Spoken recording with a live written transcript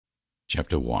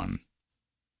Chapter 1.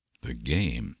 The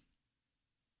Game.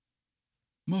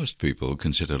 Most people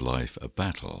consider life a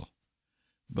battle,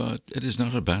 but it is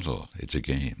not a battle, it's a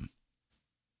game.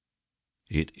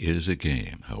 It is a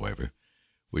game, however,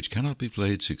 which cannot be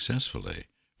played successfully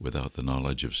without the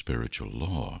knowledge of spiritual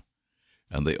law,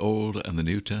 and the Old and the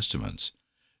New Testaments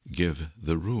give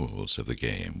the rules of the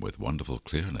game with wonderful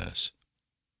clearness.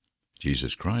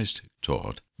 Jesus Christ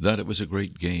taught that it was a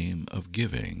great game of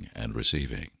giving and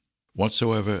receiving.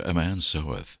 Whatsoever a man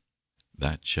soweth,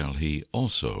 that shall he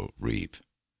also reap.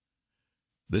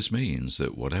 This means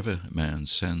that whatever man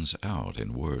sends out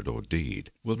in word or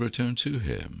deed will return to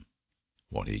him.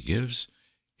 What he gives,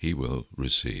 he will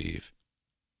receive.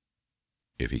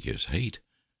 If he gives hate,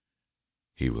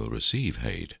 he will receive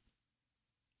hate.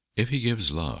 If he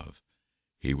gives love,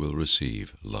 he will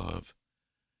receive love.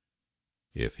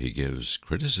 If he gives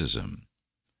criticism,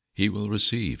 he will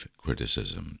receive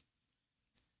criticism.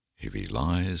 If he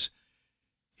lies,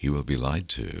 he will be lied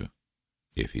to.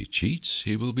 If he cheats,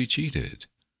 he will be cheated.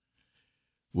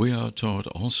 We are taught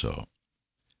also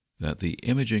that the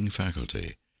imaging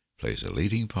faculty plays a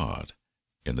leading part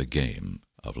in the game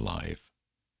of life.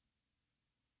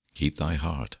 Keep thy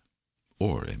heart,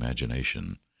 or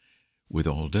imagination, with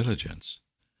all diligence,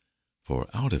 for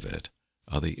out of it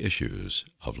are the issues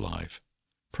of life.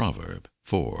 Proverb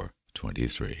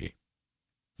 4:23.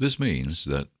 This means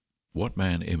that what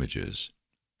man images,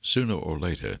 sooner or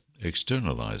later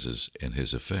externalizes in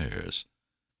his affairs.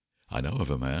 I know of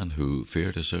a man who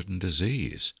feared a certain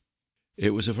disease.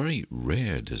 It was a very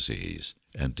rare disease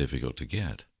and difficult to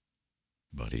get,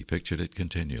 but he pictured it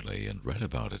continually and read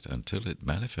about it until it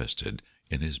manifested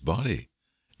in his body,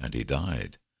 and he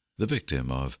died, the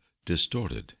victim of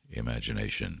distorted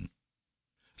imagination.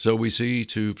 So we see,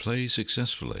 to play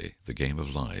successfully the game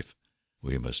of life,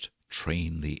 we must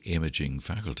train the imaging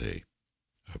faculty.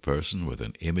 A person with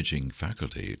an imaging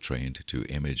faculty trained to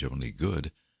image only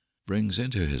good brings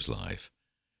into his life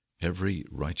every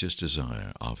righteous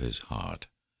desire of his heart.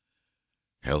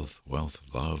 Health, wealth,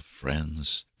 love,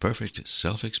 friends, perfect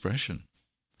self-expression,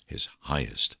 his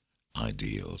highest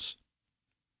ideals.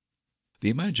 The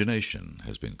imagination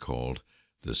has been called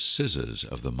the scissors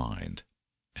of the mind,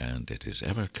 and it is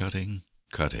ever cutting,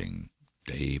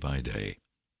 day by day,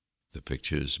 the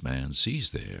pictures man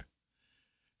sees there,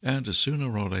 and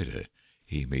sooner or later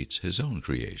he meets his own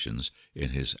creations in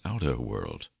his outer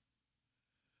world.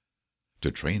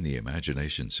 To train the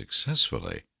imagination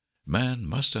successfully, man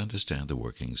must understand the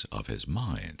workings of his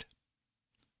mind.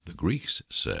 The Greeks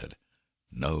said,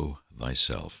 "Know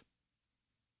thyself."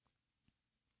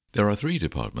 There are three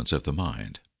departments of the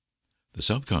mind: the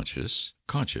subconscious,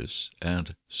 conscious,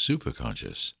 and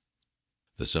superconscious.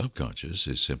 The subconscious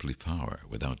is simply power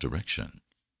without direction.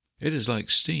 It is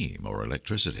like steam or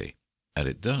electricity, and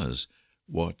it does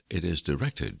what it is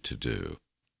directed to do.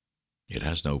 It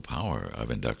has no power of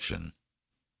induction.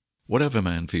 Whatever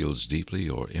man feels deeply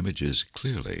or images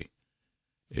clearly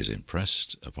is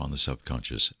impressed upon the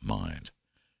subconscious mind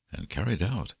and carried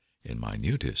out in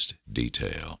minutest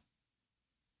detail.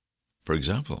 For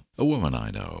example, a woman I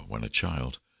know, when a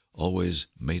child, always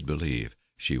made believe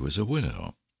she was a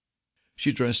widow.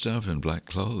 She dressed up in black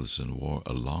clothes and wore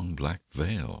a long black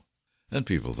veil, and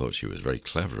people thought she was very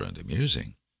clever and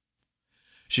amusing.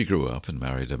 She grew up and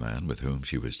married a man with whom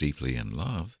she was deeply in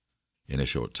love. In a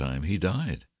short time he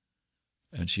died,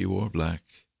 and she wore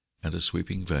black and a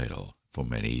sweeping veil for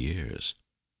many years.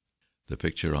 The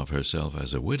picture of herself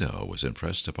as a widow was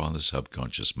impressed upon the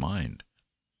subconscious mind,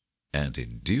 and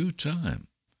in due time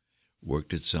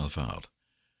worked itself out,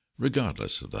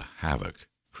 regardless of the havoc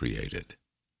created.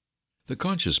 The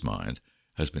conscious mind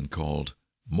has been called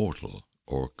mortal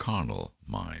or carnal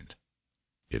mind.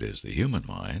 It is the human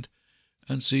mind,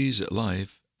 and sees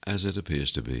life as it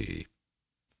appears to be.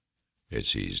 It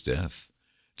sees death,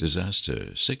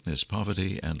 disaster, sickness,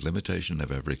 poverty, and limitation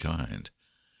of every kind,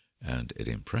 and it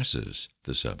impresses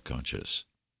the subconscious.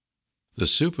 The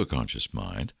superconscious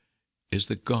mind is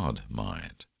the God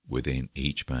mind within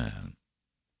each man,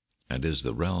 and is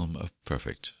the realm of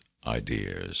perfect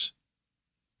ideas.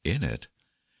 In it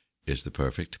is the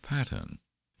perfect pattern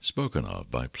spoken of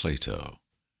by Plato,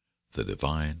 the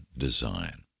divine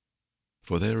design.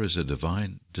 For there is a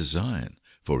divine design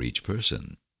for each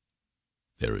person.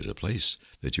 There is a place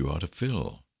that you are to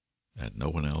fill, and no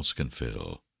one else can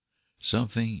fill,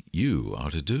 something you are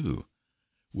to do,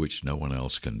 which no one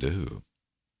else can do.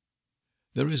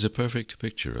 There is a perfect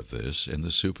picture of this in the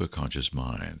superconscious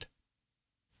mind.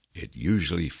 It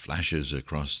usually flashes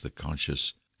across the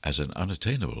conscious as an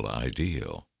unattainable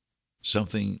ideal,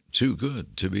 something too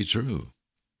good to be true.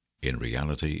 In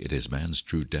reality, it is man's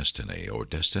true destiny or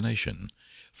destination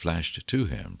flashed to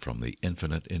him from the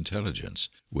infinite intelligence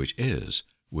which is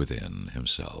within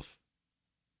himself.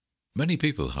 Many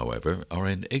people, however, are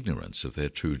in ignorance of their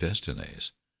true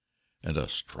destinies, and are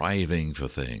striving for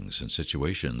things and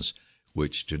situations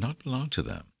which do not belong to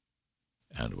them,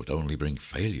 and would only bring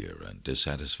failure and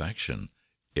dissatisfaction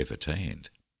if attained.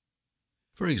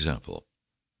 For example,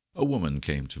 a woman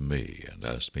came to me and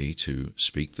asked me to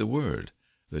speak the word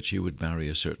that she would marry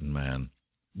a certain man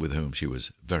with whom she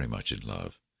was very much in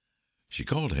love. She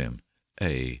called him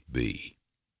A.B.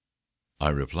 I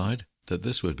replied that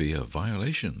this would be a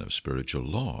violation of spiritual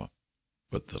law,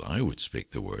 but that I would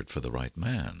speak the word for the right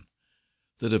man,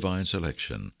 the divine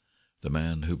selection, the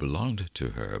man who belonged to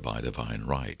her by divine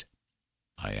right.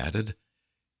 I added,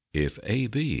 if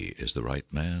A.B. is the right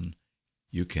man,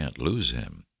 you can't lose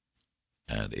him,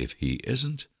 and if he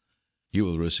isn't, you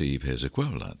will receive his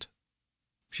equivalent.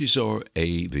 She saw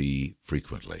A.B.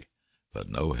 frequently, but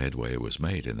no headway was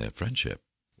made in their friendship.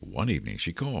 One evening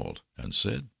she called and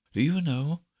said, "Do you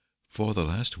know, for the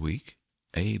last week,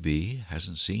 A.B.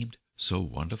 hasn't seemed so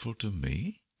wonderful to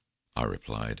me?" I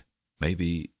replied,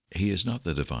 "Maybe he is not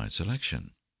the divine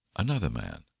selection. Another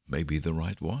man may be the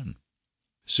right one."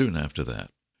 Soon after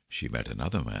that, she met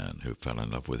another man who fell in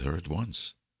love with her at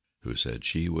once, who said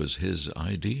she was his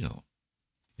ideal.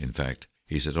 In fact,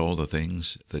 he said all the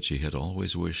things that she had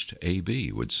always wished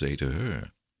A.B. would say to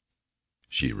her.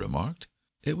 She remarked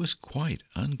it was quite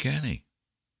uncanny.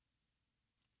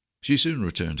 She soon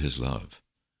returned his love,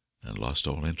 and lost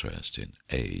all interest in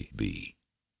A.B.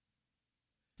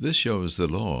 This shows the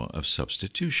law of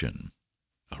substitution.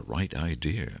 A right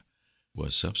idea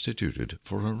was substituted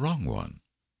for a wrong one.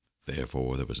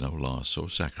 Therefore, there was no loss or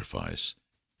sacrifice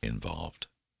involved.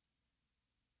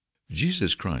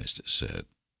 Jesus Christ said,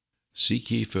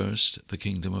 "Seek ye first the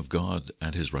kingdom of God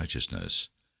and his righteousness,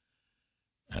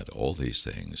 and all these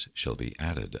things shall be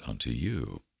added unto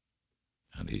you."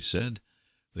 And he said,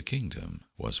 the kingdom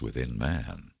was within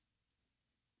man.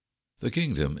 The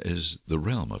kingdom is the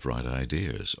realm of right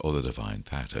ideas, or the divine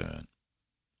pattern.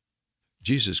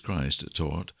 Jesus Christ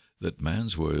taught that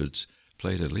man's words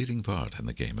played a leading part in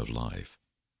the game of life.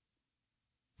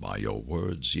 By your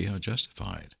words ye are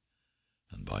justified,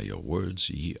 and by your words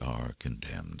ye are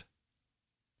condemned.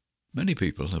 Many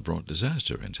people have brought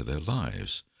disaster into their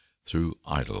lives through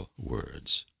idle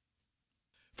words.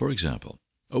 For example,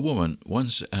 a woman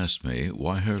once asked me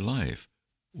why her life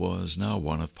was now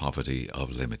one of poverty of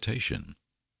limitation.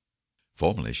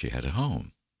 Formerly she had a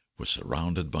home, was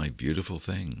surrounded by beautiful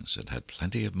things, and had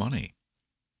plenty of money.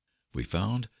 We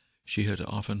found she had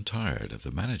often tired of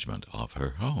the management of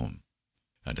her home,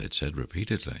 and had said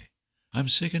repeatedly, "I'm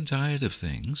sick and tired of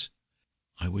things.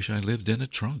 I wish I lived in a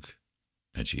trunk."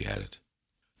 And she added,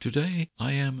 "Today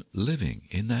I am living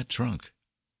in that trunk."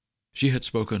 She had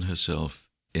spoken herself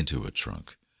into a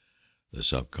trunk. The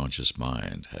subconscious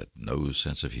mind had no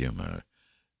sense of humor,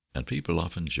 and people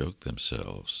often joked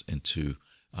themselves into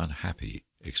unhappy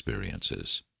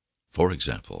experiences. For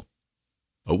example,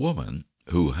 a woman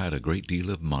who had a great deal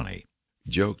of money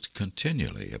joked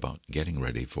continually about getting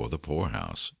ready for the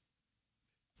poorhouse.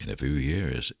 In a few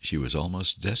years she was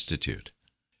almost destitute,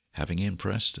 having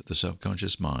impressed the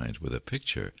subconscious mind with a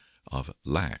picture of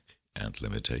lack and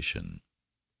limitation.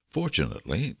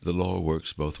 Fortunately, the law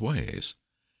works both ways,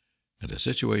 and a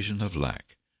situation of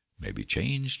lack may be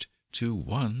changed to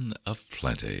one of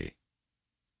plenty.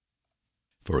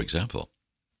 For example,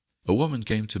 a woman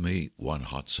came to me one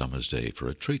hot summer's day for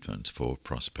a treatment for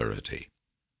prosperity.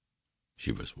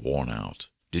 She was worn out,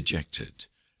 dejected,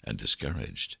 and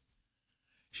discouraged.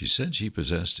 She said she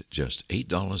possessed just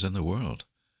 $8 in the world.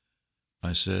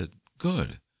 I said,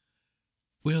 "Good.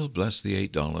 We'll bless the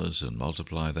 $8 and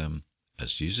multiply them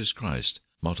as Jesus Christ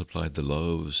multiplied the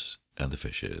loaves and the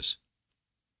fishes.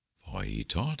 For he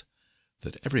taught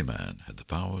that every man had the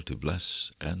power to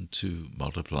bless and to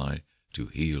multiply, to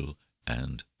heal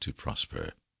and to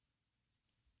prosper."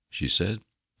 She said,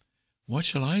 "What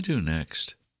shall I do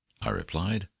next?" I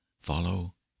replied,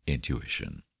 "Follow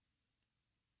intuition."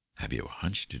 Have you a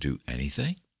hunch to do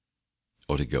anything?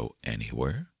 Or to go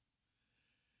anywhere?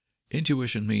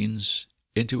 Intuition means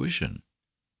intuition,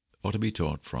 or to be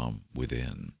taught from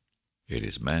within. It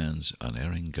is man's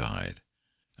unerring guide,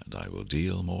 and I will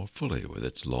deal more fully with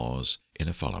its laws in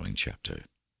a following chapter.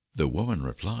 The woman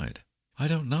replied, "I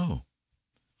don't know.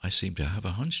 I seem to have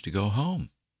a hunch to go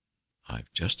home.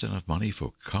 I've just enough money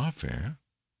for car fare."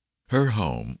 Her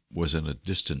home was in a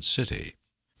distant city,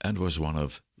 and was one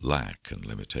of lack and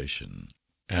limitation,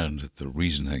 and the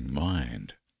reasoning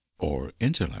mind, or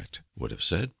intellect, would have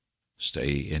said,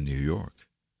 "Stay in New York,"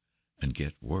 and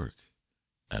get work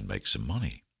and make some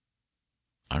money.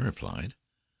 I replied,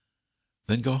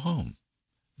 then go home.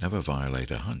 Never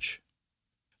violate a hunch.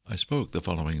 I spoke the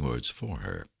following words for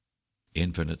her.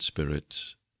 Infinite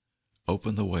spirits,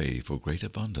 open the way for great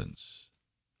abundance,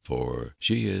 for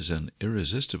she is an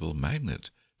irresistible magnet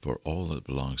for all that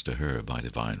belongs to her by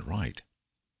divine right.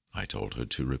 I told her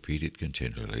to repeat it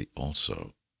continually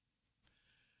also.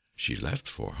 She left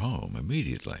for home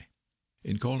immediately.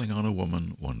 In calling on a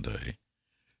woman one day,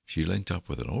 she linked up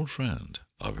with an old friend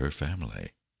of her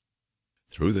family.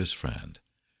 Through this friend,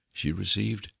 she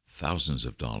received thousands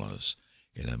of dollars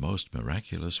in a most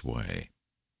miraculous way.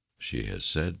 She has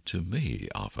said to me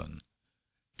often,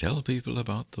 tell people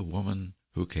about the woman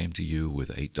who came to you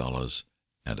with $8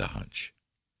 and a hunch.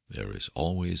 There is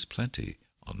always plenty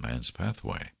on man's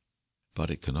pathway,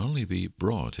 but it can only be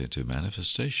brought into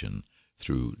manifestation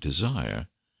through desire,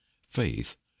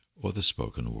 faith, or the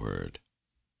spoken word.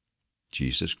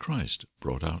 Jesus Christ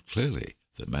brought out clearly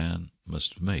that man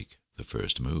must make the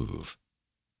first move.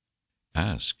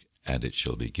 Ask, and it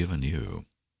shall be given you.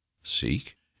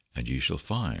 Seek, and you shall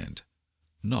find.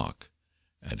 Knock,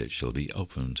 and it shall be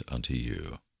opened unto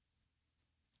you.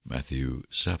 Matthew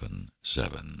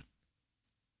 7:7.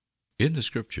 In the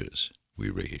Scriptures we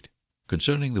read,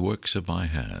 concerning the works of my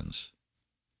hands,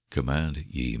 command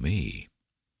ye me.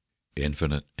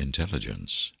 Infinite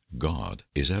intelligence, God,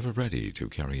 is ever ready to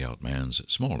carry out man's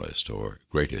smallest or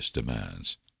greatest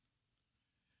demands.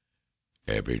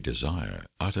 Every desire,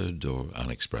 uttered or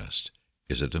unexpressed,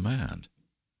 is a demand.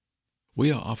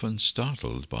 We are often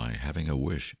startled by having a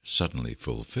wish suddenly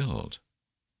fulfilled.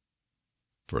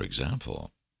 For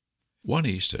example, one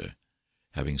Easter,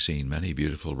 having seen many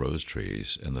beautiful rose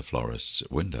trees in the florist's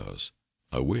windows,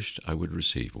 I wished I would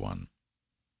receive one,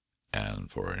 and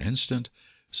for an instant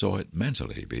saw it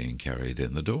mentally being carried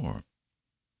in the door.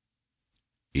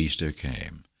 Easter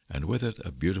came, and with it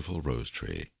a beautiful rose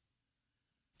tree.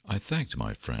 I thanked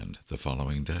my friend the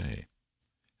following day,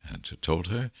 and told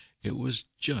her it was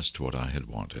just what I had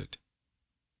wanted.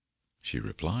 She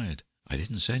replied, I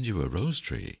didn't send you a rose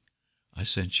tree. I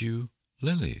sent you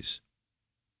lilies.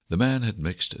 The man had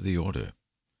mixed the order,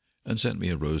 and sent me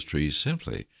a rose tree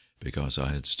simply because I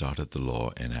had started the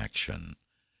law in action,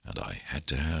 and I had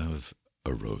to have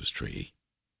a rose tree.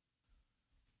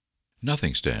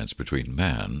 Nothing stands between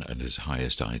man and his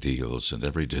highest ideals and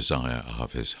every desire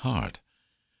of his heart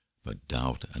but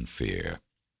doubt and fear.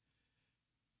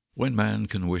 When man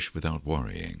can wish without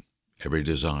worrying, every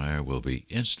desire will be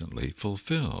instantly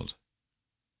fulfilled.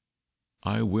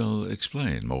 I will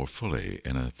explain more fully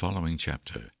in a following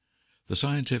chapter the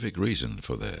scientific reason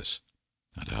for this,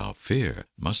 and how fear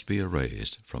must be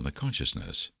erased from the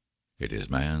consciousness. It is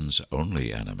man's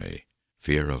only enemy.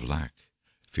 Fear of lack,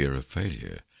 fear of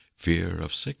failure, fear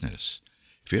of sickness,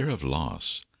 fear of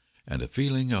loss, and a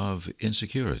feeling of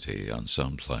insecurity on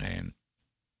some plane.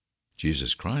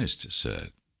 Jesus Christ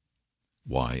said,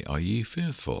 Why are ye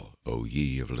fearful, O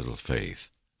ye of little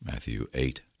faith? Matthew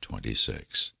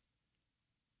 8:26.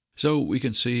 So we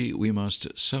can see we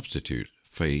must substitute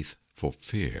faith for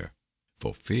fear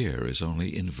is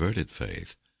only inverted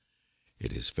faith.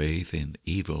 It is faith in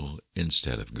evil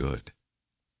instead of good.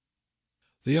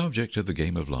 The object of the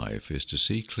game of life is to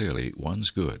see clearly one's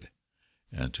good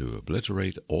and to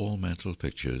obliterate all mental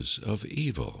pictures of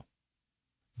evil.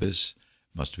 This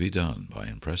must be done by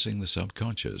impressing the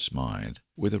subconscious mind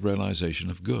with a realization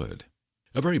of good.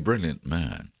 A very brilliant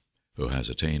man, who has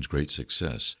attained great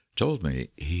success, told me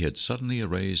he had suddenly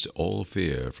erased all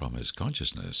fear from his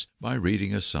consciousness by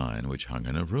reading a sign which hung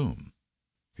in a room.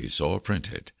 He saw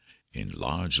printed, in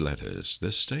large letters,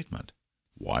 this statement,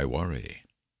 Why worry?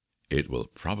 It will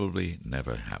probably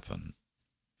never happen.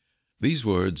 These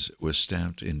words were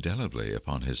stamped indelibly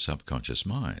upon his subconscious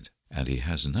mind, and he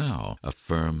has now a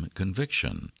firm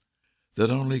conviction that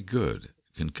only good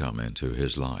can come into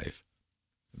his life.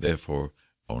 Therefore,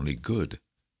 only good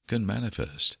can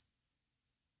manifest.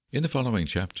 In the following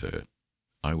chapter,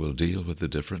 I will deal with the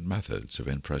different methods of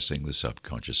impressing the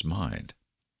subconscious mind.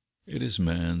 It is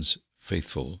man's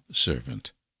faithful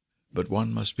servant, but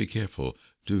one must be careful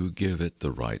to give it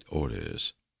the right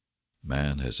orders.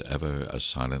 Man has ever a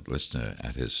silent listener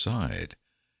at his side,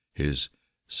 his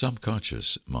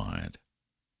subconscious mind.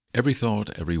 Every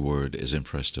thought, every word is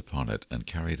impressed upon it and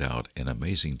carried out in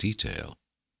amazing detail.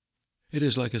 It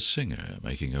is like a singer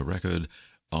making a record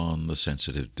on the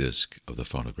sensitive disc of the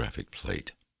phonographic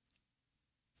plate.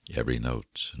 Every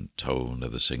note and tone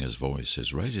of the singer's voice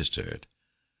is registered.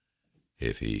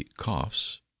 If he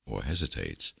coughs or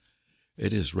hesitates,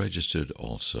 it is registered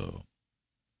also.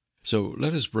 So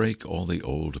let us break all the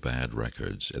old bad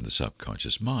records in the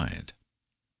subconscious mind.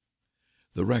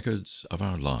 the records of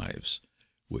our lives,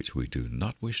 which we do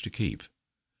not wish to keep,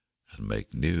 and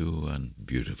make new and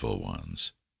beautiful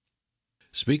ones.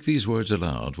 Speak these words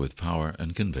aloud with power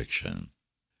and conviction.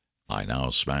 I now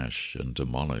smash and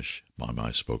demolish by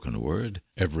my spoken word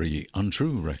every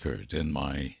untrue record in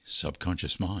my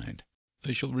subconscious mind.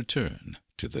 They shall return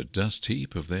to the dust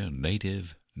heap of their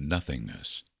native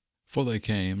nothingness, for they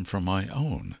came from my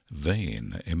own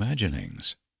vain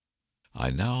imaginings. I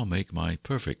now make my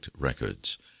perfect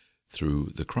records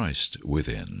through the Christ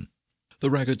within, the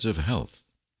records of health,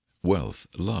 wealth,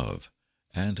 love,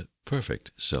 and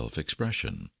perfect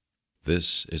self-expression.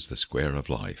 This is the square of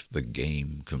life, the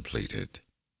game completed.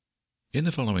 In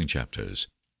the following chapters,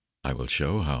 I will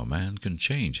show how man can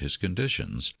change his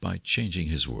conditions by changing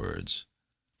his words.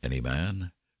 Any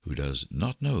man who does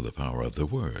not know the power of the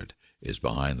word is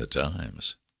behind the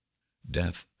times.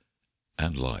 Death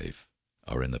and life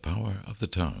are in the power of the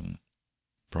tongue.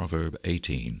 Proverb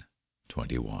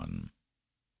 18:21.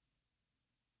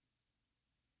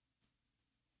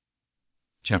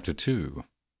 Chapter 2.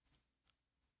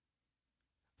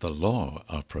 The Law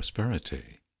of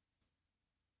Prosperity.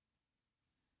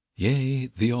 Yea,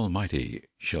 the Almighty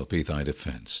shall be thy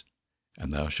defense,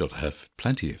 and thou shalt have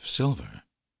plenty of silver.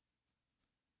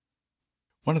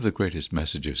 One of the greatest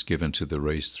messages given to the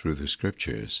race through the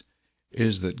Scriptures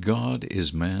is that God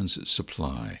is man's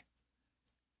supply,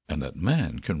 and that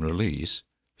man can release,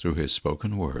 through his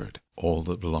spoken word, all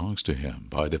that belongs to him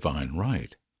by divine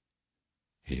right.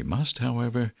 He must,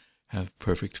 however, have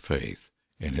perfect faith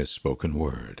in his spoken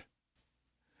word.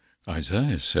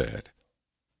 Isaiah said,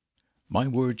 My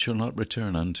word shall not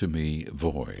return unto me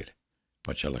void,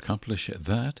 but shall accomplish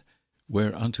that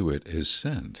whereunto it is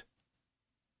sent.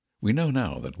 We know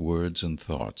now that words and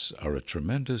thoughts are a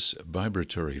tremendous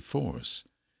vibratory force,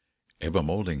 ever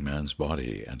molding man's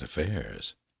body and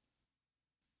affairs.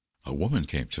 A woman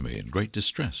came to me in great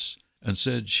distress and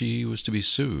said she was to be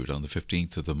sued on the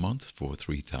 15th of the month for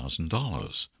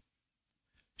 $3,000.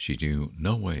 She knew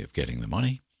no way of getting the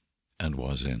money and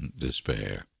was in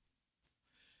despair.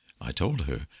 I told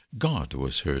her God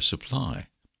was her supply,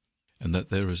 and that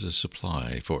there is a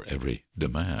supply for every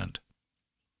demand.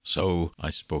 So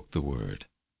I spoke the word.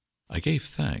 I gave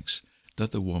thanks that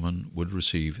the woman would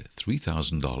receive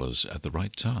 $3,000 at the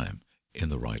right time, in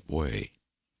the right way.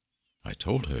 I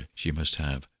told her she must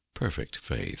have perfect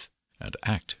faith and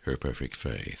act her perfect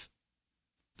faith.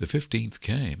 The 15th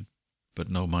came, but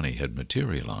no money had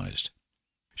materialized.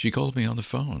 She called me on the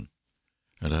phone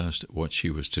and asked what she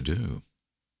was to do.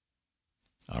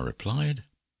 I replied,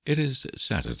 It is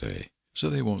Saturday, so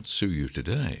they won't sue you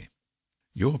today.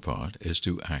 Your part is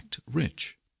to act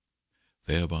rich,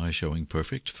 thereby showing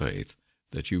perfect faith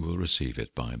that you will receive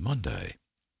it by Monday.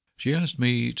 She asked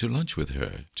me to lunch with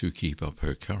her to keep up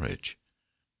her courage.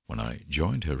 When I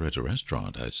joined her at a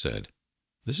restaurant, I said,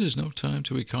 This is no time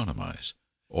to economize.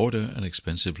 Order an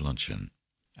expensive luncheon.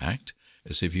 Act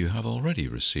as if you have already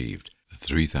received the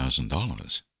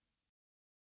 $3,000.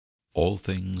 All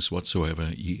things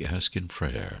whatsoever ye ask in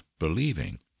prayer,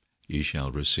 believing, ye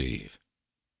shall receive.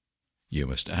 You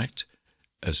must act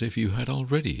as if you had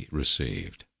already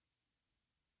received.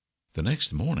 The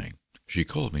next morning, she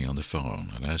called me on the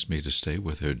phone and asked me to stay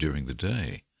with her during the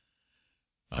day.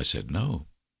 I said no.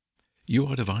 You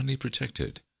are divinely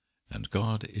protected, and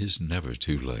God is never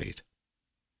too late.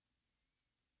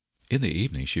 In the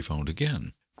evening she phoned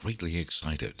again, greatly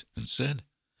excited, and said,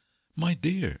 My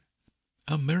dear,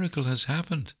 a miracle has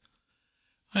happened.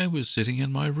 I was sitting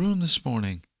in my room this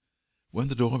morning when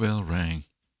the doorbell rang.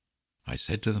 I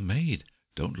said to the maid,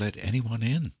 Don't let anyone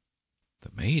in.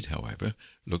 The maid, however,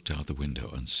 looked out the window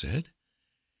and said,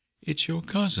 It's your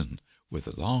cousin with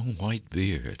a long white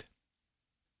beard.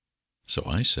 So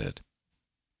I said,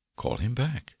 Call him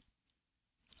back.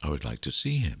 I would like to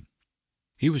see him.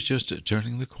 He was just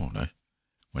turning the corner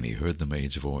when he heard the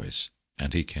maid's voice,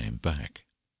 and he came back.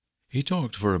 He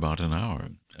talked for about an hour,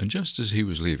 and just as he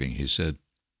was leaving, he said,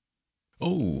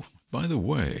 Oh, by the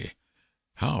way,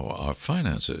 how are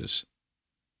finances?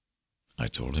 I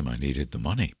told him I needed the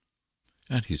money,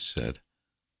 and he said,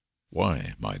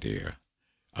 Why, my dear,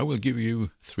 I will give you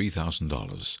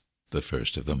 $3,000 the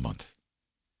first of the month.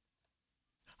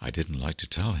 I didn't like to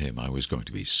tell him I was going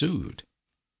to be sued.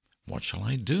 What shall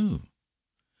I do?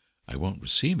 I won't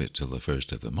receive it till the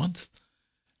first of the month,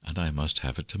 and I must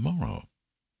have it tomorrow.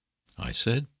 I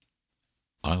said,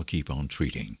 I'll keep on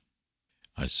treating.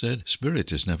 I said,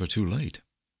 Spirit is never too late.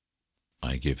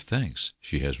 I give thanks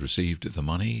she has received the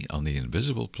money on the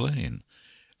invisible plane,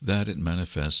 that it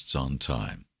manifests on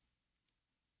time.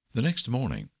 The next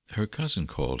morning, her cousin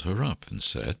called her up and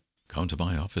said, Come to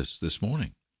my office this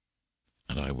morning.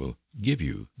 and I will give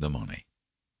you the money."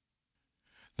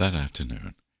 That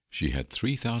afternoon, she had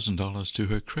 $3,000 to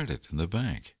her credit in the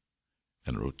bank,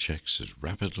 and wrote checks as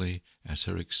rapidly as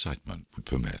her excitement would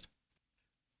permit.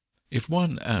 If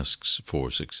one asks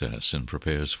for success and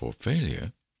prepares for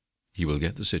failure, he will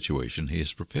get the situation he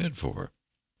is prepared for.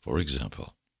 For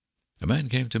example, a man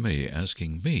came to me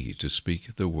asking me to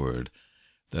speak the word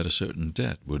that a certain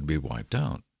debt would be wiped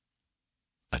out.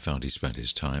 I found he spent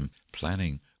his time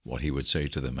planning what he would say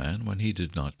to the man when he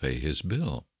did not pay his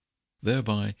bill,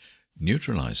 thereby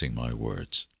neutralizing my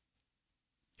words.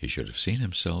 He should have seen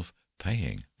himself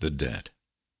paying the debt.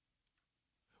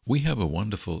 We have a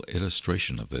wonderful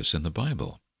illustration of this in the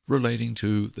Bible, relating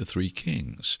to the 3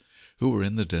 kings who were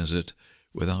in the desert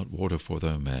without water for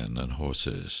their men and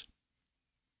horses.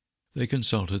 They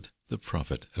consulted the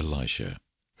prophet Elisha,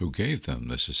 who gave them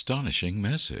this astonishing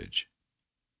message.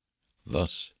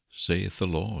 "Thus saith the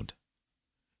Lord,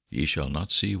 Ye shall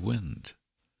not see wind,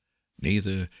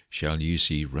 neither shall ye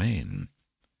see rain,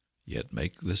 yet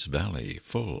make this valley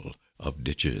full of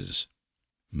ditches."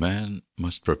 Man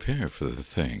must prepare for the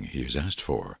thing he is asked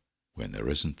for when there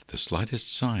isn't the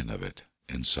slightest sign of it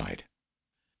in sight.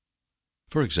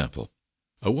 For example,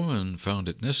 a woman found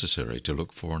it necessary to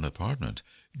look for an apartment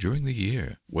during the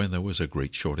year when there was a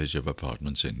great shortage of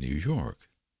apartments in New York.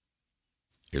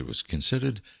 It was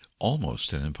considered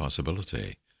almost an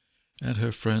impossibility, and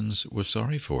her friends were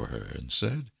sorry for her and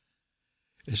said,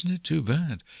 "Isn't it too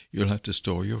bad you'll have to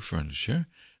store your furniture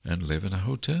and live in a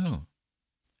hotel?"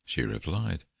 She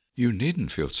replied, "You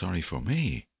needn't feel sorry for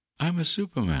me. I'm a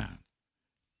Superman,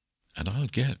 and I'll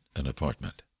get an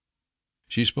apartment."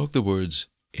 She spoke the words,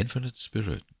 "Infinite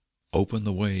Spirit, open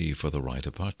the way for the right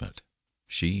apartment."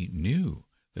 She knew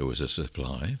there was a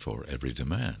supply for every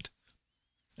demand,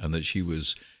 and that she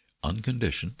was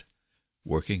unconditioned,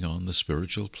 working on the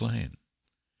spiritual plane,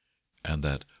 and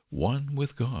that one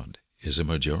with God is a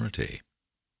majority.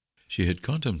 She had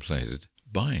contemplated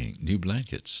buying new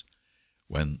blankets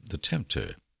when the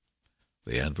tempter,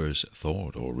 the adverse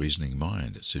thought or reasoning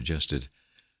mind, suggested,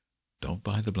 "Don't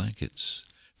buy the blankets.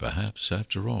 Perhaps,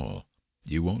 after all,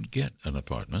 you won't get an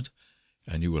apartment,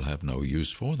 and you will have no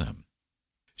use for them."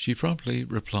 She promptly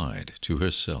replied to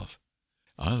herself,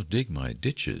 "I'll dig my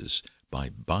ditches by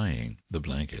buying the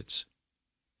blankets."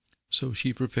 So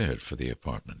she prepared for the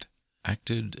apartment,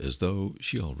 acted as though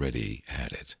she already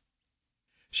had it.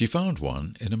 She found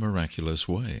one in a miraculous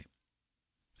way,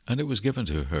 and it was given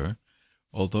to her,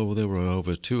 although there were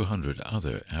over 200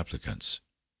 other applicants.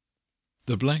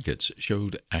 The blankets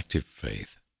showed active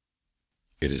faith.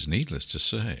 It is needless to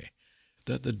say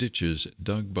that the ditches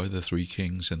dug by the 3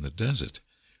 kings in the desert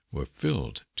were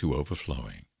filled to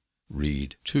overflowing.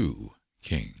 Read 2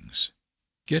 Kings.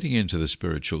 Getting into the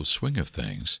spiritual swing of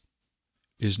things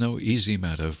is no easy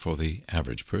matter for the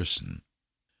average person.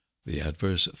 The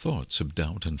adverse thoughts of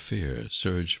doubt and fear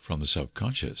surge from the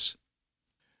subconscious.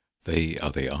 They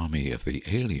are the army of the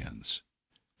aliens,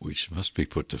 which must be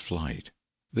put to flight.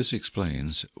 This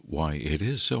explains why it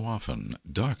is so often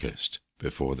darkest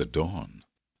before the dawn.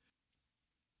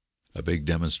 A big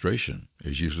demonstration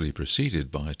is usually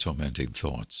preceded by tormenting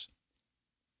thoughts.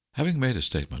 Having made a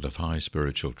statement of high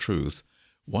spiritual truth,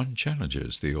 one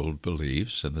challenges the old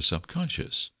beliefs in the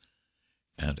subconscious,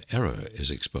 and error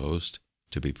is exposed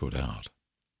to be put out.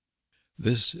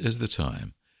 This is the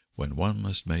time when one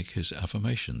must make his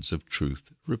affirmations of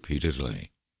truth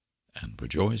repeatedly, and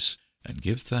rejoice and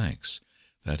give thanks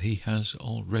that he has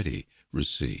already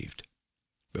received.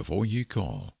 "Before ye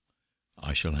call,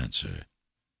 I shall answer."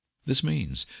 This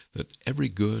means that every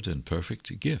good and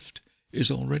perfect gift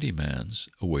is already man's,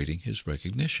 awaiting his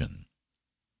recognition.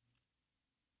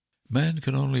 Man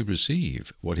can only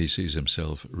receive what he sees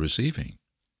himself receiving.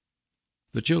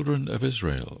 The children of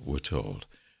Israel were told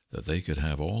that they could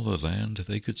have all the land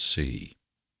they could see.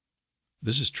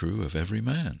 This is true of every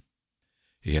man.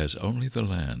 He has only the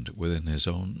land within his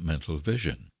own mental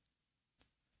vision.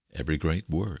 Every great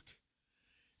work,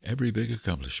 every big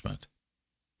accomplishment,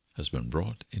 has been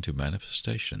brought into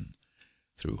manifestation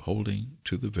through holding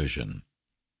to the vision,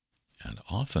 and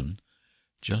often,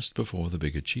 just before the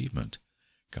big achievement,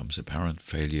 comes apparent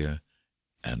failure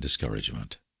and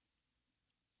discouragement.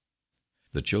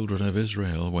 The children of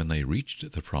Israel, when they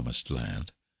reached the promised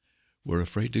land, were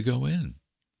afraid to go in,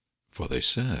 for they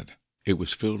said it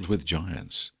was filled with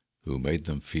giants who made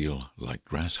them feel like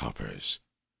grasshoppers.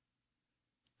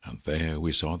 And there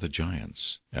we saw the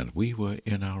giants, and we were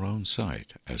in our own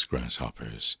sight as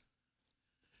grasshoppers.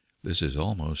 This is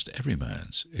almost every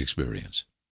man's experience.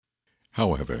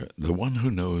 However, the one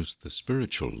who knows the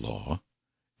spiritual law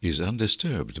is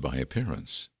undisturbed by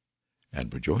appearance,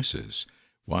 and rejoices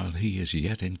while he is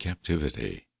yet in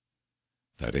captivity.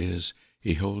 That is,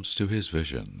 he holds to his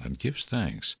vision and gives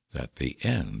thanks that the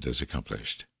end is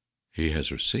accomplished. He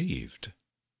has received.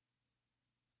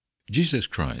 Jesus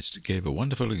Christ gave a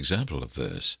wonderful example of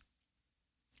this.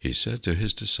 He said to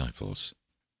his disciples,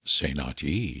 "Say not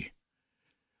ye,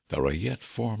 There are yet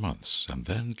 4 months, and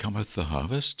then cometh the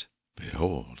harvest?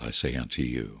 Behold, I say unto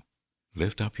you,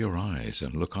 lift up your eyes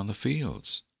and look on the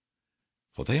fields,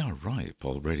 for they are ripe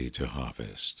already to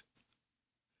harvest."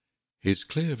 His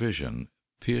clear vision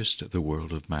pierced the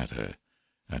world of matter,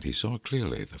 and he saw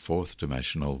clearly the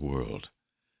fourth-dimensional world,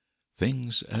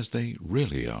 things as they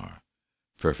really are,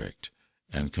 perfect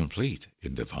and complete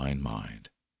in divine mind.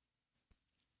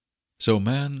 So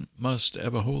man must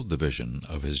ever hold the vision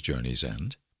of his journey's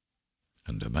end,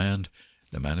 and demand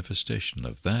the manifestation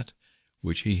of that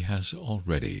which he has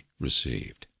already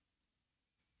received.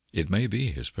 It may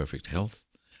be his perfect health,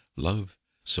 love,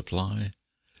 supply,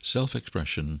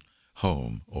 self-expression,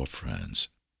 home, or friends.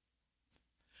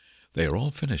 They are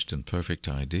all finished and perfect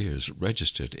ideas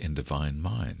registered in divine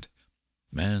mind,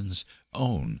 man's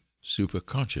own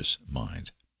superconscious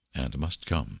mind, and must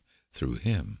come through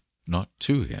him, not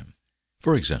to him.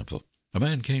 For example, a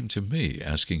man came to me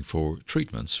asking for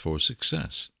treatments for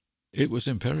success. It was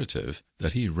imperative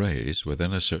that he raise,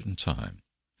 within a certain time,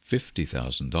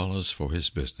 $50,000 for his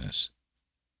business.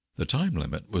 The time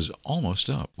limit was almost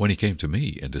up when he came to me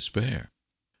in despair.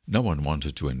 No one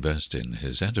wanted to invest in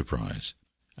his enterprise,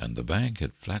 and the bank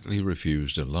had flatly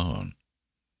refused a loan.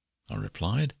 I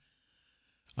replied,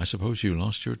 "I suppose you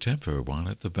lost your temper while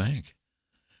at the bank.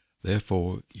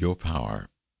 Therefore, your power.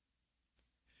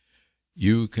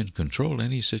 You can control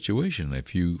any situation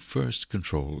if you first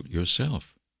control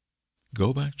yourself.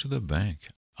 Go back to the bank,"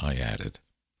 I added,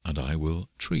 "and I will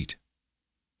treat."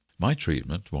 My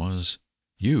treatment was,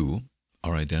 you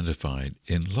are identified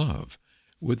in love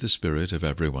with the spirit of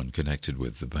everyone connected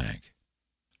with the bank.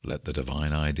 Let the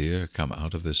divine idea come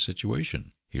out of this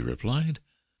situation. He replied,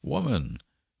 "Woman,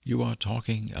 you are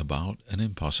talking about an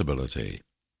impossibility.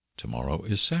 Tomorrow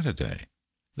is Saturday.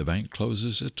 The bank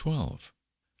closes at 12.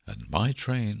 And my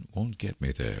train won't get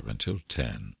me there until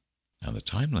 10, and the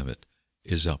time limit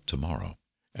is up tomorrow.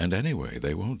 And anyway,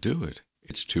 they won't do it.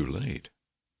 It's too late."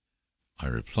 I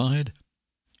replied,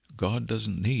 "God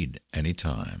doesn't need any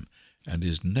time, and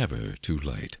is never too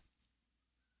late.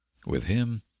 With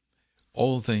him,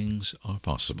 all things are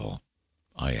possible,"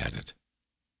 I added.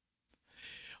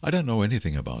 "I don't know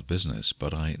anything about business,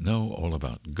 but I know all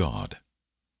about God."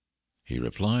 He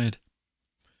replied,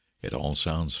 "It all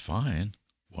sounds fine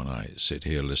when I sit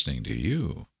here listening to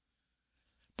you,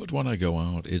 but when I go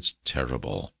out, it's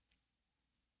terrible."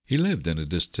 He lived in a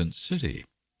distant city,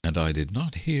 and I did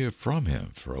not hear from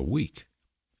him for a week.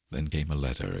 Then came a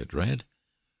letter. It read,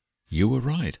 "You were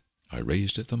right. I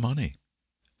raised the money,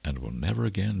 and will never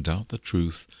again doubt the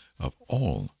truth of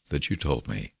all that you told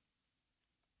me."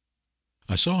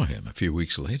 I saw him a few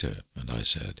weeks later, and I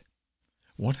said,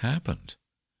 "What happened?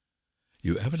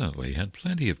 You evidently had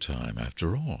plenty of time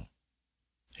after all."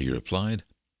 He replied,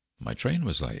 "My train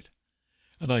was late,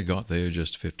 and I got there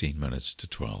just 15 minutes to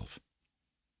 12.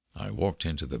 I walked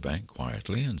into the bank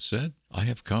quietly and said, 'I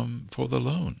have come for the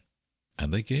loan,'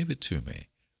 and they gave it to me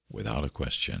without a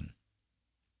question."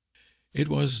 It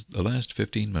was the last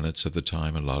 15 minutes of the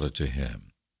time allotted to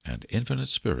him, and Infinite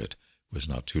Spirit was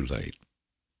not too late.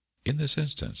 In this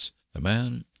instance, the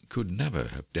man could never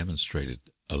have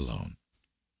demonstrated alone.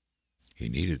 He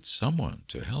needed someone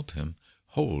to help him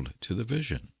hold to the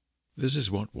vision. This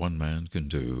is what one man can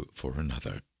do for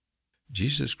another.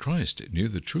 Jesus Christ knew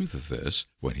the truth of this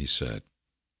when he said,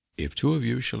 "If 2 of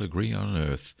you shall agree on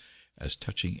earth as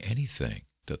touching anything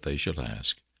that they shall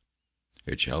ask,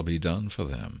 it shall be done for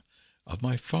them of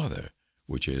my Father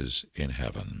which is in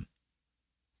heaven."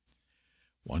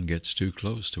 One gets too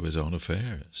close to his own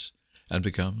affairs and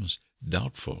becomes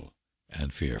doubtful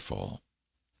and fearful.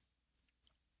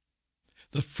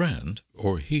 The friend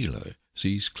or healer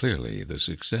sees clearly the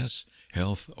success,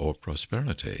 health, or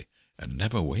prosperity, and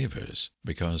never wavers,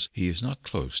 because he is not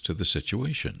close to the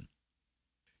situation.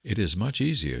 It is much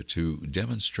easier to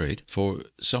demonstrate for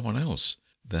someone else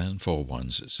than for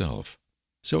one's self,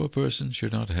 so a person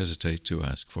should not hesitate to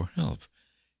ask for help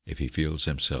if he feels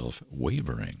himself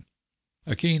wavering.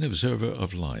 A keen observer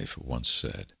of life once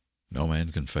said, "No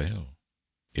man can fail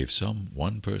if some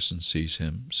one person sees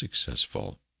him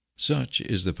successful." Such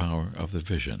is the power of the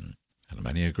vision, and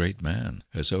many a great man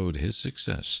has owed his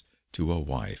success to a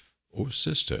wife or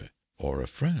sister or a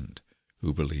friend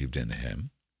who believed in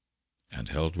him and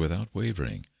held without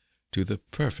wavering to the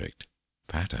perfect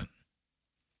pattern.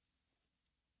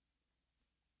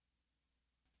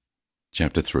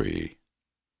 Chapter 3.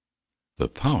 The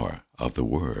Power of the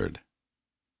Word.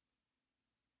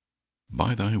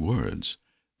 By thy words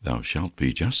thou shalt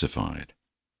be justified,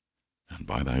 and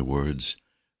by thy words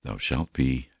thou shalt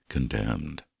be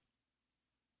condemned.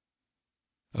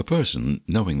 A person,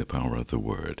 knowing the power of the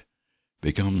word,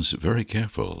 becomes very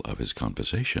careful of his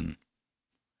conversation.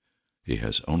 He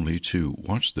has only to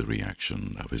watch the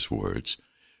reaction of his words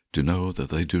to know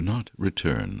that they do not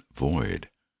return void.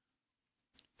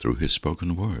 Through his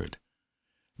spoken word,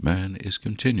 man is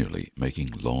continually making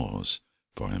laws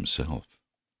for himself.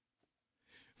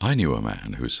 I knew a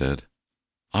man who said,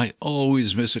 "I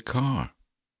always miss a car.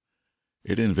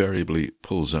 It invariably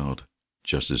pulls out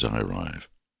just as I arrive."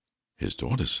 His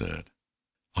daughter said,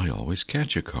 "I always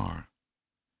catch a car.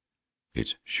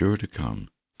 It's sure to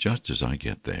come just as I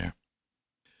get there."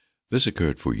 This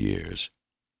occurred for years.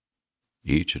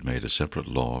 Each had made a separate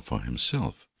law for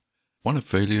himself, one of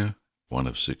failure, one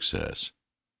of success.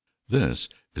 This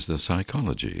is the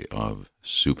psychology of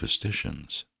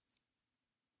superstitions.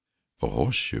 A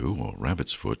horseshoe or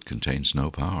rabbit's foot contains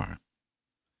no power.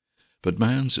 But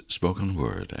man's spoken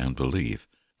word and belief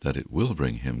that it will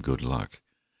bring him good luck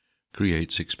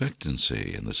creates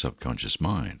expectancy in the subconscious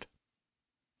mind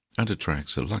and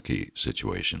attracts a lucky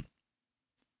situation.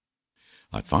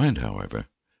 I find, however,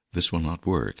 this will not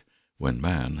work when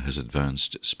man has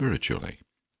advanced spiritually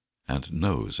and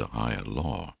knows a higher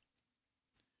law.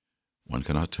 One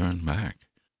cannot turn back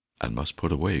and must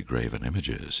put away graven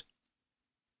images.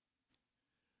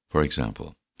 For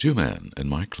example, 2 men in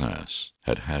my class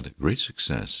had had great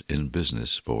success in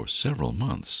business for several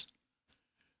months,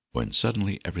 when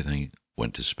suddenly everything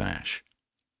went to smash.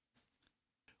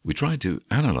 We tried to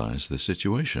analyze the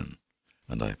situation,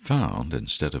 and I found,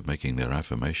 instead of making their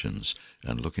affirmations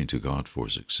and looking to God for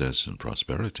success and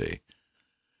prosperity,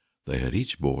 they had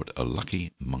each bought a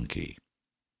lucky monkey.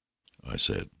 I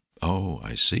said, "Oh,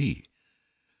 I see.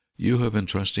 You have been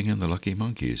trusting in the lucky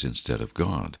monkeys instead of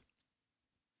God.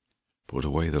 Put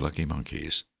away the lucky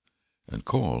monkeys, and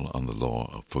call on the law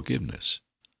of forgiveness.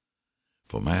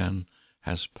 For man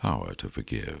has power to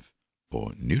forgive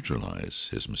or neutralize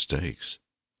his mistakes."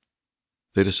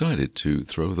 They decided to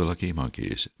throw the lucky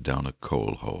monkeys down a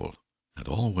coal hole, and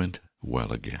all went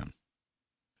well again.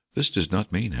 This does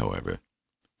not mean, however,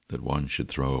 that one should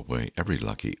throw away every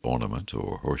lucky ornament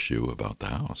or horseshoe about the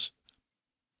house.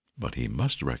 But he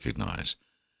must recognize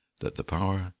that the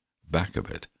power back of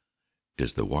it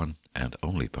is the one and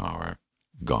only power,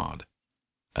 God,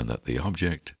 and that the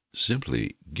object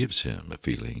simply gives him a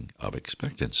feeling of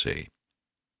expectancy.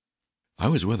 I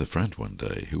was with a friend one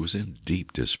day who was in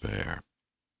deep despair.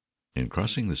 In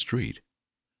crossing the street,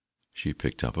 she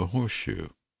picked up a horseshoe.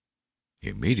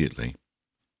 Immediately,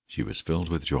 she was filled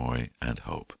with joy and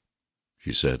hope.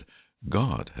 She said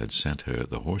God had sent her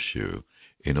the horseshoe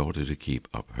in order to keep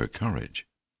up her courage.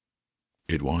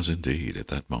 It was indeed, at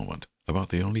that moment, about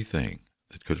the only thing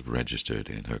that could have registered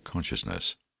in her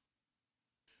consciousness.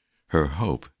 Her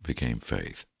hope became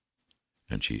faith,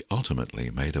 and she ultimately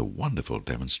made a wonderful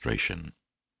demonstration.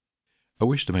 I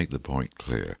wish to make the point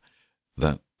clear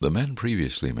that the men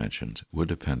previously mentioned were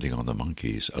depending on the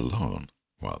monkeys alone,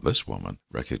 while this woman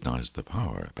recognized the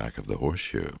power back of the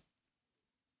horseshoe.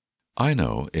 I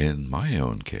know, in my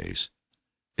own case,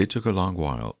 it took a long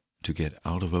while to get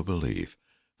out of a belief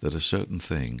that a certain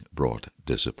thing brought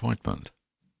disappointment.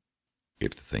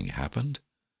 If the thing happened,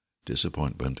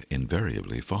 disappointment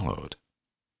invariably followed.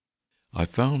 I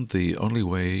found the only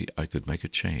way I could make a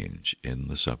change in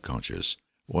the subconscious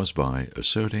was by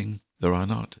asserting there are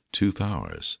not 2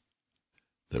 powers.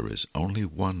 There is only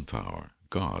one power,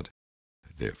 God.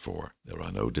 Therefore, there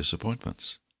are no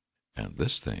disappointments. And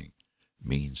this thing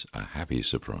means a happy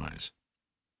surprise.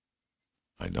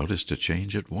 I noticed a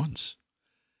change at once,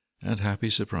 and happy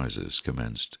surprises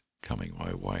commenced coming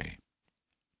my way.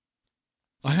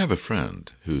 I have a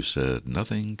friend who said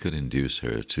nothing could induce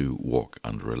her to walk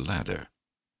under a ladder.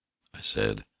 I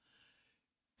said,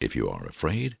 "If you are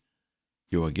afraid,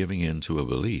 you are giving in to a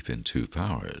belief in 2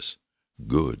 powers,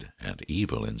 good and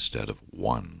evil instead of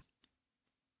one.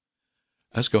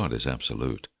 As God is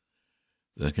absolute,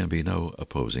 there can be no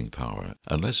opposing power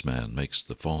unless man makes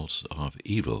the faults of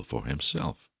evil for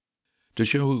himself. To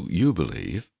show you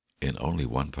believe in only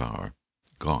one power,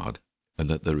 God, and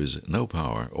that there is no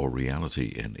power or reality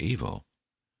in evil,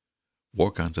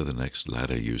 walk onto the next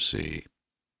ladder you see."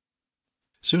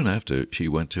 Soon after, she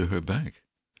went to her bank.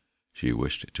 She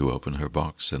wished to open her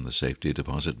box in the safety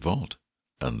deposit vault,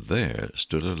 and there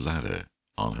stood a ladder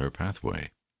on her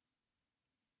pathway.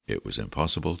 It was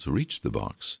impossible to reach the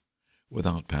box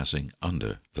without passing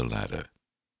under the ladder.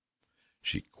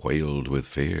 She quailed with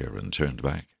fear and turned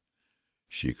back,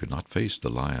 She could not face the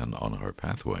lion on her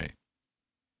pathway.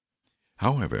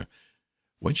 However,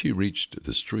 when she reached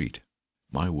the street,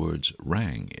 my words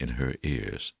rang in her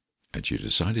ears, and she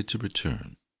decided to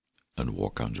return and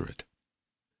walk under it.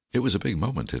 It was a big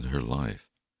moment in her life,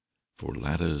 for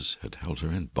ladders had held her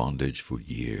in bondage for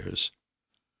years.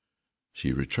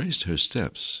 She retraced her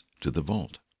steps to the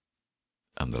vault,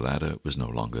 and the ladder was no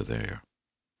longer there.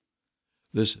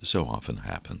 This so often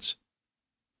happens.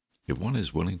 If one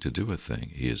is willing to do a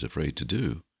thing he is afraid to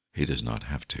do, he does not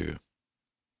have to.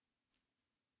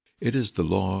 It is the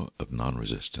law of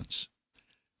non-resistance,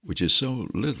 which is so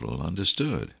little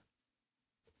understood.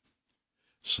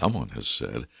 Someone has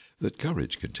said that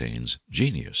courage contains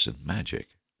genius and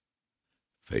magic.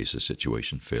 Face a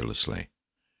situation fearlessly,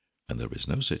 and there is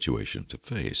no situation to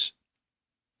face.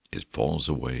 It falls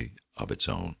away of its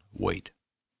own weight.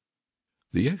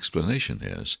 The explanation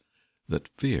is that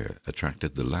fear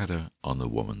attracted the ladder on the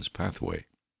woman's pathway,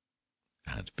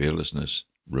 and fearlessness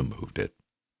removed it.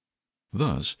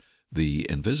 Thus, the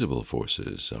invisible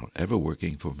forces are ever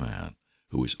working for man,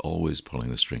 who is always pulling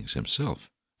the strings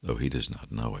himself, though he does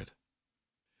not know it.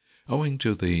 Owing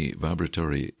to the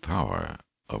vibratory power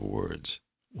of words,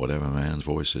 whatever man's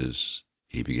voice is,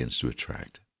 he begins to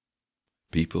attract.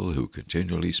 People who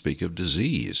continually speak of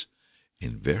disease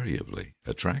invariably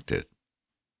attract it.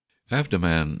 After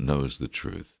man knows the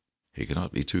truth, he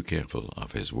cannot be too careful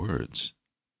of his words.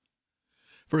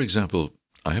 For example,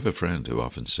 I have a friend who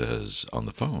often says on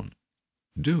the phone,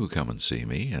 "Do come and see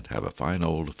me and have a fine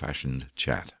old-fashioned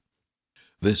chat."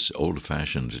 This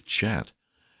old-fashioned chat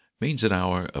means an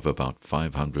hour of about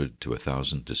 500 to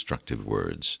 1,000 destructive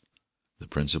words, the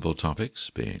principal topics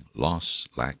being loss,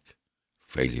 lack,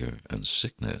 failure, and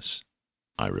sickness.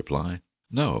 I reply,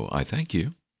 "No, I thank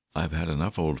you. I've had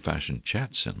enough old-fashioned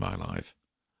chats in my life.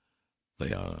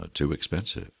 They are too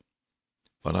expensive.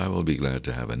 But I will be glad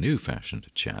to have a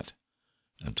new-fashioned chat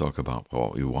and talk about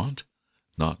what we want,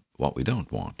 not what we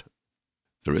don't want."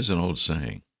 There is an old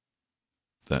saying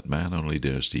that man only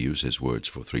dares to use his words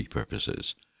for three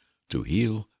purposes: to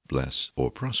heal, bless,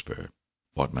 or prosper.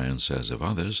 What man says of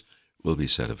others will be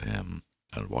said of him,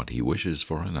 and what he wishes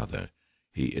for another,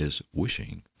 he is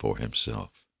wishing for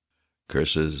himself.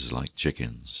 Curses like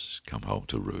chickens come home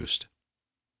to roost.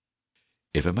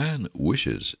 If a man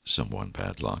wishes someone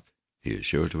bad luck, he is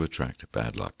sure to attract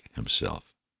bad luck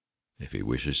himself. If he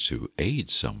wishes to aid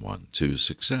someone to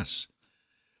success,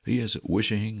 he is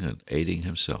wishing and aiding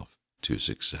himself to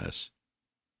success.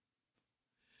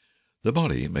 The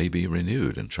body may be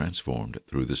renewed and transformed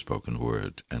through the spoken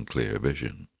word and clear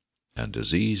vision, and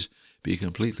disease be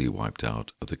completely wiped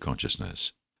out of the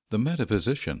consciousness. The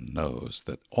metaphysician knows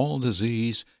that all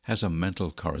disease has a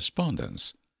mental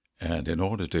correspondence, and in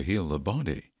order to heal the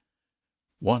body,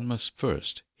 one must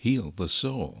first heal the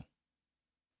soul.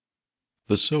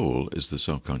 The soul is the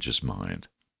subconscious mind,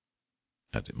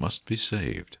 and it must be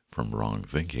saved from wrong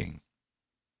thinking.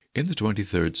 In the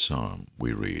 23rd Psalm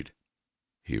we read,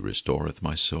 "He restoreth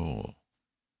my soul."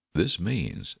 This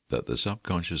means that the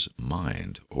subconscious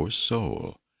mind or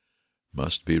soul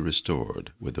must be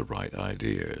restored with the right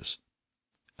ideas,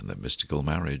 and the mystical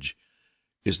marriage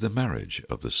is the marriage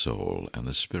of the soul and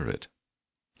the spirit,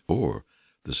 or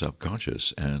the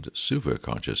subconscious and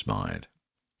superconscious mind.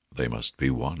 They must be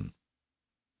one.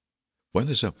 When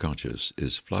the subconscious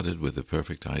is flooded with the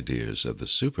perfect ideas of the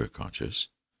superconscious,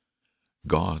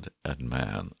 God and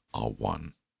man are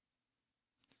one.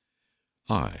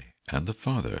 I and the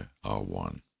Father are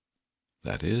one.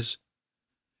 That is,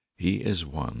 He is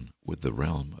one with the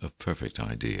realm of perfect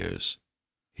ideas.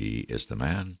 He is the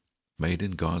man made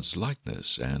in God's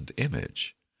likeness and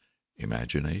image,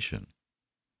 imagination,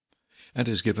 and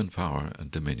is given power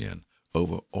and dominion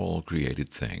over all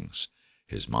created things,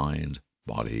 his mind,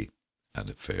 body, and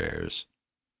affairs.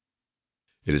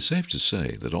 It is safe to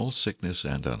say that all sickness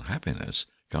and unhappiness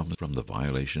comes from the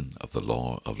violation of the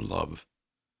law of love.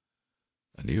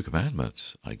 A new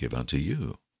commandment I give unto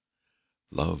you: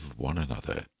 love one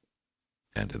another.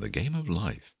 And in the game of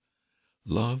life,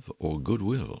 love or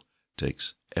goodwill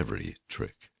takes every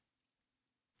trick.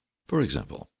 For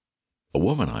example, a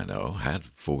woman I know had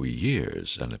for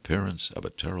years an appearance of a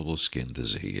terrible skin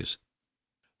disease.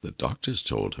 The doctors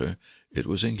told her it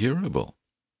was incurable,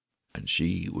 and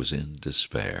she was in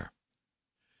despair.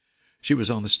 She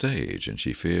was on the stage, and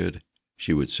she feared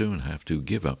she would soon have to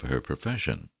give up her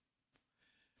profession,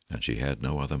 and she had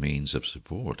no other means of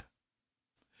support.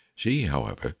 She,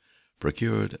 however,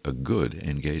 procured a good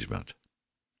engagement,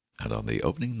 and on the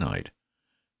opening night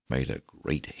made a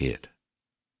great hit.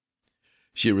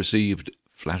 She received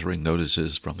flattering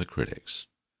notices from the critics,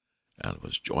 and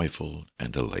was joyful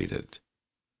and elated.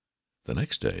 The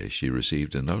next day she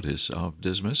received a notice of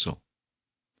dismissal.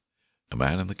 A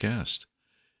man in the cast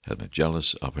had been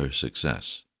jealous of her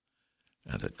success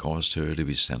and had caused her to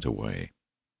be sent away.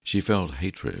 She felt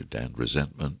hatred and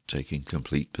resentment taking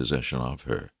complete possession of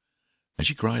her, and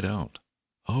she cried out,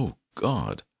 "Oh,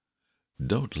 God,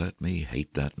 don't let me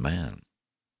hate that man."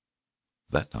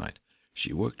 That night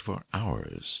she worked for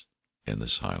hours in the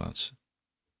silence.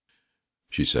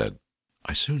 She said,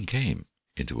 "I soon came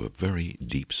into a very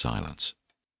deep silence.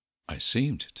 I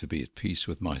seemed to be at peace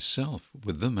with myself,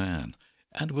 with the man,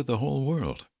 and with the whole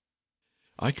world.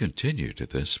 I continued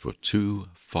this for 2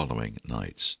 following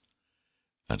nights,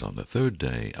 and on the 3rd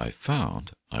day I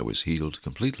found I was healed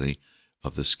completely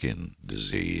of the skin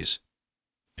disease.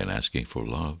 In asking for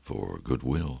love or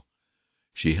goodwill,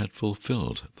 she had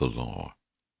fulfilled the law,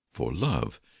 for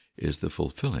love is the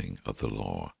fulfilling of the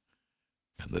law,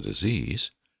 and the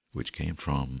disease, which came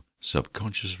from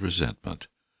subconscious resentment,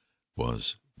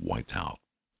 was wiped out.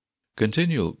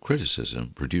 Continual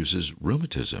criticism produces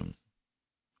rheumatism,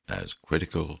 as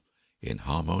critical,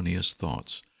 inharmonious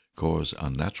thoughts cause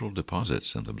unnatural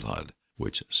deposits in the blood,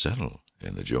 which settle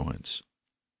in the joints.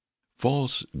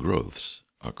 False growths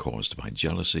are caused by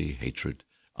jealousy, hatred,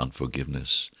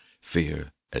 unforgiveness,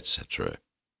 fear, etc.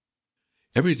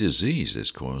 Every disease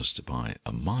is caused by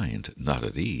a mind not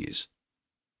at ease.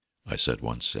 I said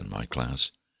once in my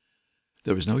class,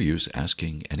 "There is no use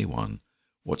asking anyone,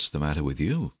 'What's the matter with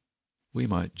you?' We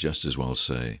might just as well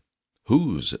say,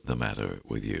 'Who's the matter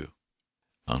with you?'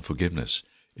 Unforgiveness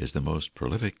is the most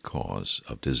prolific cause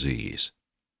of disease.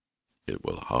 It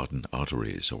will harden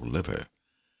arteries or liver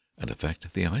and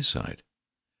affect the eyesight.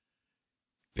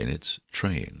 In its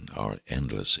train are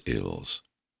endless ills.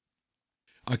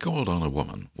 I called on a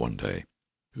woman one day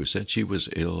who said she was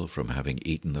ill from having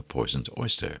eaten a poisoned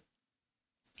oyster.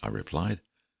 I replied,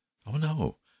 "Oh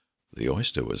no, the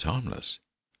oyster was harmless.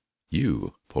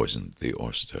 You poisoned the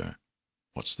oyster.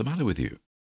 What's the matter with you?"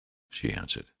 She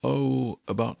answered, "Oh,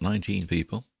 about 19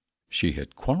 people." She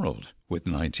had quarreled with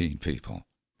 19 people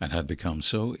and had become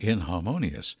so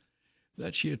inharmonious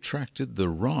that she attracted the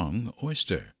wrong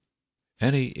oyster.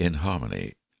 Any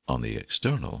inharmony on the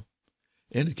external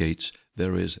indicates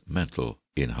there is mental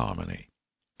inharmony.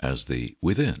 As the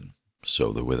within,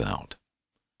 so the without.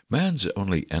 Man's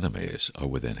only enemies are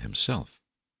within himself,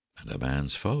 and a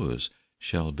man's foes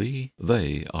shall be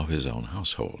they of his own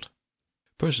household.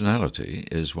 Personality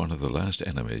is one of the last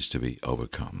enemies to be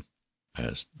overcome,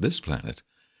 as this planet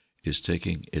is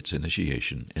taking its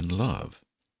initiation in love.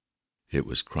 It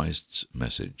was Christ's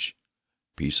message,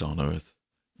 peace on earth,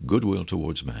 goodwill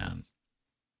towards man.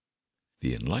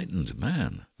 The enlightened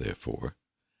man, therefore,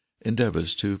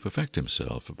 endeavors to perfect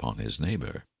himself upon his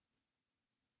neighbor.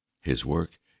 His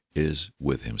work is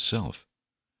with himself,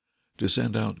 to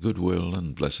send out goodwill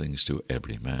and blessings to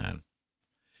every man.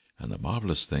 And the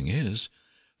marvelous thing is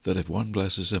that if one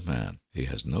blesses a man, he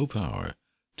has no power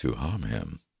to harm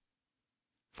him.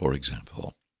 For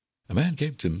example, a man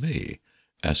came to me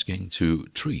asking to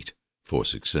treat for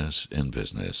success in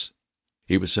business.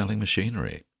 He was selling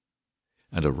machinery,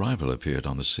 and a rival appeared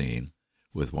on the scene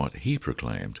with what he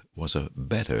proclaimed was a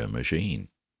better machine.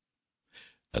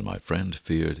 And my friend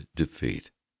feared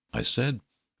defeat. I said,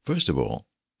 first of all,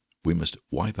 we must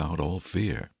wipe out all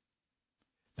fear,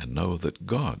 and know that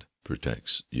God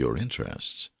protects your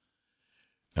interests,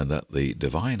 and that the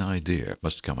divine idea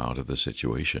must come out of the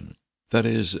situation. That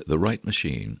is, the right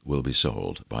machine will be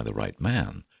sold by the right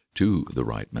man to the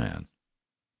right man.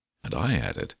 And I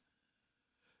added,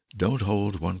 don't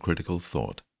hold one critical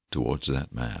thought towards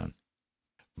that man.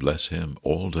 Bless him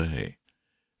all day,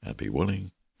 and be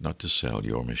willing not to sell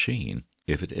your machine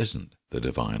if it isn't the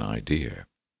divine idea.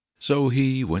 So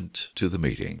he went to the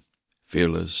meeting,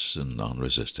 fearless and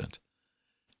non-resistant,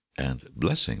 and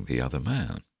blessing the other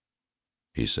man.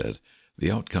 He said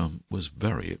the outcome was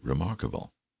very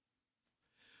remarkable.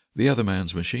 The other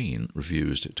man's machine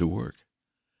refused to work,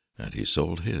 and he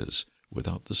sold his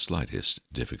without the slightest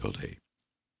difficulty.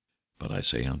 But I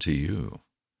say unto you,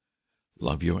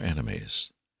 love your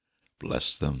enemies,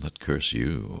 bless them that curse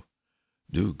you,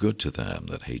 do good to them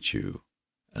that hate you,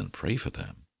 and pray for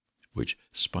them which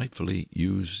spitefully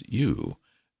use you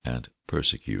and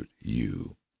persecute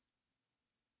you.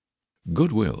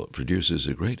 Goodwill produces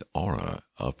a great aura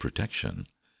of protection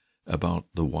about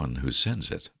the one who sends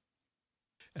it,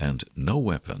 and no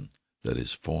weapon that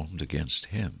is formed against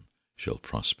him shall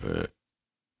prosper.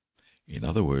 In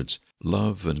other words,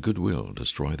 love and goodwill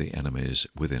destroy the enemies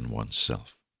within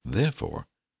oneself. Therefore,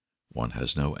 one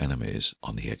has no enemies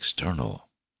on the external.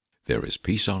 There is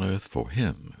peace on earth for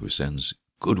him who sends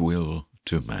goodwill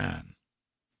to man.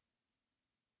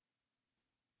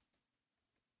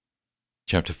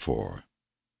 Chapter 4.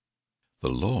 The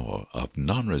Law of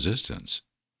Non-Resistance.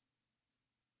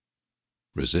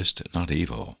 Resist not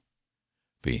evil.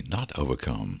 Be not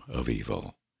overcome of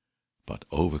evil, but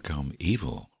overcome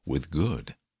evil with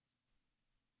good.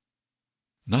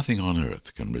 Nothing on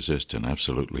earth can resist an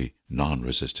absolutely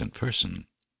non-resistant person.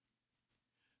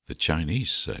 The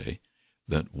Chinese say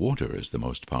that water is the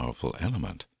most powerful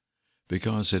element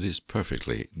because it is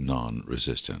perfectly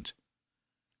non-resistant.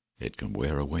 It can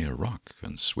wear away a rock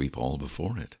and sweep all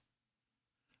before it.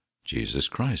 Jesus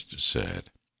Christ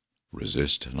said,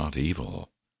 "Resist not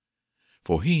evil,"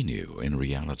 for he knew in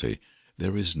reality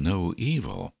there is no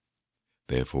evil,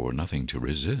 therefore nothing to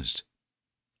resist.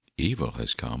 Evil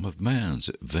has come of man's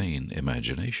vain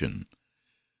imagination,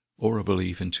 or a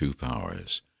belief in two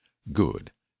powers,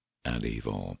 good and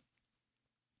evil.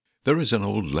 There is an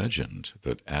old legend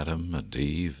that Adam and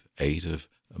Eve ate of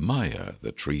Maya,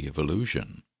 the tree of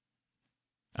illusion,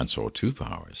 and saw two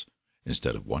powers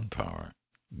instead of one power,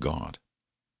 God.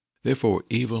 Therefore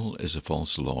evil is a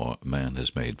false law man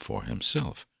has made for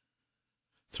himself,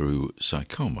 through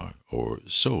psychoma or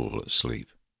soul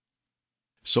sleep.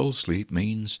 Soul sleep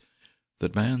means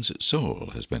that man's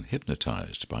soul has been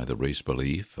hypnotized by the race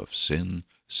belief of sin,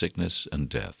 sickness, and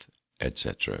death,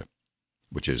 etc.,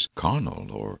 which is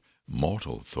carnal or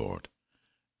mortal thought,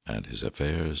 and his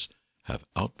affairs have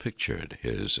outpictured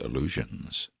his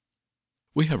illusions.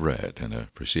 We have read in a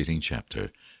preceding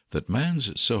chapter that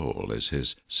man's soul is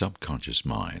his subconscious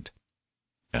mind,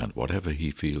 and whatever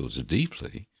he feels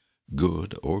deeply,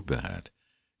 good or bad,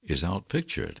 is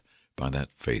outpictured by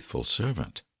that faithful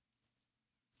servant.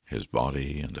 His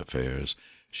body and affairs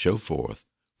show forth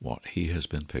what he has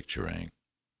been picturing.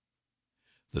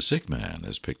 The sick man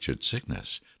has pictured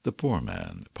sickness, the poor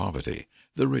man, poverty,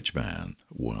 the rich man,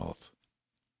 wealth.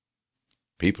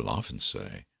 People often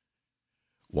say,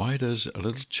 "Why does a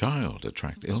little child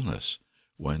attract illness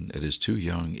when it is too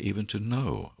young even to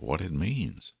know what it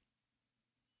means?"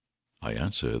 I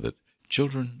answer that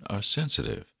children are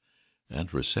sensitive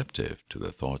and receptive to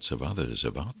the thoughts of others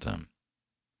about them,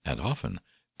 and often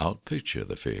outpicture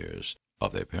the fears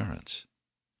of their parents.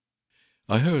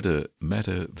 I heard a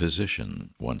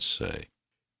metaphysician once say,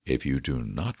 "If you do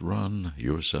not run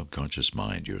your subconscious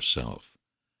mind yourself,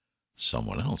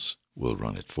 someone else will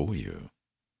run it for you."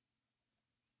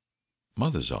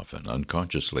 Mothers often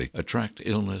unconsciously attract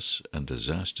illness and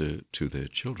disaster to their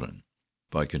children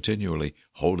by continually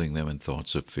holding them in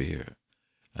thoughts of fear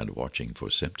and watching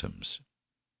for symptoms.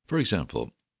 For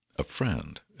example, a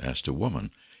friend asked a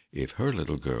woman if her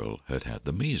little girl had had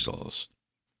the measles.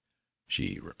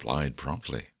 She replied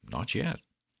promptly, "Not yet."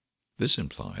 This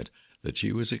implied that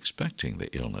she was expecting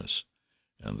the illness,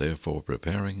 and therefore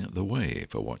preparing the way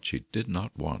for what she did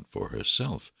not want for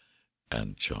herself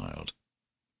and child.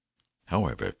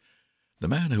 However, the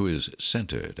man who is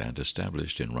centered and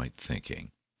established in right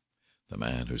thinking, the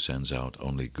man who sends out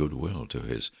only goodwill to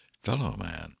his fellow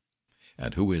man,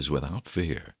 and who is without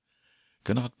fear,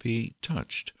 cannot be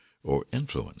touched or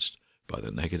influenced by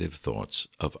the negative thoughts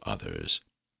of others.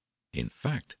 In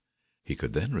fact, he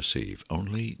could then receive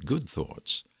only good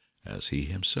thoughts, as he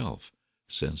himself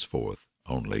sends forth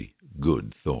only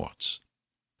good thoughts.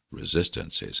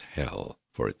 Resistance is hell,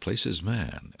 for it places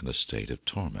man in a state of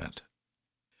torment.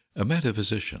 A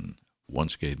metaphysician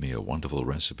once gave me a wonderful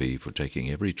recipe for taking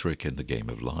every trick in the game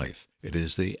of life. It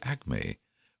is the acme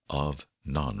of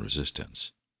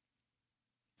non-resistance.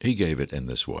 He gave it in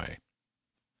this way.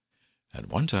 At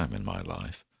one time in my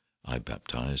life, I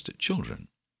baptized children,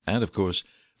 and of course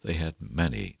they had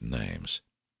many names.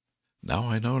 Now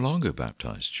I no longer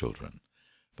baptize children,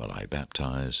 but I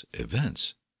baptize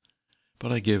events.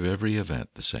 But I give every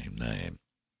event the same name.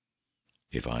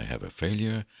 If I have a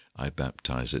failure, I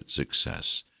baptize it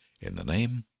success, in the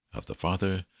name of the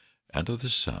Father, and of the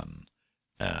Son,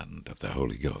 and of the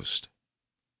Holy Ghost.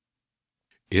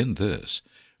 In this,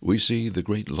 we see the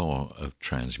great law of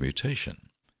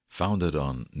transmutation, founded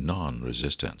on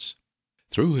non-resistance.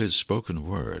 Through his spoken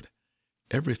word,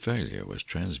 every failure was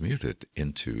transmuted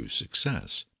into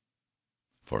success.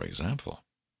 For example,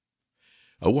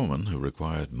 a woman who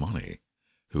required money,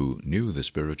 who knew the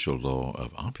spiritual law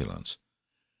of opulence,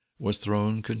 was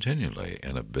thrown continually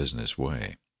in a business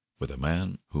way with a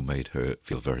man who made her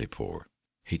feel very poor.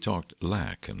 He talked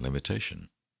lack and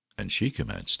limitation, and she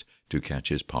commenced to catch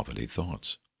his poverty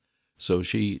thoughts. So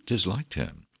she disliked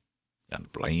him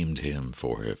and blamed him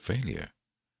for her failure.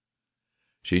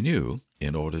 She knew,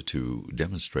 in order to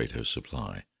demonstrate her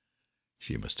supply,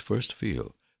 she must first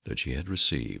feel that she had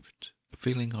received. A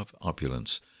feeling of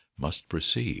opulence must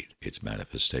precede its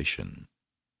manifestation.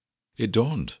 It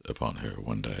dawned upon her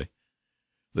one day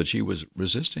that she was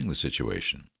resisting the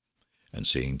situation and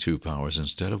seeing two powers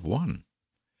instead of one.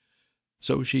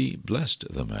 So she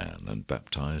blessed the man and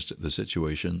baptized the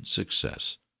situation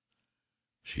success.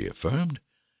 She affirmed,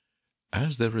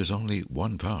 as there is only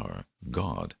one power,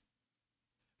 God,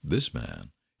 this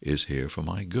man is here for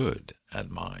my good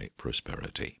and my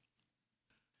prosperity.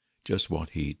 Just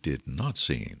what he did not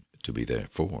seem to be there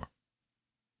for.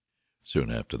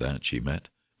 Soon after that she met,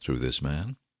 through this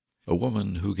man, a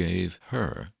woman who gave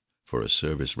her, for a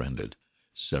service rendered,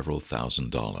 several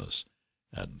 $1,000s,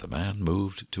 and the man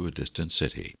moved to a distant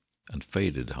city and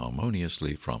faded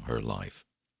harmoniously from her life.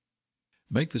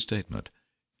 Make the statement,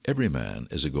 every man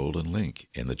is a golden link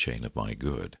in the chain of my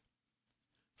good.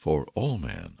 For all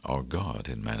men are God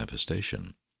in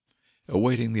manifestation,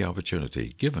 awaiting the opportunity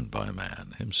given by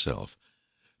man himself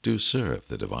to serve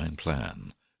the divine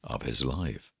plan of his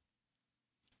life.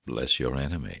 Bless your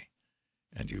enemy,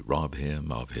 and you rob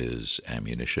him of his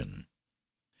ammunition.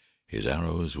 His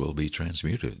arrows will be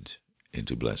transmuted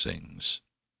into blessings.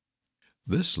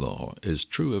 This law is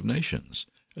true of nations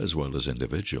as well as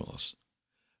individuals.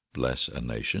 Bless a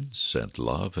nation, send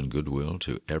love and goodwill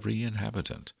to every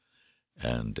inhabitant,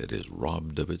 and it is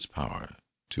robbed of its power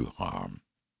to harm.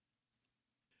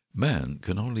 Man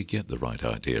can only get the right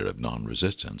idea of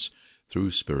non-resistance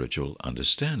through spiritual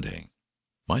understanding.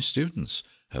 My students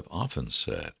have often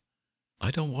said,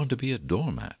 I don't want to be a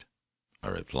doormat. I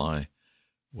reply,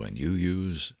 when you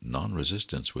use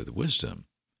non-resistance with wisdom,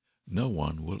 no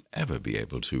one will ever be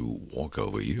able to walk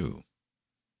over you.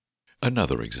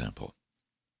 Another example.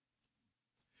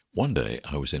 One day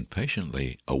I was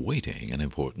impatiently awaiting an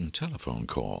important telephone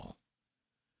call.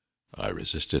 I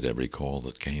resisted every call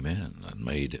that came in and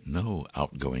made no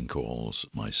outgoing calls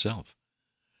myself,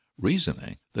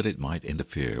 reasoning that it might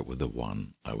interfere with the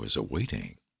one I was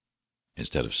awaiting.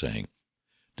 Instead of saying,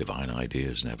 divine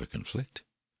ideas never conflict,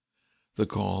 the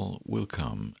call will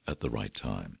come at the right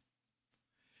time.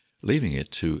 Leaving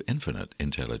it to infinite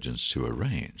intelligence to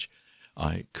arrange,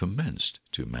 I commenced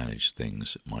to manage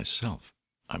things myself.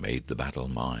 I made the battle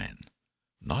mine,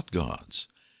 not God's,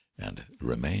 and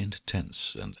remained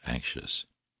tense and anxious.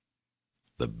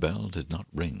 The bell did not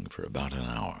ring for about an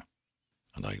hour,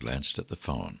 and I glanced at the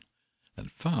phone and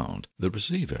found the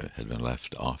receiver had been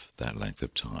left off that length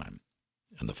of time,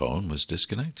 and the phone was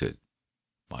disconnected.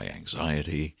 My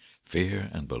anxiety, fear,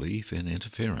 and belief in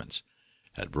interference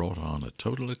had brought on a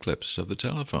total eclipse of the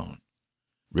telephone.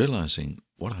 Realizing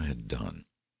what I had done,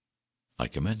 I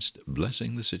commenced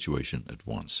blessing the situation at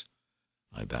once.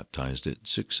 I baptized it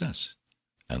success,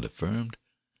 and affirmed,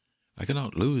 I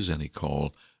cannot lose any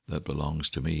call that belongs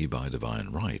to me by divine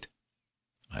right.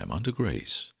 I am under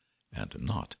grace, and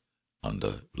not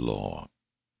under law.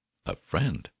 A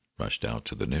friend rushed out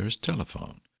to the nearest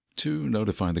telephone to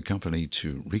notify the company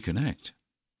to reconnect.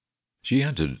 She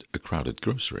entered a crowded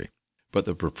grocery, but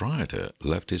the proprietor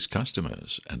left his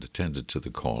customers and attended to the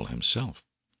call himself.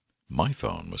 My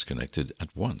phone was connected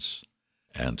at once,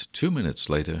 and 2 minutes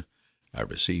later I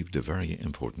received a very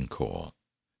important call,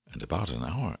 and about an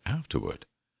hour afterward,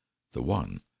 the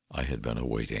one I had been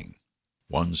awaiting.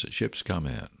 One's ships come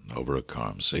in over a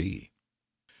calm sea.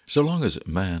 So long as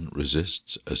man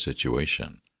resists a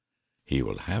situation, he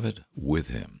will have it with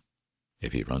him.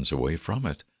 If he runs away from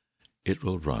it, it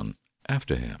will run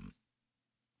after him.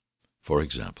 For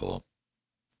example,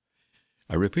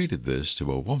 I repeated this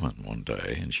to a woman one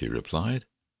day, and she replied,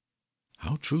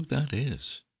 How true that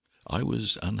is. I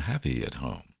was unhappy at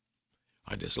home.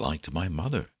 I disliked my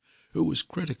mother, who was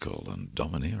critical and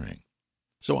domineering.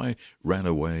 So I ran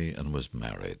away and was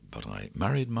married, but I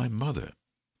married my mother,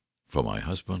 for my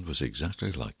husband was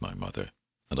exactly like my mother,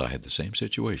 and I had the same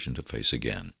situation to face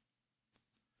again.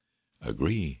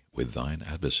 Agree with thine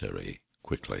adversary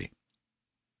quickly.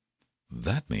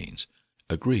 That means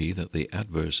agree that the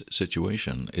adverse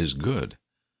situation is good.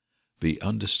 Be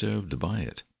undisturbed by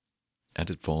it, and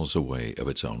it falls away of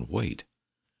its own weight.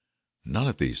 None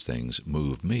of these things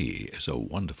move me is a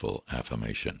wonderful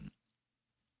affirmation.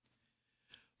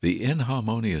 The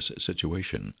inharmonious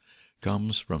situation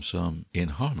comes from some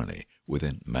inharmony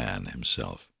within man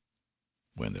himself.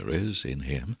 When there is in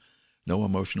him no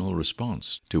emotional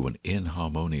response to an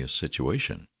inharmonious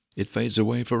situation, it fades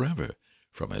away forever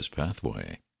from his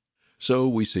pathway. So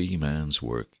we see man's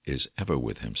work is ever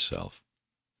with himself.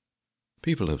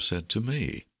 People have said to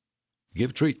me,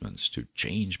 give treatments to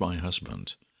change my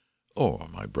husband or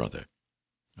my brother.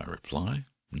 I reply,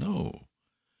 no.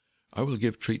 I will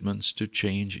give treatments to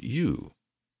change you.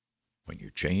 When you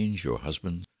change, your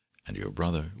husband and your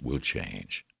brother will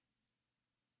change.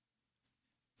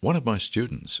 One of my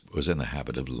students was in the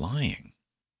habit of lying.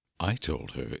 I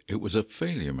told her it was a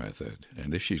failure method,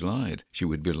 and if she lied, she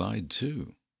would be lied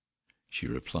to. She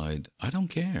replied, "I don't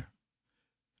care.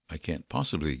 I can't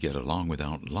possibly get along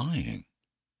without lying."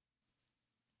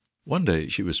 One day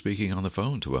she was speaking on the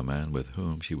phone to a man with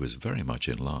whom she was very much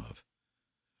in love.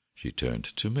 She turned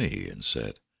to me and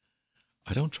said,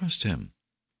 "I don't trust him.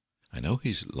 I know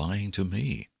he's lying to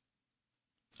me."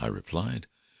 I replied,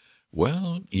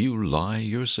 "Well, you lie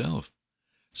yourself,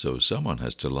 so someone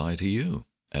has to lie to you,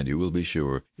 and you will be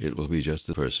sure it will be just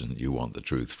the person you want the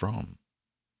truth from."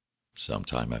 Some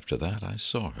time after that I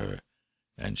saw her,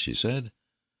 and she said,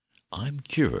 "I'm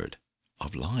cured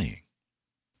of lying."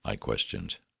 I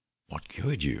questioned, "What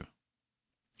cured you?"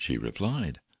 She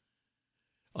replied,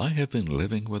 "I have been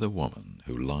living with a woman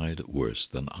who lied worse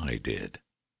than I did."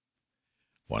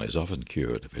 One is often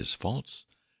cured of his faults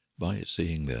by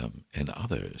seeing them in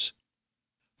others.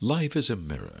 Life is a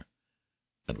mirror,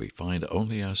 and we find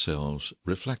only ourselves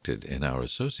reflected in our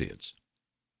associates.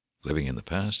 Living in the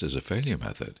past is a failure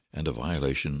method and a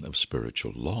violation of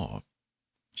spiritual law.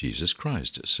 Jesus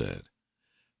Christ said,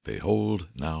 "Behold,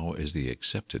 now is the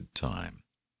accepted time.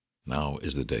 Now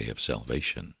is the day of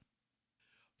salvation."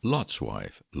 Lot's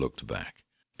wife looked back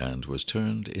and was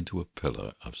turned into a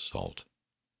pillar of salt.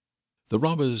 The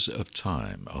robbers of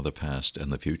time are the past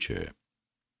and the future.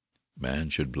 Man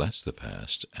should bless the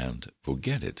past and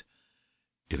forget it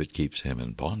if it keeps him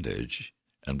in bondage,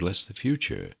 and bless the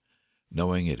future,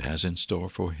 knowing it has in store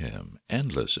for him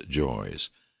endless joys,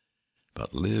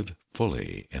 but live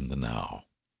fully in the now.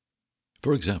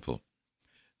 For example,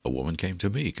 a woman came to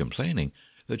me complaining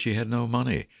that she had no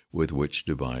money with which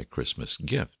to buy Christmas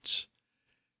gifts.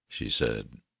 She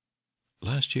said,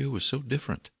 "Last year was so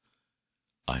different.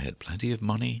 I had plenty of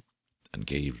money and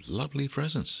gave lovely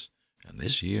presents, and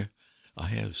this year I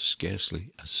have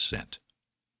scarcely a cent."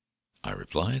 I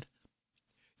replied,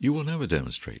 "You will never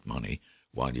demonstrate money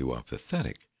while you are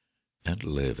pathetic and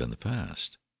live in the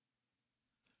past.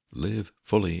 Live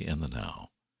fully in the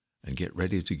now, and get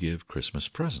ready to give Christmas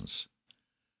presents.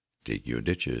 Dig your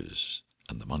ditches,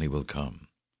 and the money will come."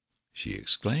 She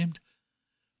exclaimed,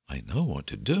 "I know what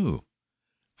to do.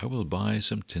 I will buy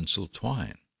some tinsel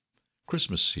twine,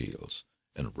 Christmas seals,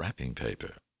 and wrapping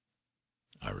paper."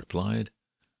 I replied,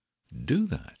 "Do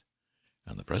that,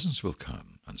 and the presents will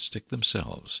come and stick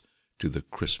themselves to the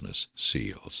Christmas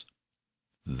seals."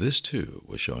 This, too,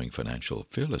 was showing financial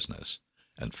fearlessness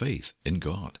and faith in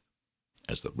God.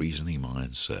 As the reasoning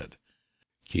mind said,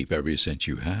 "Keep every cent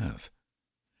you have,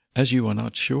 as you are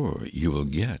not sure you will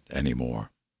get any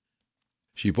more."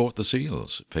 She bought the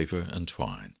seals, paper, and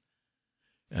twine,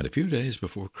 and a few days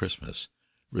before Christmas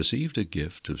received a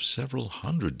gift of several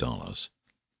 $100s.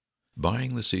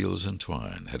 Buying the seals and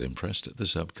twine had impressed the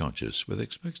subconscious with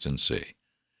expectancy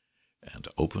and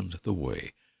opened the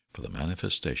way for the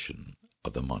manifestation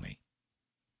of the money.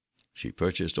 She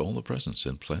purchased all the presents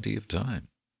in plenty of time.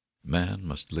 Man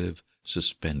must live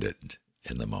suspended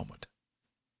in the moment.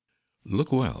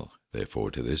 Look well,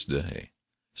 therefore, to this day.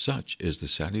 Such is the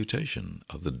salutation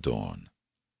of the dawn.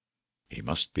 He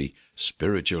must be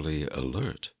spiritually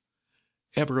alert,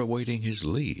 ever awaiting his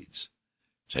leads,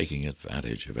 taking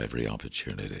advantage of every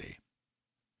opportunity.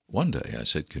 One day I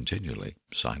said continually,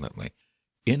 silently,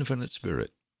 "Infinite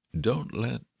Spirit, don't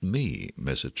let me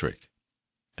miss a trick."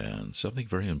 And something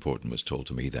very important was told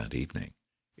to me that evening.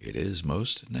 It is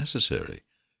most necessary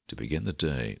to begin the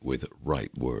day with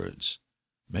right words.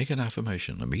 Make an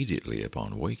affirmation immediately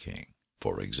upon waking.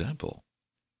 For example,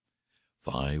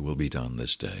 "Thy will be done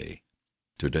this day.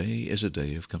 Today is a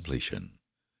day of completion.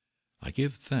 I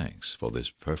give thanks for this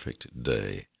perfect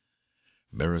day.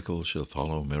 Miracle shall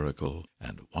follow miracle,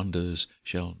 and wonders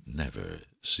shall never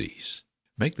cease."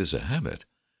 Make this a habit,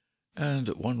 and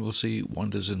one will see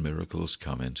wonders and miracles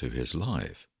come into his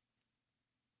life.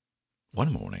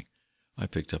 One morning I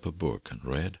picked up a book and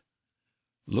read,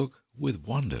 "Look with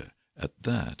wonder at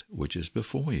that which is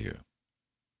before you."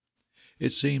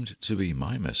 It seemed to be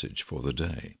my message for the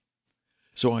day,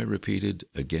 so I repeated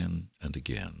again and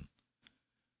again,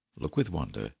 "Look with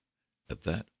wonder at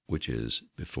that which is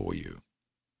before you."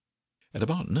 At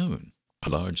about noon, a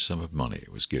large sum of money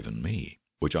was given me,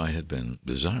 which I had been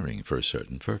desiring for a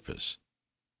certain purpose.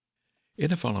 In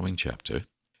the following chapter,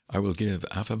 I will give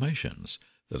affirmations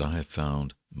that I have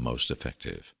found most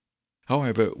effective.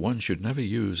 However, one should never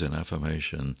use an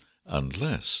affirmation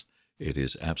unless it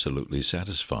is absolutely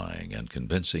satisfying and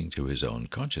convincing to his own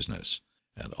consciousness,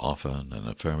 and often an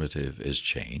affirmative is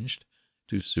changed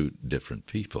to suit different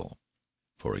people.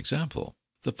 For example,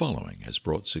 the following has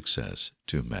brought success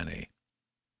to many.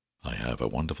 "I have a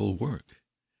wonderful work.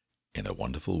 In a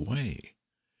wonderful way.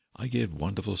 I give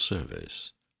wonderful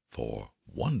service. for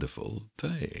wonderful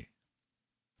pay.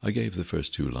 I gave the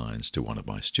first 2 lines to one of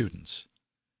my students,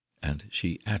 and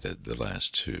she added the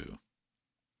last 2.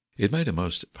 It made a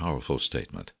most powerful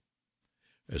statement,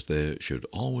 as there should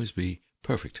always be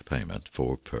perfect payment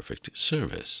for perfect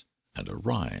service, and a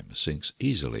rhyme sinks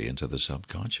easily into the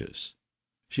subconscious.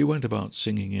 She went about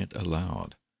singing it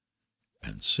aloud,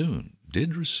 and soon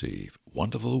did receive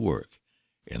wonderful work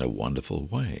in a wonderful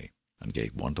way, and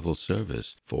gave wonderful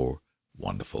service for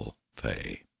wonderful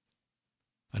pay.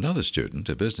 Another student,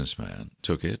 a businessman,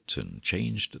 took it and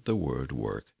changed the word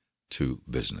work to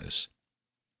business.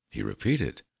 He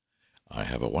repeated, "I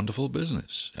have a wonderful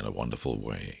business in a wonderful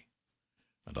way,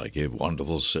 and I give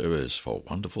wonderful service for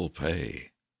wonderful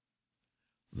pay."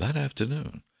 That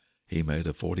afternoon he made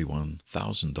a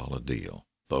 $41,000 deal,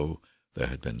 though there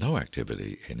had been no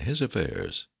activity in his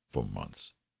affairs for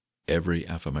months. Every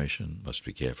affirmation must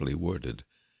be carefully worded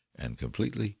and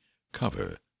completely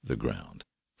cover the ground.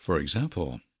 For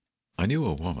example, I knew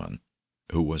a woman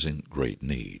who was in great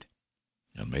need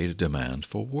and made a demand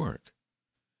for work.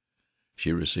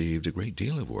 She received a great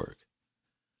deal of work,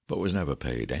 but was never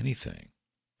paid anything.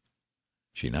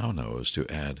 She now knows to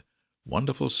add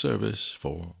wonderful service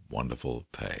for wonderful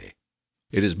pay.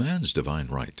 It is man's divine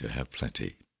right to have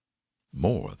plenty,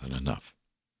 more than enough.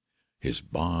 His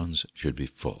barns should be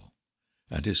full,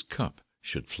 and his cup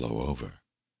should flow over.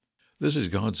 This is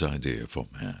God's idea for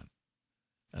man,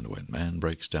 and when man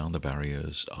breaks down the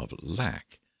barriers of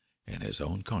lack in his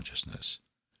own consciousness,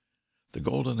 the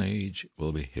golden age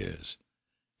will be his,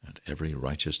 and every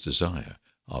righteous desire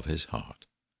of his heart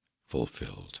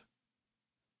fulfilled.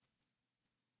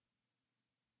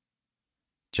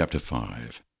 Chapter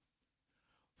 5.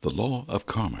 The Law of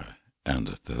Karma and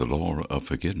the Law of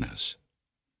Forgiveness.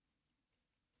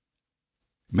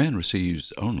 Man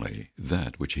receives only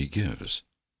that which he gives.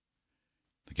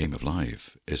 The game of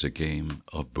life is a game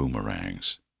of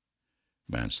boomerangs.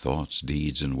 Man's thoughts,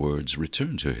 deeds, and words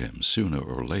return to him sooner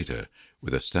or later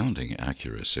with astounding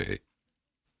accuracy.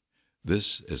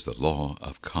 This is the law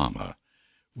of karma,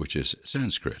 which is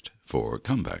Sanskrit for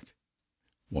comeback.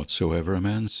 Whatsoever a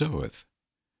man soweth,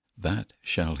 that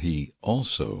shall he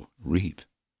also reap.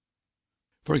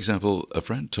 For example, a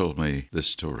friend told me this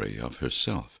story of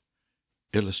herself,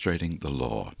 illustrating the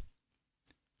law.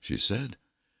 She said,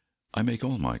 "I make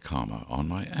all my karma on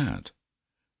my aunt.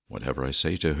 Whatever I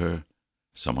say to her,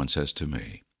 someone says to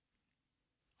me.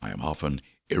 I am often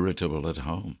irritable at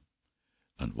home,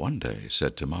 and one day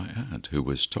said to my aunt, who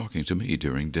was talking to me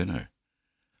during dinner,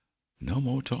 'No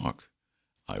more talk.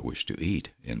 I wish to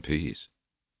eat in peace.'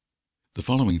 The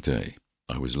following day,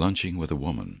 I was lunching with a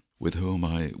woman with whom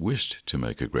I wished to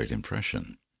make a great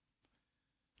impression.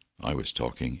 I was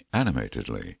talking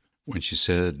animatedly when she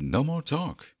said, 'No more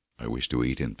talk. I wish to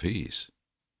eat in peace.'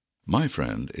 My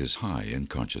friend is high in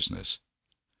consciousness,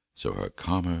 so her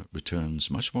karma returns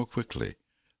much more quickly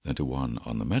than to one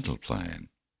on the mental plane.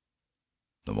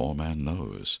 The more man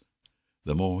knows,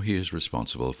 the more he is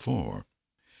responsible for,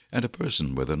 and a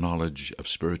person with a knowledge of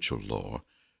spiritual law,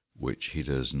 which he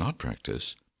does not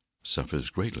practice, suffers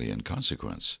greatly in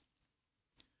consequence.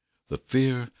 The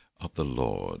fear of the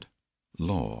Lord,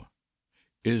 law,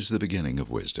 is the beginning of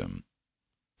wisdom.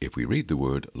 If we read the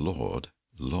word Lord,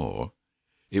 law,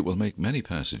 it will make many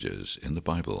passages in the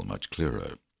Bible much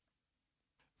clearer.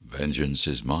 'Vengeance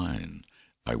is mine,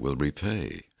 I will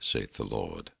repay, saith the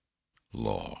Lord.'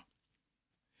 Law.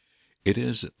 It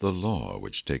is the law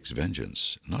which takes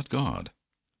vengeance, not God.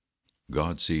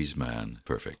 God sees man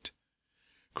perfect,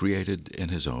 created in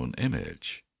his own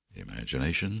image,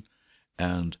 imagination,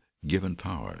 and given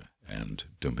power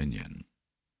and dominion.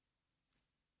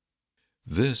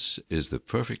 This is the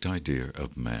perfect idea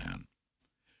of man,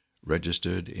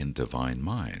 registered in divine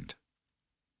mind,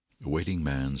 awaiting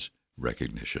man's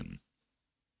recognition.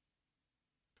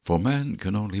 For man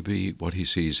can only be what he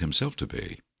sees himself to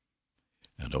be,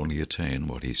 and only attain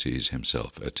what he sees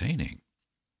himself attaining.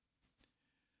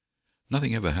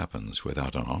 Nothing ever happens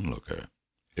without an onlooker,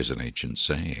 is an ancient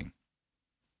saying.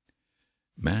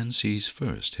 Man sees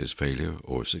first his failure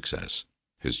or success,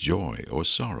 his joy or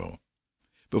sorrow,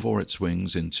 before it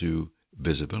swings into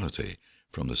visibility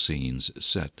from the scenes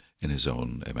set in his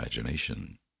own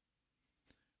imagination.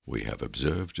 We have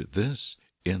observed this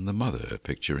in the mother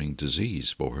picturing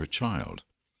disease for her child,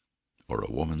 or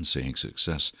a woman seeing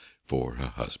success for her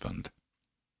husband.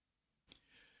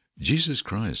 Jesus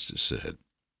Christ said,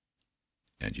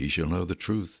 "And ye shall know the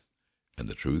truth, and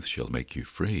the truth shall make you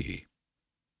free."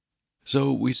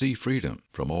 So we see freedom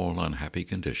from all unhappy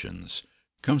conditions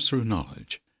comes through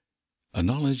knowledge, a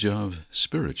knowledge of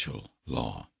spiritual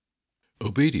law.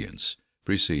 Obedience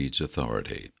precedes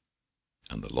authority,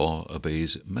 and the law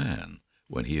obeys man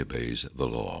when he obeys the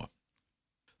law.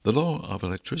 The law of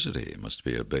electricity must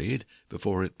be obeyed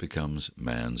before it becomes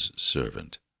man's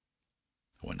servant.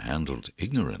 When handled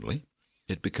ignorantly,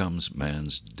 it becomes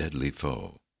man's deadly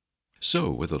foe.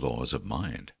 So with the laws of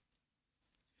mind.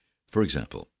 For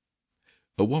example,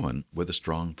 a woman with a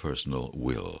strong personal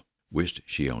will wished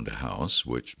she owned a house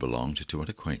which belonged to an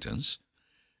acquaintance,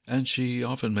 and she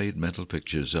often made mental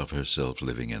pictures of herself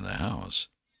living in the house.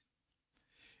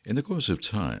 In the course of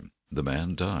time, the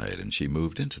man died and she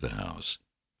moved into the house.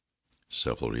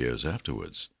 Several years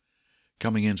afterwards,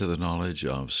 coming into the knowledge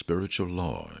of spiritual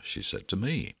law, she said to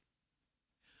me,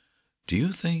 "Do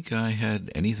you think I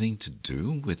had anything to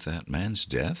do with that man's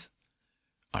death?"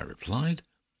 I replied,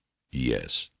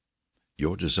 "Yes.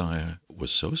 Your desire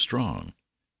was so strong,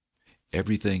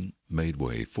 everything made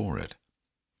way for it,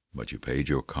 but you paid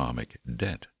your karmic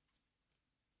debt.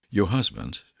 Your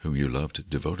husband, whom you loved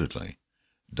devotedly,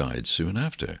 died soon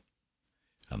after,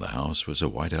 and the house was a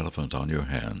white elephant on your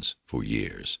hands for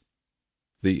years.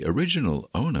 The original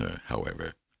owner,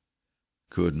 however,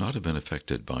 could not have been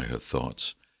affected by her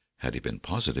thoughts had he been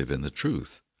positive in the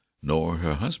truth, nor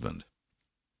her husband.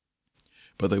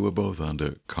 But they were both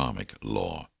under karmic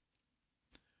law.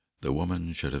 The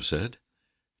woman should have said,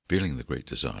 feeling the great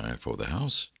desire for the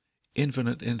house,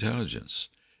 "Infinite intelligence,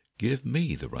 give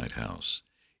me the right house,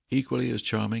 equally as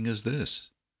charming as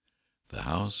this, the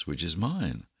house which is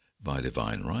mine by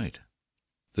divine right."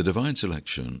 The divine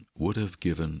selection would have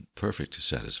given perfect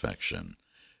satisfaction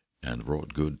and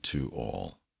brought good to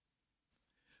all.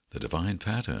 The divine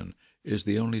pattern is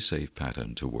the only safe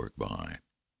pattern to work by.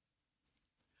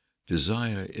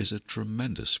 Desire is a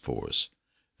tremendous force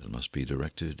that must be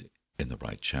directed in the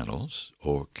right channels,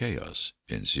 or chaos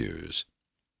ensues.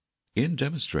 In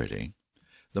demonstrating,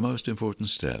 the most important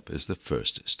step is the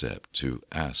first step, to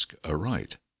ask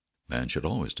aright. Man should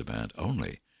always demand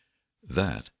only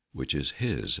that which is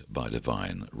his by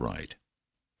divine right.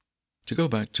 To go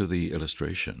back to the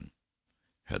illustration,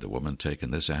 had the woman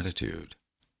taken this attitude,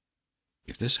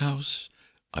 "If this house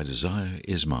I desire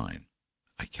is mine,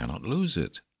 I cannot lose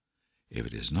it. If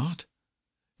it is not,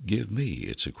 give me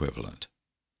its equivalent,"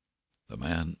 the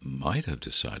man might have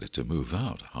decided to move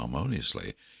out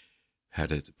harmoniously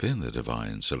had it been the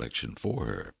divine selection for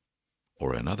her,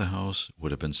 or another house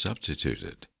would have been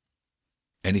substituted.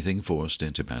 Anything forced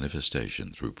into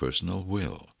manifestation through personal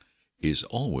will is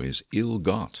always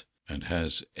ill-got and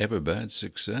has ever bad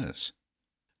success.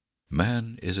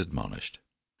 Man is admonished,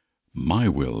 "My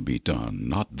will be done,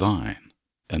 not thine."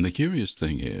 And the curious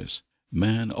thing is,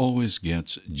 man always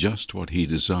gets just what he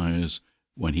desires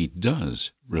when he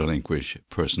does relinquish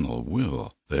personal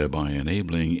will, thereby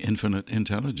enabling infinite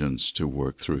intelligence to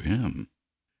work through him.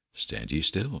 Stand ye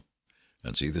still,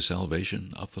 and see the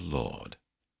salvation of the Lord.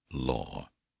 Law.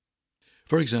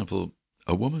 For example,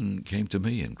 a woman came to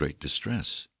me in great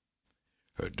distress.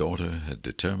 Her daughter had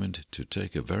determined to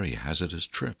take a very hazardous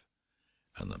trip,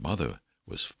 and the mother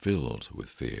was filled with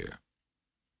fear.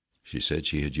 She said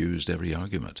she had used every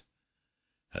argument,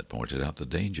 had pointed out the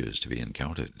dangers to be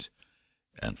encountered,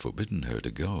 and forbidden her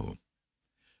to go.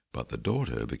 But the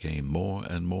daughter became more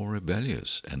and more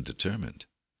rebellious and determined.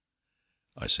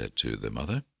 I said to the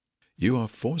mother, "You are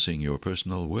forcing your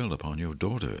personal will upon your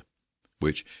daughter,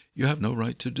 which you have no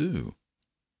right to do,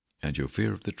 and your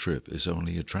fear of the trip is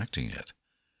only attracting it,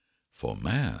 for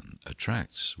man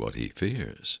attracts what he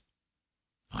fears."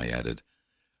 I added,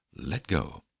 "Let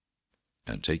go,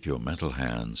 and take your mental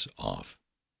hands off.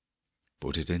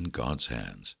 Put it in God's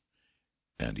hands,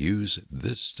 and use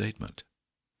this statement: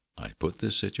 I put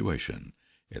this situation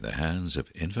in the hands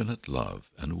of infinite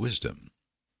love and wisdom.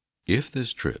 If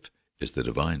this trip is the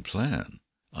divine plan,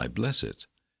 I bless it,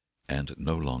 and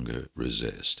no longer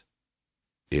resist.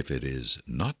 If it is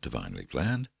not divinely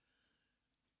planned,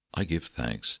 I give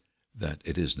thanks that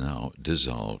it is now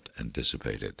dissolved and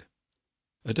dissipated."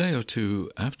 A day or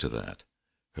two after that,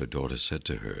 her daughter said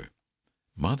to her,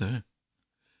 "Mother,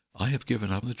 I have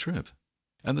given up the trip,"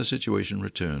 and the situation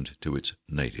returned to its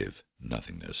native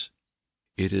nothingness.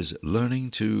 It is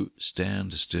learning to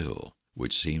stand still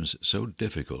which seems so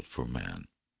difficult for man.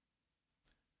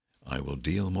 I will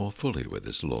deal more fully with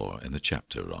this law in the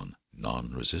chapter on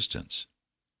non-resistance.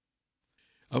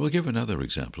 I will give another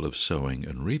example of sowing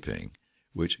and reaping,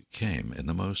 which came in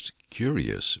the most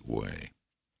curious way.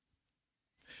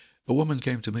 A woman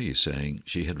came to me saying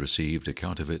she had received a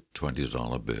counterfeit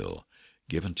 $20 bill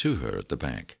given to her at the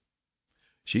bank.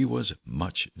 She was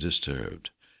much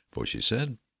disturbed, for she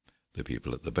said, "The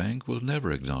people at the bank will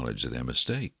never acknowledge their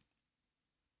mistake."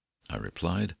 I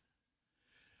replied,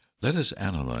 "Let us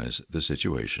analyze the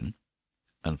situation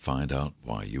and find out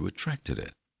why you attracted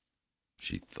it."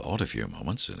 She thought a few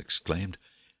moments and exclaimed,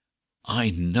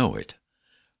 "I know it.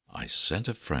 I sent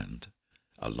a friend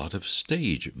a lot of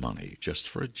stage money just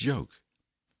for a joke."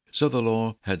 So the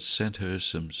law had sent her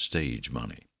some stage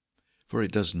money, for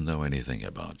it doesn't know anything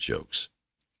about jokes.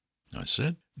 I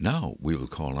said, "Now we will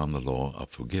call on the law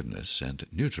of forgiveness and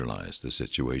neutralize the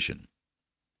situation."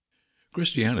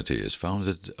 Christianity is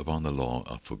founded upon the law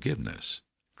of forgiveness.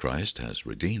 Christ has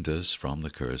redeemed us from the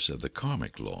curse of the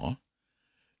karmic law,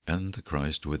 and the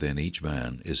Christ within each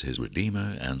man is his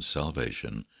Redeemer and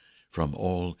salvation from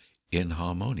all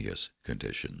inharmonious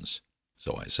conditions.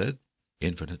 So I said,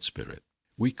 "Infinite Spirit,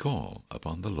 we call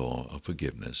upon the law of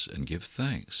forgiveness and give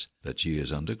thanks that she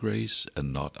is under grace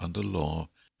and not under law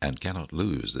and cannot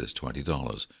lose this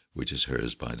 $20, which is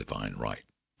hers by divine right.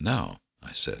 Now,"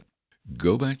 I said,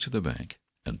 "go back to the bank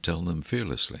and tell them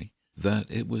fearlessly that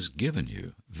it was given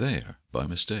you there by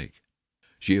mistake."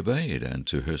 She obeyed, and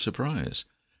to her surprise,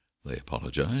 they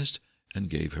apologized and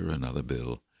gave her another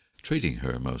bill, treating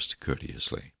her most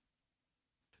courteously.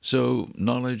 So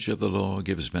knowledge of the law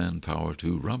gives man power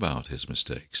to rub out his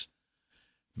mistakes.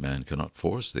 Man cannot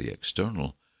force the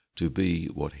external to be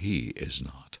what he is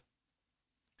not.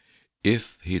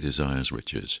 If he desires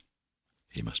riches,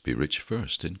 he must be rich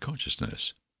first in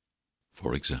consciousness.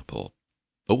 For example,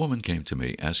 a woman came to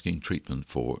me asking treatment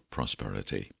for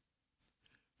prosperity.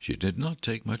 She did not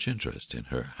take much interest in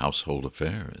her household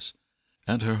affairs,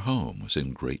 and her home was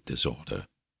in great disorder.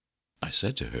 I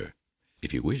said to her,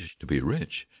 "If you wish to be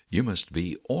rich, you must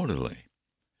be orderly.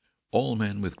 All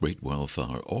men with great wealth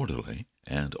are orderly,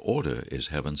 and order is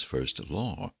heaven's first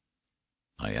law."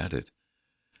 I added,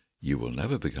 "You will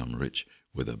never become rich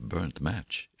with a burnt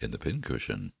match in the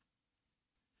pincushion."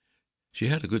 She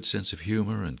had a good sense of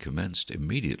humor and commenced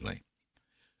immediately,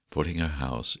 putting her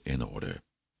house in order.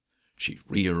 She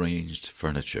rearranged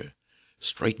furniture,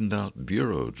 straightened out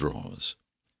bureau drawers,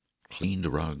 cleaned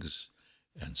rugs,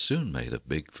 and soon made a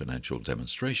big financial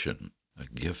demonstration, a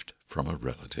gift from a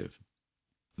relative.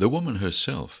 The woman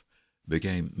herself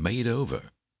became made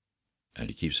over, and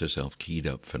she keeps herself keyed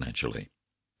up financially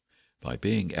by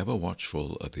being ever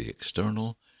watchful of the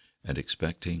external and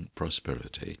expecting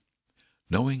prosperity,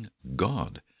 knowing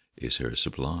God is her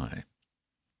supply.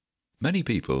 Many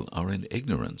people are in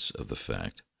ignorance of the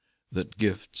fact that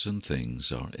gifts and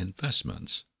things are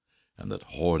investments, and that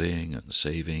hoarding and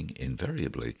saving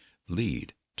invariably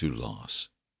lead to loss.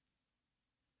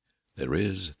 "There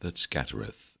is that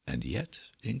scattereth, and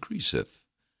yet increaseth,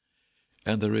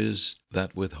 and there is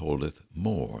that withholdeth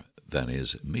more than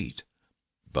is meet,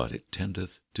 but it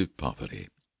tendeth to poverty."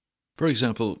 For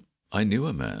example, I knew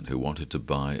a man who wanted to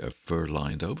buy a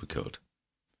fur-lined overcoat.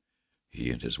 He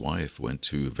and his wife went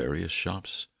to various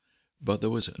shops, but there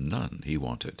was none he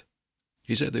wanted.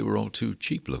 He said they were all too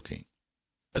cheap-looking.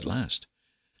 At last,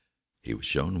 he was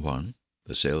shown one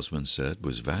the salesman said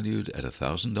was valued at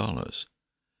 $1,000,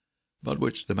 but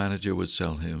which the manager would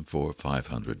sell him for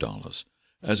 $500,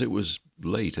 as it was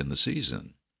late in the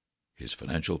season. His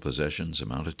financial possessions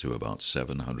amounted to about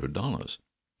 $700.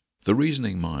 The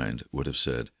reasoning mind would have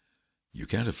said, "You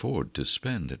can't afford to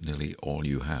spend nearly all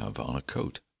you have on a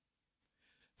coat."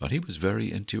 But he was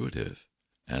very intuitive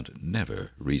and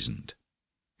never reasoned.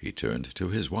 He turned to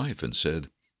his wife and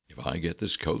said, "If I get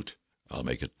this coat, I'll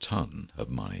make a ton of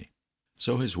money."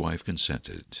 So his wife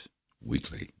consented,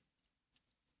 weakly.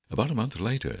 About a month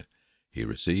later, he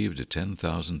received a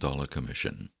 $10,000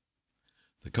 commission.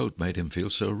 The coat made him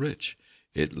feel so rich,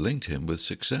 it linked him with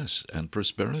success and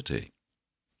prosperity.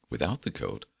 Without the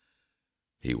coat,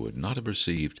 he would not have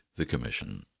received the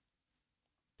commission.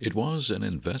 It was an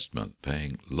investment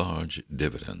paying large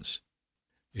dividends.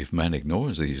 If man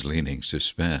ignores these leanings to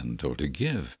spend or to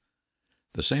give,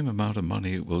 the same amount of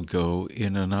money will go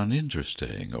in an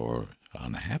uninteresting or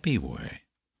unhappy way.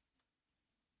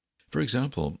 For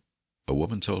example, a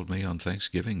woman told me on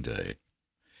Thanksgiving Day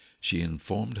she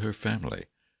informed her family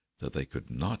that they could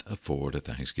not afford a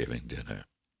Thanksgiving dinner.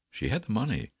 She had the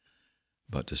money,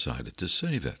 but decided to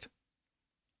save it.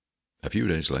 A few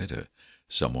days later,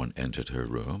 someone entered her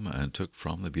room and took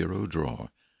from the bureau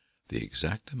drawer the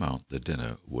exact amount the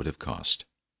dinner would have cost.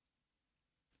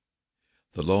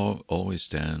 The law always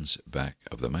stands back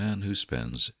of the man who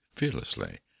spends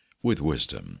fearlessly, with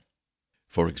wisdom.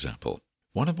 For example,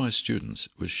 one of my students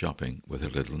was shopping with her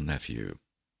little nephew.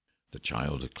 The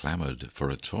child clamored for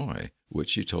a toy,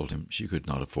 which she told him she could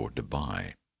not afford to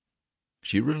buy.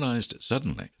 She realized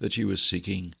suddenly that she was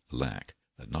seeking lack,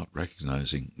 and not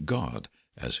recognizing God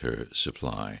as her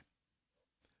supply.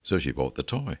 So she bought the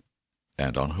toy,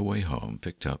 and on her way home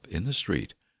picked up in the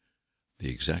street the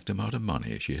exact amount of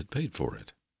money she had paid for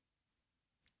it.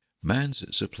 Man's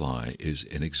supply is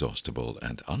inexhaustible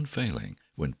and unfailing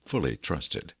when fully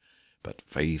trusted, but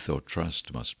faith or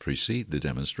trust must precede the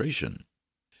demonstration.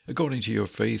 According to your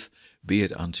faith, be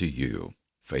it unto you.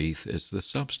 Faith is the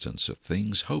substance of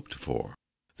things hoped for,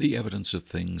 the evidence of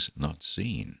things not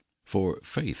seen, for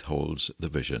faith holds the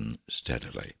vision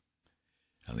steadily,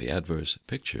 and the adverse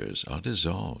pictures are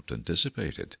dissolved and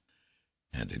dissipated,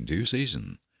 and in due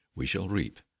season we shall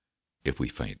reap, if we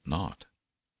faint not.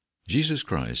 Jesus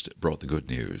Christ brought the good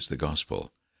news, the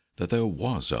gospel, that there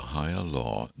was a higher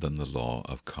law than the law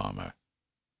of karma,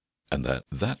 and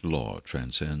that law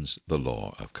transcends the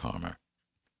law of karma.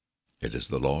 It is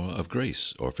the law of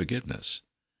grace or forgiveness.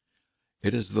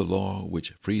 It is the law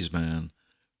which frees man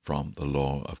from the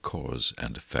law of cause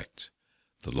and effect,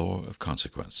 the law of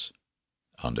consequence,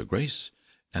 under grace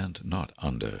and not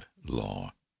under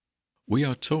law. We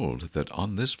are told that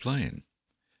on this plane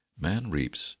man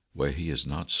reaps where he is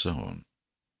not sown.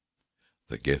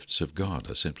 The gifts of God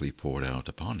are simply poured out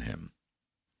upon him.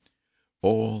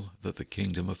 All that the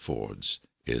kingdom affords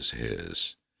is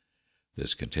his.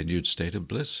 This continued state of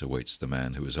bliss awaits the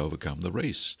man who has overcome the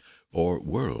race, or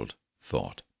world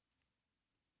thought.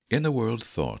 In the world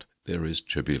thought there is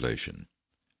tribulation,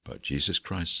 but Jesus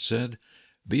Christ said,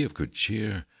 "Be of good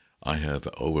cheer, I have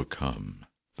overcome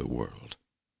the world."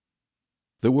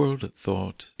 The world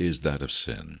thought is that of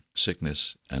sin,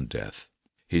 sickness, and death.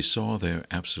 He saw their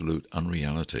absolute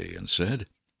unreality and said,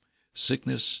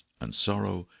 "Sickness and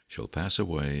sorrow shall pass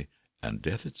away, and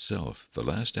death itself, the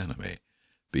last enemy,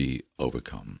 be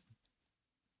overcome."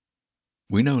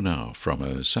 We know now, from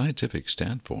a scientific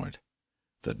standpoint,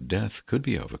 that death could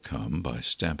be overcome by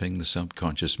stamping the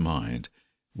subconscious mind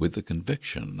with the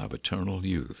conviction of eternal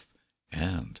youth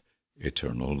and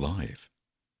eternal life.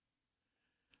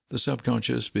 The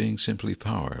subconscious, being simply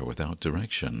power without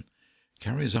direction,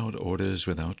 carries out orders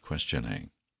without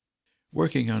questioning.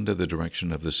 Working under the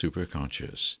direction of the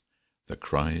superconscious, the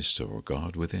Christ or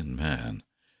God within man,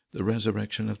 the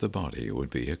resurrection of the body would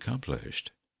be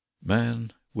accomplished.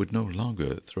 Man would no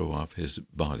longer throw off his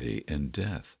body in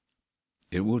death.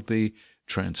 It would be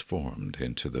transformed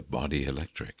into the body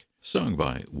electric, sung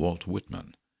by Walt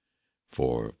Whitman.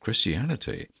 For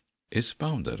Christianity is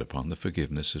founded upon the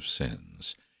forgiveness of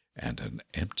sins and an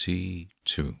empty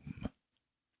tomb.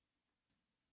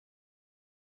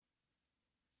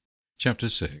 Chapter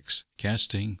 6.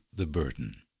 Casting the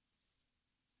Burden.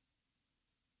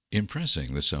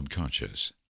 Impressing the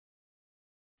subconscious.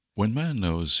 When man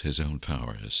knows his own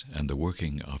powers and the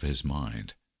working of his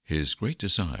mind, his great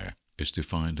desire is to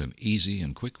find an easy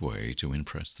and quick way to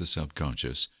impress the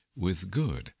subconscious with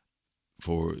good,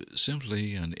 for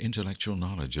simply an intellectual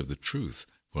knowledge of the truth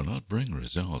will not bring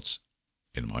results.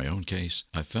 In my own case,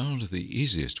 I found the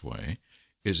easiest way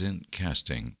is in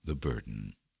casting the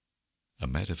burden. A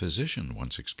metaphysician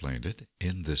once explained it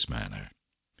in this manner.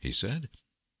 He said,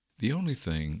 "The only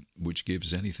thing which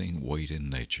gives anything weight in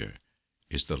nature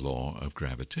is the law of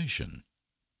gravitation.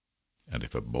 And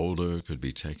if a boulder could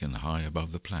be taken high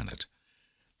above the planet,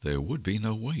 there would be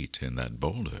no weight in that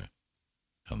boulder.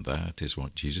 And that is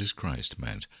what Jesus Christ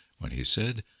meant when he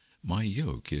said, 'My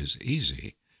yoke is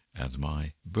easy, and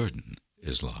my burden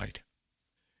is light.'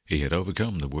 He had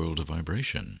overcome the world of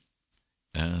vibration,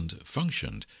 and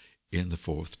functioned in the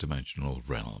fourth dimensional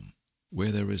realm,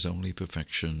 where there is only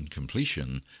perfection,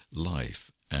 completion,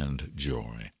 life, and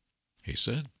joy. He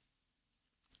said,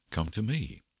 'Come to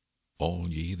me, all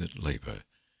ye that labor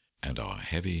and are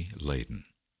heavy laden,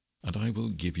 and I will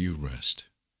give you rest.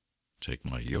 Take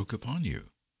my yoke upon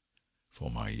you,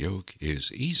 for my yoke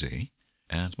is easy,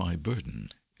 and my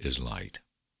burden is light.'"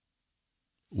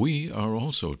 We are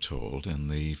also told in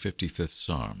the 55th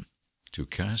Psalm to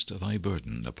cast thy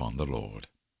burden upon the Lord.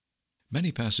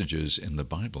 Many passages in the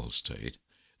Bible state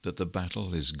that the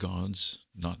battle is God's,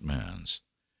 not man's,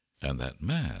 and that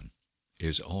man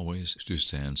is always to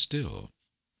stand still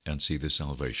and see the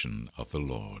salvation of the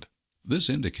Lord. This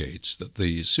indicates that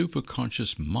the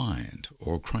superconscious mind,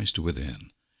 or Christ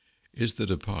within, is the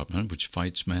department which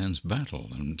fights man's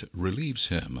battle and relieves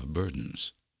him of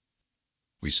burdens.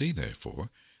 We see,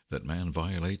 therefore, that man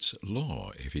violates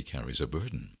law if he carries a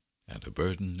burden, and a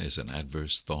burden is an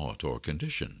adverse thought or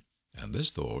condition, and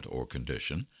this thought or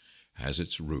condition has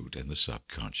its root in the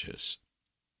subconscious.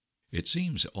 It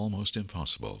seems almost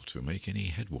impossible to make any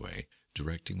headway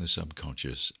directing the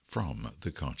subconscious from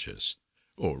the conscious,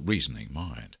 or reasoning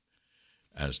mind.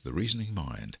 As the reasoning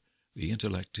mind, the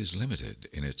intellect is limited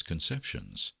in its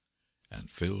conceptions,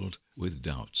 and filled with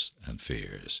doubts and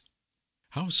fears.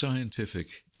 How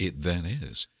scientific it then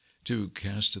is to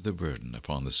cast the burden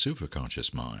upon the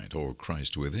superconscious mind, or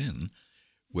Christ within,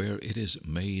 where it is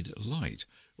made light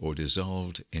or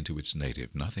dissolved into its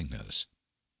native nothingness.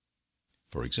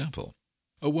 For example,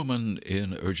 a woman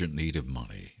in urgent need of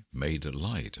money made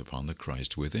light upon the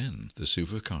Christ within, the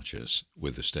superconscious,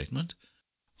 with the statement,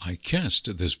 "I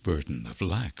cast this burden of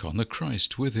lack on the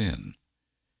Christ within,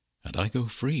 and I go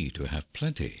free to have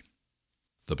plenty."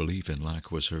 The belief in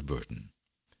lack was her burden,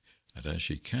 and as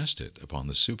she cast it upon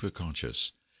the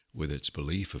superconscious with its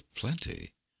belief of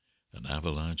plenty, an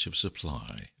avalanche of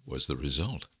supply was the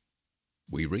result.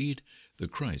 We read, "The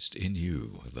Christ in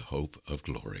you, the hope of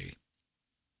glory."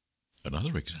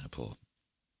 Another example.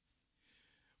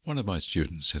 One of my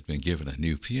students had been given a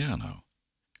new piano,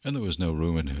 and there was no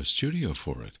room in her studio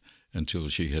for it until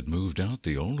she had moved out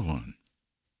the old one.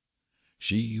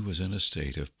 She was in a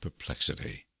state of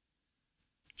perplexity.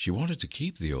 She wanted to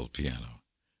keep the old piano,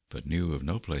 but knew of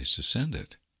no place to send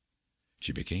it.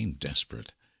 She became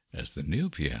desperate, as the new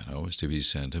piano was to be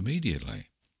sent immediately.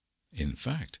 In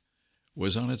fact,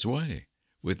 was on its way,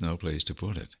 with no place to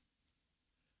put it.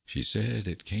 She said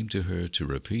it came to her to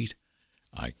repeat,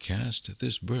 "I cast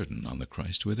this burden on the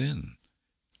Christ within,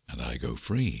 and I go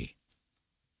free."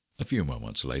 A few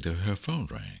moments later her phone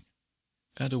rang,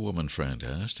 and a woman friend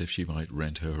asked if she might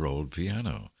rent her old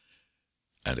piano,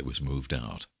 and it was moved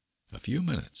out a few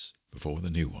minutes before the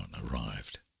new one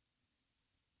arrived.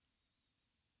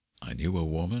 I knew a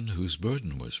woman whose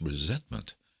burden was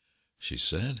resentment. She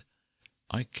said,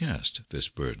 "I cast this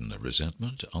burden of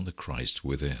resentment on the Christ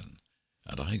within,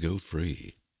 and I go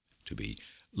free, to be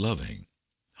loving,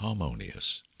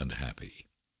 harmonious, and happy."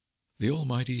 The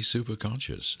almighty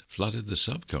superconscious flooded the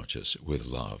subconscious with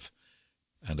love,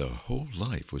 and her whole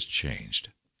life was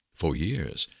changed. For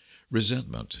years,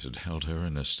 resentment had held her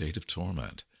in a state of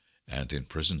torment and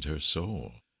imprisoned her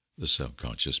soul, the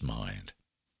subconscious mind.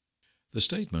 The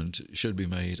statement should be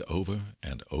made over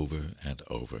and over and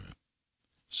over,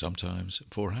 sometimes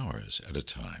for hours at a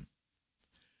time,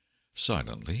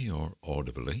 silently or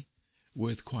audibly,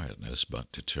 with quietness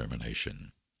but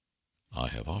determination. I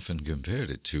have often compared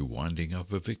it to winding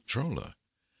up a Victrola.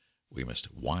 We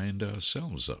must wind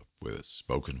ourselves up with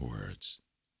spoken words.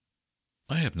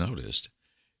 I have noticed,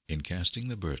 in casting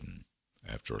the burden,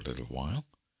 after a little while,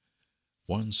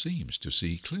 one seems to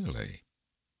see clearly.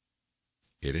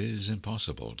 It is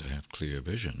impossible to have clear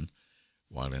vision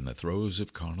while in the throes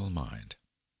of carnal mind.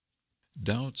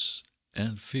 Doubts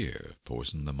and fear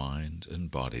poison the mind, and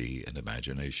body and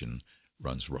imagination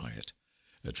runs riot,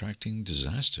 attracting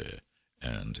disaster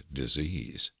and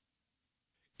disease.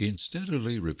 In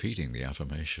steadily repeating the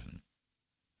affirmation,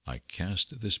 "I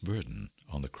cast this burden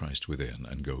on the Christ within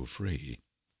and go free,"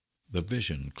 the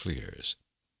vision clears,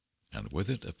 and with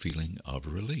it a feeling of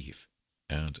relief,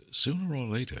 and sooner or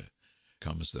later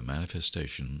comes the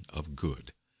manifestation of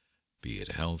good, be it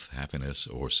health, happiness,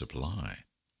 or supply.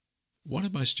 One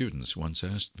of my students once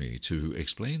asked me to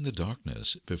explain the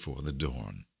darkness before the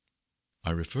dawn.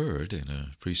 I referred in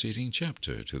a preceding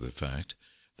chapter to the fact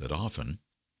that often,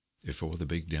 before the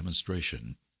big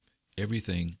demonstration,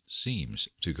 everything seems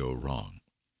to go wrong,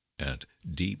 and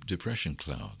deep depression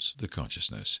clouds the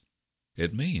consciousness.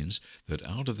 It means that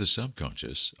out of the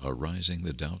subconscious are rising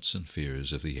the doubts and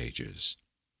fears of the ages.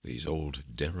 These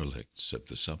old derelicts of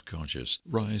the subconscious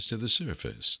rise to the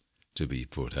surface to be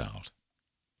put out.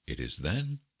 It is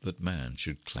then that man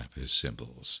should clap his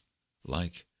cymbals,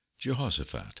 like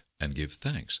Jehoshaphat, and give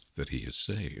thanks that he is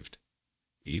saved,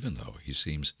 even though he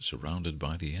seems surrounded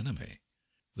by the enemy,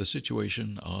 the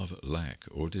situation of lack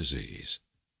or disease.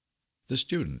 The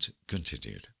student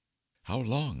continued, "How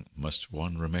long must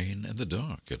one remain in the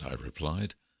dark?" And I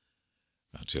replied,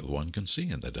 "Until one can see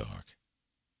in the dark."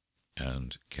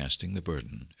 And casting the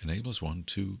burden enables one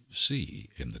to see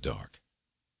in the dark.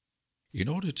 In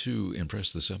order to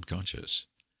impress the subconscious,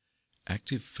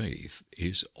 active faith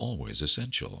is always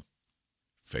essential.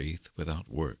 Faith without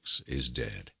works is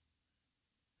dead.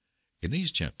 In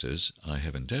these chapters, I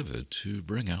have endeavored to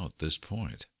bring out this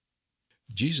point.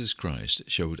 Jesus Christ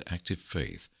showed active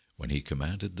faith when he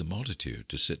commanded the multitude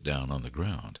to sit down on the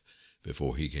ground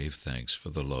before he gave thanks for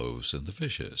the loaves and the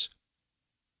fishes.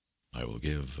 I will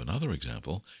give another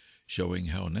example showing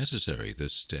how necessary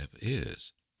this step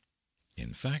is.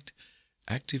 In fact,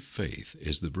 active faith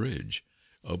is the bridge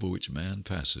over which man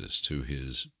passes to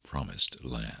his promised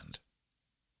land.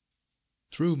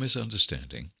 Through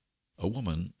misunderstanding, a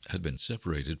woman had been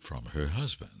separated from her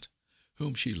husband,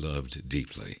 whom she loved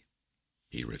deeply.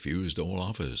 He refused all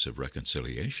offers of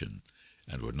reconciliation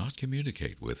and would not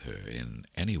communicate with her in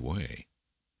any way.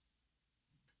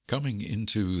 Coming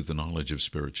into the knowledge of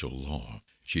spiritual law,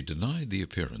 she denied the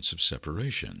appearance of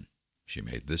separation. She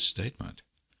made this statement,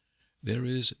 There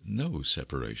is no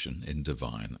separation in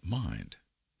divine mind.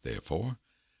 Therefore,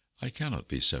 I cannot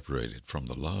be separated from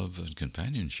the love and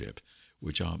companionship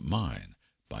which are mine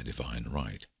by divine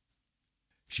right.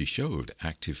 She showed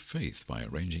active faith by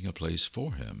arranging a place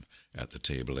for him at the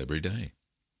table every day,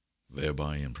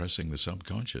 thereby impressing the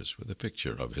subconscious with a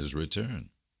picture of his return.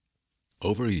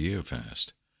 Over a year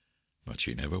passed, but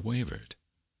she never wavered,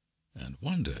 and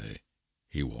one day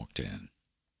he walked in.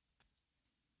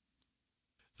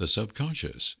 The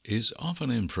subconscious is often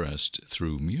impressed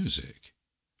through music.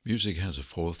 Music has a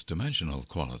fourth-dimensional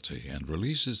quality and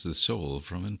releases the soul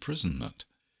from imprisonment.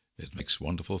 It makes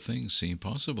wonderful things seem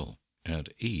possible and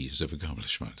ease of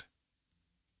accomplishment.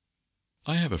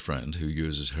 I have a friend who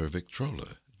uses her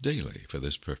Victrola daily for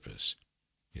this purpose.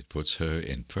 It puts her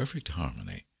in perfect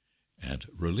harmony and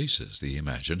releases the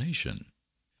imagination.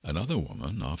 Another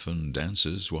woman often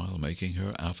dances while making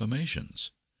her affirmations.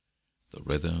 The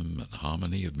rhythm and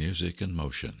harmony of music and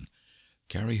motion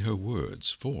carry her words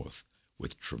forth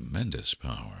with tremendous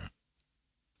power.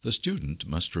 The student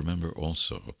must remember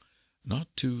also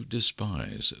not to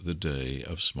despise the day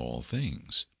of small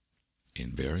things.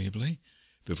 Invariably,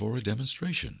 before a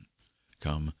demonstration,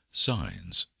 come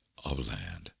signs of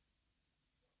land.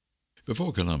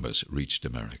 Before Columbus reached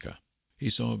America, he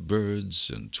saw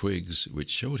birds and twigs which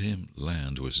showed him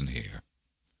land was near.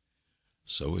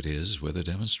 So it is with a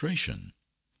demonstration.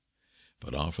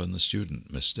 But often the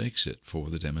student mistakes it for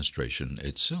the demonstration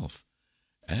itself,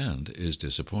 and is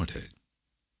disappointed.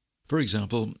 For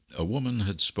example, a woman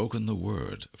had spoken the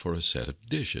word for a set of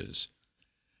dishes.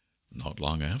 Not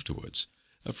long afterwards,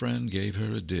 a friend gave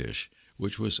her a dish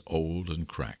which was old and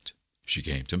cracked. She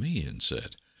came to me and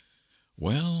said,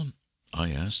 "Well,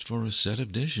 I asked for a set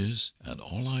of dishes, and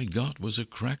all I got was a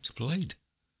cracked plate."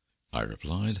 I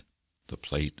replied, "The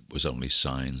plate was only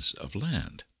signs of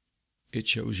land. It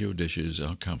shows your dishes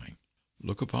are coming.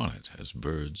 Look upon it as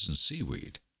birds and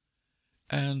seaweed."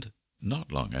 And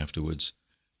not long afterwards,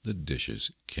 the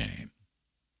dishes came.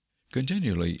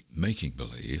 Continually making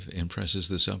believe impresses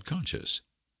the subconscious.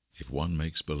 If one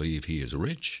makes believe he is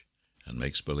rich and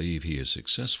makes believe he is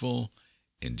successful,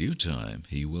 in due time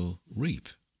he will reap.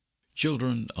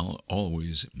 Children are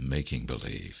always making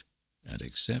believe, and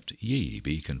except ye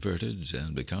be converted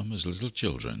and become as little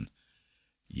children,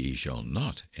 ye shall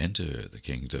not enter the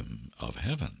kingdom of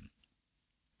heaven.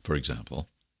 For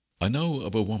example, I know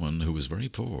of a woman who was very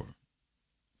poor,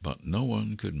 but no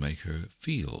one could make her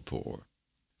feel poor.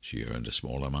 She earned a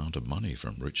small amount of money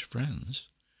from rich friends,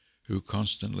 who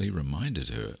constantly reminded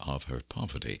her of her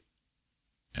poverty,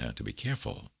 and to be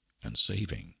careful and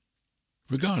saving.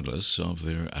 Regardless of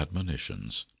their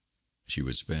admonitions, she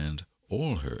would spend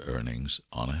all her earnings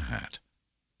on a hat,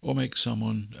 or make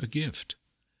someone a gift,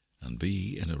 and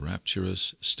be in a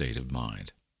rapturous state of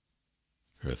mind.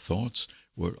 Her thoughts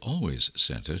were always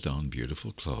centered on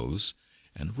beautiful clothes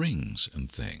and rings and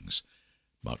things,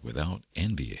 but without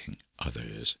envying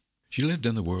others. She lived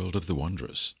in the world of the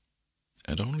wondrous,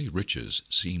 and only riches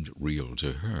seemed real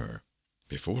to her.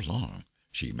 Before long,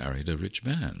 she married a rich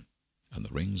man, and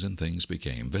the rings and things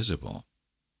became visible.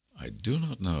 I do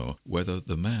not know whether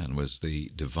the man was the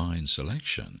divine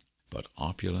selection, but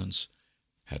opulence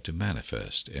had to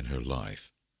manifest in her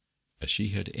life, as she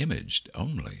had imaged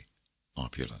only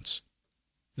opulence.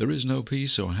 There is no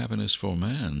peace or happiness for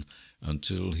man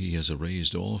until he has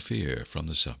erased all fear from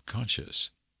the subconscious.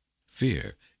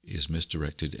 Fear is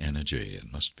misdirected energy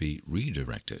and must be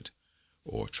redirected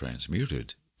or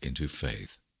transmuted into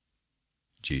faith.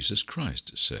 Jesus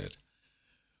Christ said,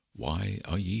 "Why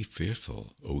are ye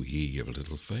fearful, O ye of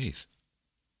little faith?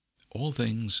 All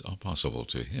things are possible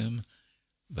to him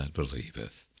that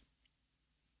believeth."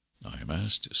 I am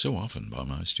asked so often by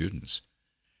my students,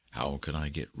 how can I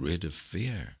get rid of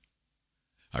fear?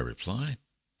 I reply,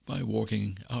 by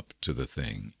walking up to the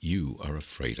thing you are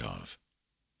afraid of.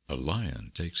 A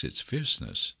lion takes its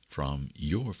fierceness from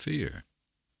your fear.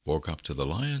 Walk up to the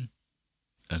lion,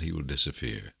 and he will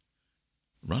disappear.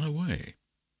 Run away,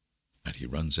 and he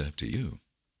runs after you.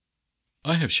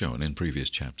 I have shown in previous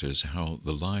chapters how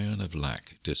the lion of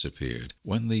lack disappeared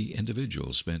when the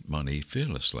individual spent money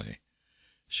fearlessly,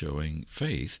 showing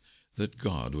faith that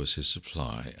God was his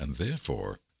supply and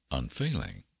therefore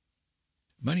unfailing.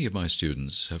 Many of my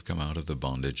students have come out of the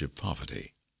bondage of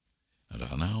poverty and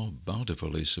are now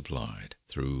bountifully supplied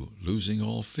through losing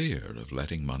all fear of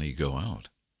letting money go out.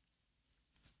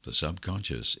 The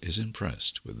subconscious is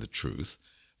impressed with the truth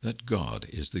that God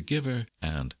is the giver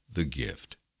and the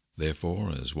gift.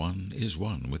 Therefore, as one is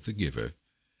one with the giver,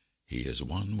 he is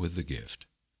one with the gift.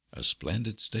 A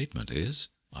splendid statement is,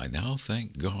 I now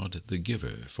thank God the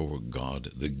giver for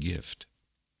God the gift.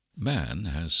 Man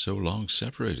has so long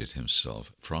separated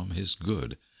himself from his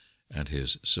good and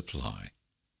his supply,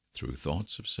 through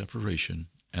thoughts of separation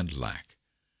and lack,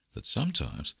 that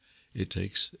sometimes it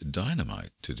takes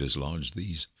dynamite to dislodge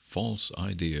these false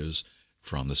ideas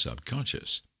from the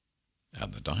subconscious.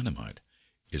 And the dynamite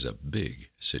is a big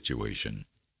situation.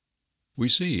 We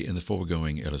see in the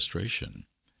foregoing illustration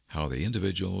how the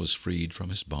individual was freed from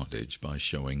his bondage by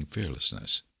showing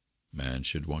fearlessness. Man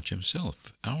should watch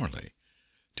himself hourly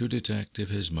to detect if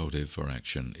his motive for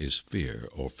action is fear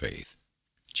or faith.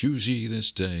 Choose ye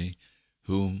this day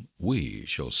whom we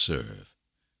shall serve,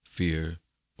 fear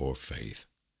or faith.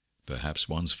 Perhaps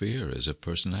one's fear is a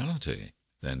personality.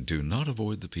 Then do not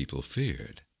avoid the people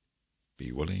feared.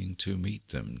 Be willing to meet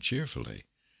them cheerfully,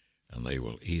 and they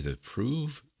will either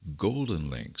prove golden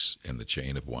links in the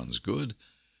chain of one's good,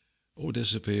 or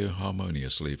disappear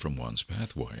harmoniously from one's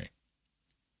pathway.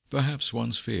 Perhaps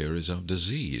one's fear is of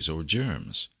disease or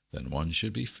germs. Then one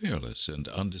should be fearless and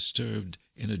undisturbed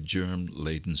in a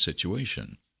germ-laden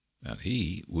situation, and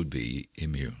he would be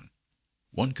immune.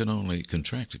 One can only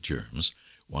contract germs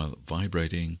while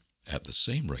vibrating at the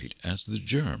same rate as the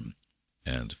germ,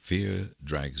 and fear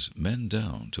drags men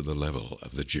down to the level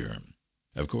of the germ.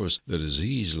 Of course, the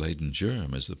disease-laden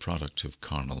germ is the product of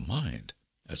carnal mind,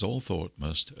 as all thought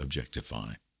must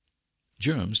objectify.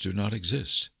 Germs do not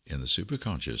exist in the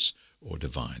superconscious or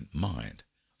divine mind,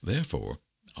 therefore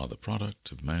are the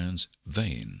product of man's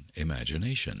vain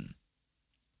imagination.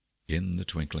 In the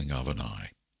twinkling of an eye,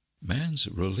 man's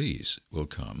release will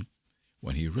come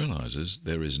when he realizes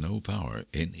there is no power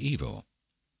in evil.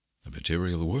 The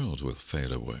material world will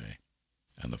fade away,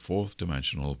 and the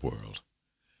fourth-dimensional world,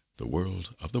 the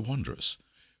world of the wondrous,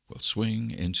 will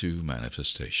swing into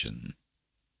manifestation.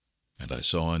 And I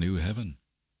saw a new heaven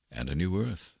and a new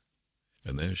earth,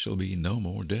 and there shall be no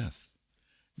more death,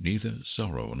 neither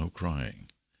sorrow nor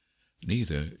crying,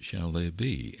 neither shall there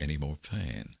be any more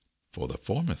pain, for the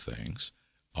former things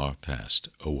are passed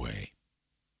away.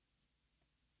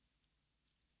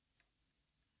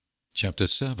 Chapter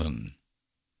 7.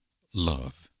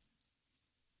 Love.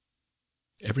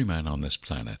 Every man on this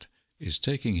planet is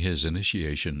taking his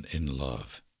initiation in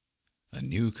love. A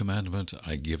new commandment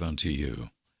I give unto you,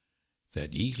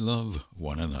 that ye love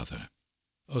one another.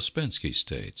 Ouspensky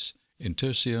states, in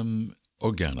Tertium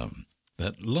Organum,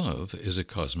 that love is a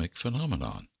cosmic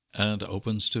phenomenon, and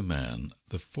opens to man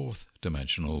the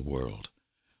fourth-dimensional world,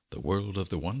 the world of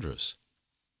the wondrous.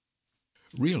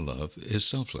 Real love is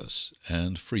selfless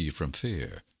and free from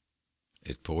fear.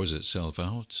 It pours itself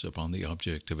out upon the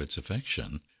object of its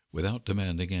affection without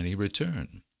demanding any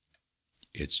return.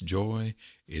 Its joy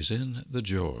is in the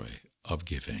joy of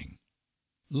giving.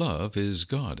 Love is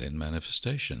God in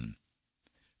manifestation,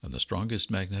 and the strongest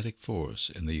magnetic force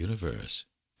in the universe.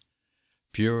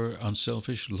 Pure,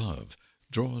 unselfish love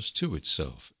draws to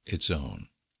itself its own.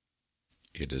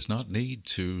 It does not need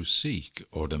to seek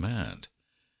or demand.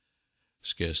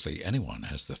 Scarcely anyone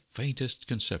has the faintest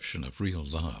conception of real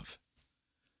love.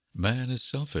 Man is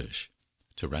selfish,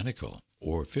 tyrannical,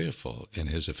 or fearful in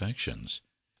his affections,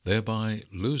 thereby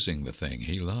losing the thing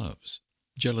he loves.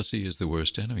 Jealousy is the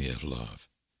worst enemy of love,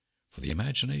 for the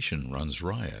imagination runs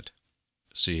riot,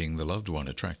 seeing the loved one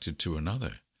attracted to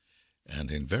another,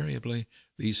 and invariably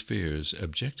these fears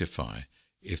objectify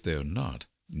if they are not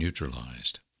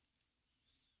neutralized.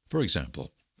 For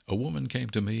example, a woman came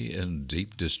to me in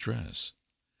deep distress.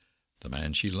 The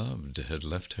man she loved had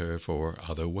left her for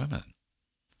other women,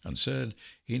 and said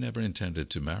he never intended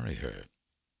to marry her.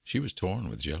 She was torn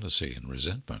with jealousy and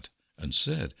resentment, and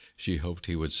said she hoped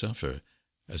he would suffer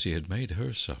as he had made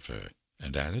her suffer,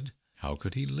 and added, how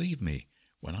could he leave me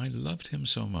when I loved him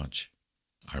so much?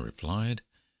 I replied,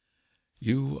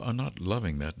 you are not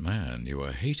loving that man, you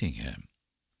are hating him,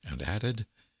 and added,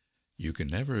 you can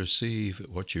never receive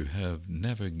what you have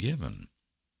never given.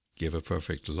 Give a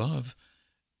perfect love,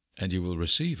 and you will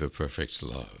receive a perfect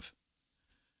love.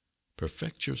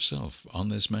 Perfect yourself on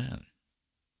this man.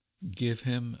 Give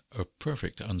him a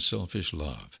perfect unselfish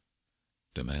love,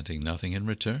 demanding nothing in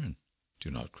return. Do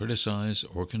not criticize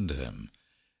or condemn,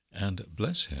 and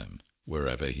bless him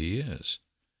wherever he is.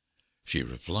 She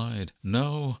replied,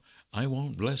 no, I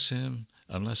won't bless him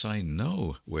unless I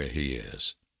know where he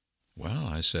is. Well,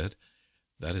 I said,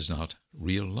 that is not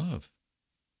real love.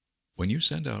 When you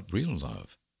send out real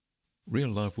love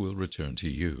will return to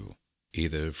you,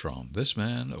 either from this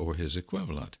man or his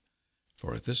equivalent.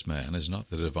 For if this man is not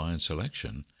the divine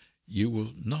selection, you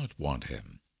will not want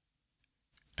him.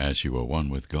 As you are one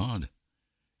with God,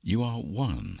 you are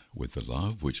one with the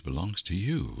love which belongs to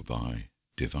you by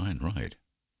divine right.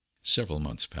 Several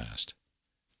months passed,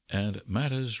 and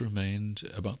matters remained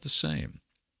about the same.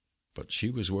 but she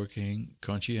was working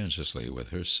conscientiously with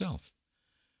herself.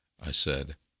 I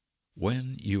said,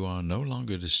 "When you are no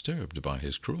longer disturbed by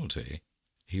his cruelty,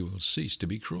 he will cease to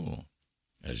be cruel,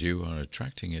 as you are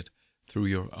attracting it through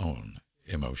your own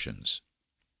emotions."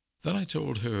 Then I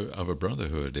told her of a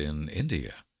brotherhood in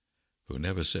India who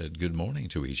never said good morning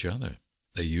to each other.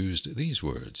 They used these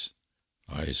words,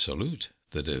 "I salute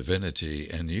the divinity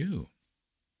in you."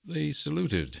 They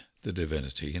saluted the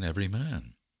divinity in every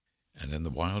man, and in the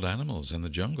wild animals in the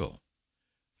jungle,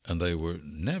 and they were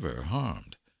never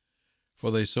harmed,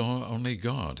 for they saw only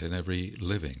God in every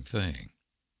living thing.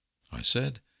 I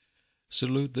said,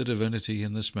 "Salute the divinity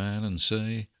in this man and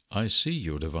say, I see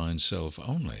your divine self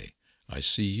only. I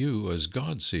see you as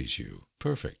God sees you,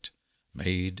 perfect,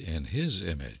 made in his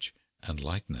image and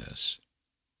likeness."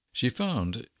 She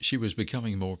found she was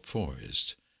becoming more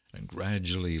poised and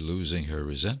gradually losing her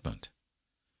resentment.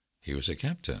 He was a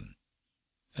captain,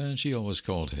 and she always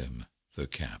called him the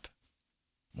Cap.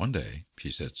 One day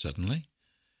she said suddenly,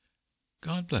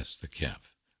 "God bless the Cap,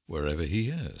 wherever he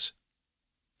is."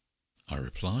 I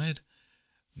replied,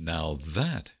 "Now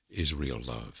that is real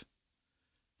love.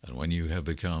 And when you have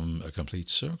become a complete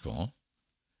circle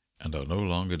and are no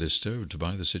longer disturbed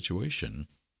by the situation,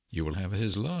 you will have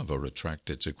his love or attract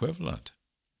its equivalent."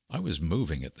 I was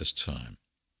moving at this time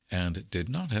and did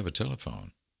not have a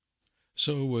telephone,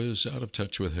 so was out of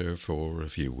touch with her for a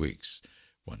few weeks,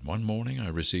 when one morning I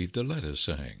received a letter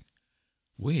saying,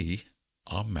 "We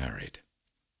are married."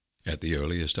 At the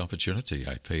earliest opportunity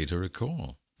I paid her a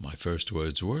call. My first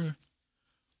words were,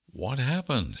 "What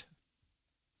happened?"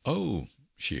 "Oh,"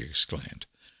 she exclaimed,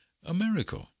 "a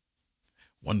miracle.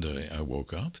 One day I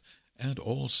woke up, and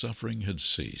all suffering had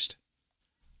ceased.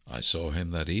 I saw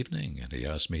him that evening, and he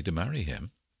asked me to marry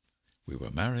him. We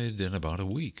were married in about a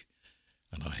week,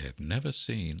 and I have never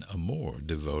seen a more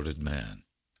devoted man."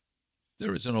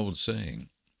 There is an old saying,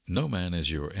 "No man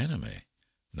is your enemy,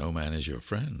 no man is your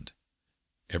friend.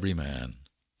 Every man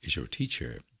is your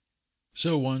teacher."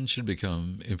 So one should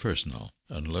become impersonal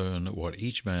and learn what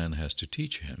each man has to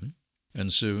teach him,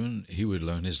 and soon he would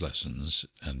learn his lessons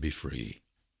and be free.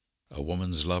 A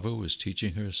woman's lover was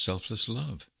teaching her selfless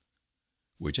love,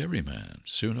 which every man,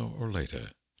 sooner or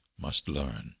later, must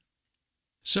learn.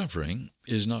 Suffering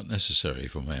is not necessary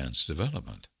for man's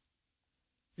development.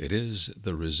 It is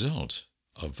the result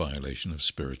of violation of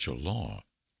spiritual law.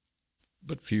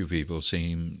 But few people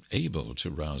seem able to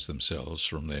rouse themselves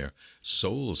from their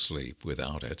soul sleep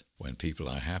without it. When people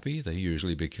are happy, they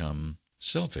usually become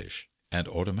selfish, and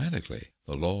automatically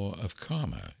the law of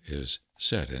karma is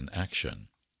set in action.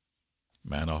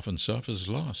 Man often suffers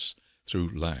loss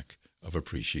through lack of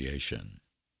appreciation.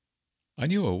 I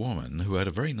knew a woman who had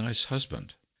a very nice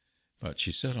husband, but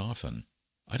she said often,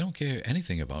 "I don't care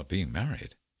anything about being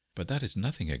married. But that is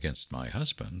nothing against my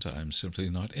husband. I'm simply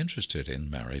not interested in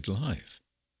married life."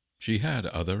 She had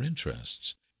other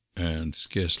interests, and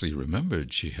scarcely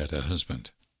remembered she had a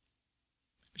husband.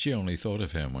 She only thought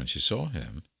of him when she saw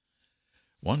him.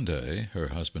 One day her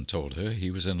husband told her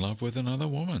he was in love with another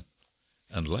woman,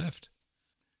 and left.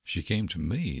 She came to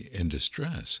me in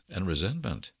distress and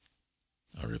resentment.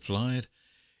 I replied,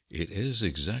 "It is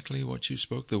exactly what you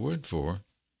spoke the word for.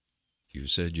 You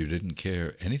said you didn't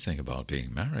care anything about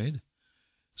being married,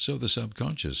 so the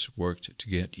subconscious worked to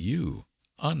get you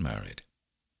unmarried."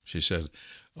 She said,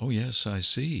 "Oh yes, I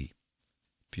see.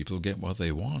 People get what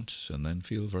they want and then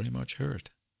feel very much hurt."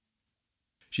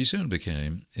 She soon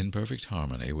became in perfect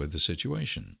harmony with the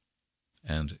situation,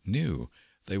 and knew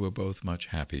they were both much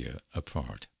happier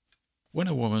apart. When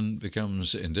a woman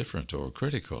becomes indifferent or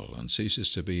critical and ceases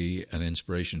to be an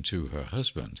inspiration to her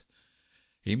husband,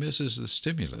 he misses the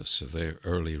stimulus of their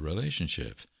early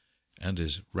relationship and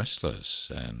is restless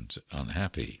and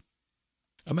unhappy.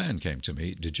 A man came to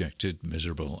me dejected,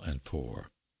 miserable, and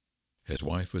poor. His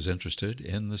wife was interested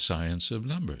in the science of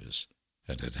numbers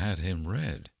and had had him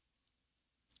read.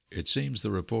 It seems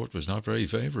the report was not very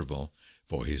favorable,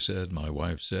 for he said, "My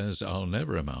wife says I'll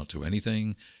never amount to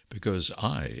anything because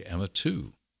I am a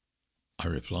 2. I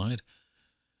replied,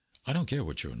 "I don't care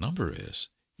what your number is.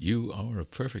 You are a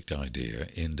perfect idea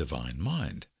in divine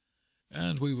mind,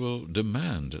 and we will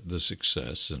demand the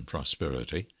success and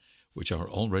prosperity which are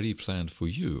already planned for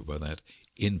you by that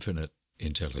infinite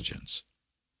intelligence."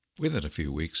 Within a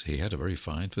few weeks he had a very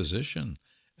fine position,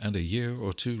 and a year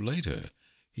or 2 later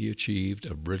he achieved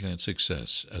a brilliant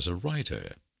success as a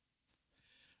writer.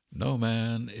 No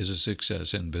man is a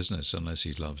success in business unless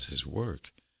he loves his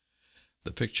work.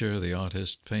 The picture the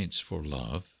artist paints for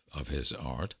love of his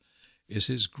art is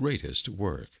his greatest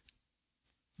work.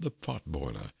 The pot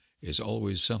boiler is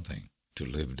always something to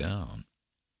live down.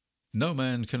 No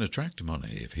man can attract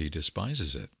money if he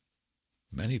despises it.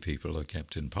 Many people are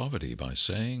kept in poverty by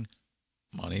saying,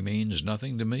 "Money means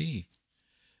nothing to me,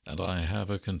 and I have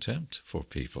a contempt for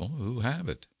people who have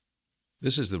it."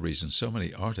 This is the reason so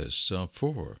many artists are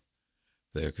poor.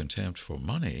 Their contempt for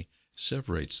money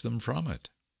separates them from it.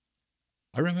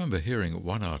 I remember hearing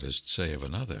one artist say of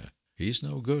another, "He's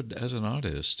no good as an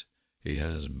artist. He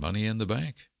has money in the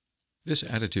bank." This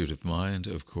attitude of mind,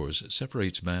 of course,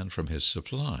 separates man from his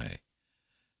supply.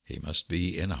 He must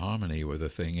be in harmony with a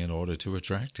thing in order to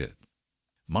attract it.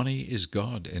 Money is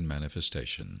God in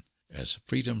manifestation, as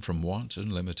freedom from want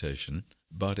and limitation,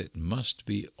 but it must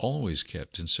be always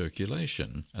kept in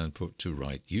circulation and put to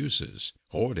right uses.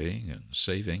 Hoarding and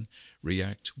saving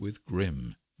react with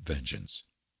grim vengeance.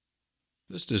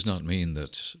 This does not mean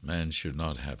that man should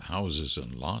not have houses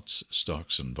and lots,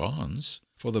 stocks and bonds,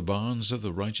 for the barns of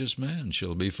the righteous man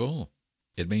shall be full.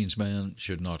 It means man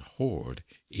should not hoard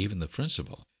even the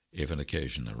principal, if an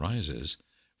occasion arises,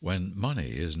 when money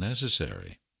is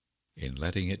necessary. In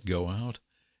letting it go out,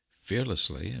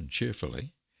 fearlessly and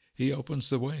cheerfully, he opens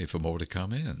the way for more to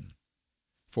come in.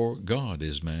 For God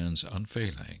is man's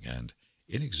unfailing and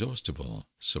inexhaustible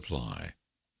supply.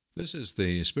 This is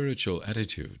the spiritual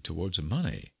attitude towards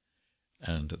money,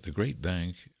 and the great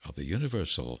bank of the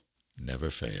universal never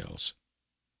fails.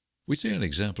 We see an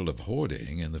example of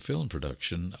hoarding in the film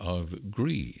production of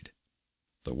Greed.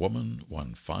 The woman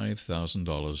won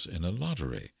 $5,000 in a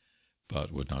lottery,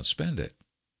 but would not spend it.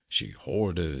 She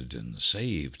hoarded and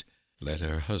saved, let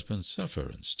her husband suffer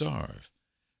and starve,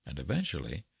 and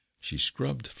eventually she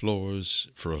scrubbed floors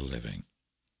for a living.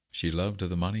 She loved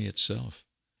the money itself,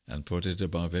 and put it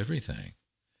above everything,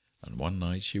 and one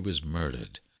night she was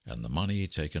murdered, and the money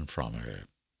taken from her.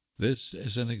 This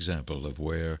is an example of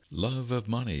where love of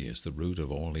money is the root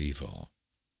of all evil.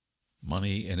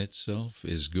 Money in itself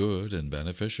is good and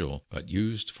beneficial, but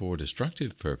used for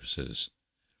destructive purposes,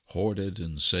 hoarded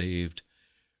and saved,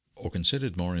 or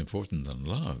considered more important than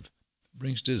love,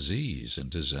 brings disease and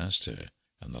disaster,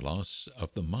 and the loss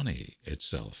of the money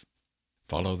itself.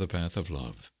 Follow the path of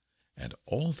love, and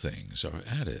all things are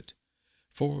added.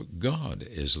 For God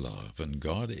is love, and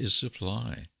God is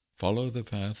supply. Follow the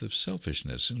path of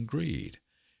selfishness and greed,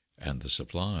 and the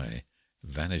supply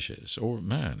vanishes, or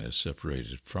man is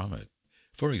separated from it.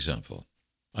 For example,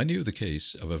 I knew the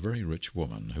case of a very rich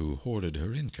woman who hoarded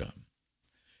her income.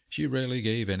 She rarely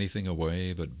gave anything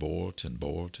away, but bought and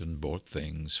bought and bought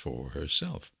things for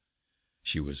herself.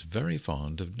 She was very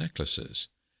fond of necklaces,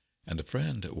 and a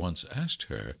friend once asked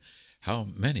her how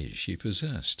many she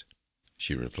possessed.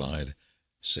 She replied,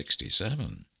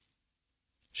 67.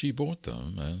 She bought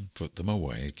them and put them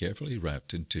away, carefully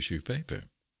wrapped in tissue paper.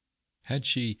 Had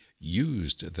she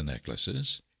used the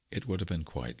necklaces, it would have been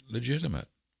quite legitimate.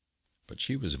 But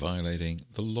she was violating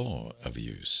the law of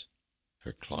use.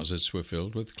 Her closets were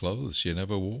filled with clothes she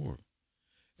never wore,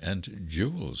 and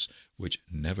jewels which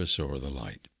never saw the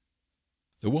light.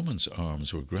 The woman's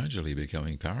arms were gradually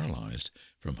becoming paralyzed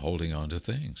from holding on to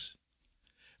things,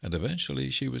 and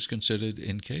eventually she was considered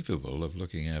incapable of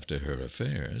looking after her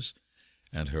affairs,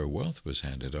 and her wealth was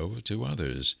handed over to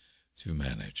others to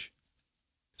manage.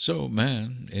 So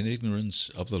man, in ignorance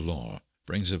of the law,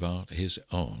 brings about his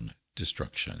own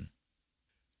destruction.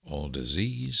 All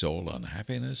disease, all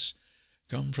unhappiness,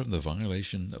 come from the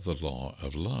violation of the law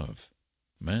of love.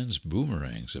 Man's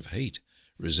boomerangs of hate,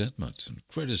 resentment, and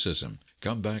criticism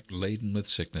come back laden with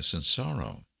sickness and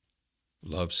sorrow.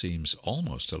 Love seems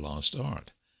almost a lost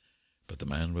art, but the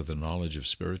man with the knowledge of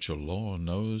spiritual law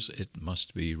knows it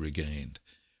must be regained,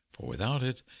 for without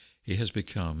it he has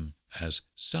become as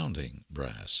sounding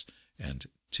brass and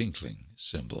tinkling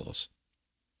cymbals.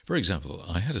 For example,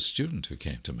 I had a student who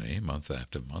came to me month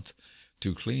after month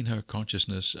to clean her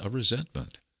consciousness of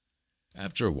resentment.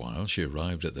 After a while she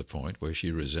arrived at the point where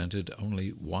she resented only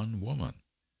one woman,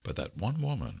 but that one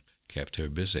woman kept her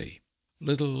busy.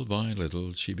 Little by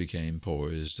little she became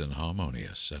poised and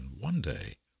harmonious, and one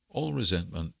day all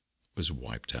resentment was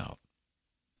wiped out.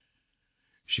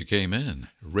 She came in,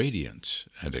 radiant,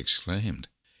 and exclaimed,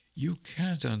 "You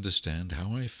can't understand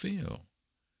how I feel."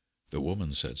 The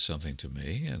woman said something to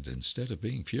me, and instead of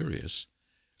being furious,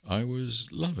 I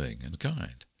was loving and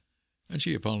kind, and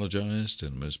she apologized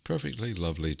and was perfectly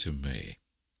lovely to me.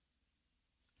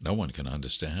 No one can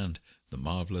understand the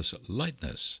marvelous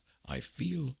lightness I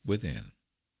feel within.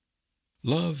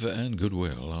 Love and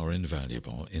goodwill are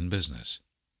invaluable in business.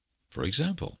 For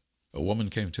example, a woman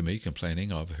came to me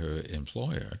complaining of her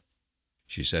employer.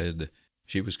 She said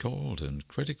she was cold and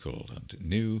critical and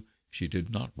knew she did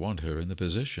not want her in the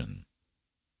position.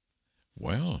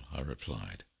 "Well," I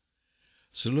replied,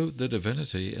 "salute the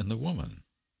divinity in the woman,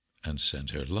 and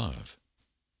send her love.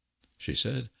 She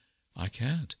said, I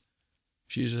can't.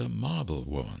 She's a marble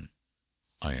woman.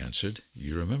 I answered,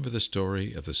 you remember the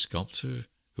story of the sculptor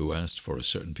who asked for a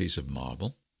certain piece of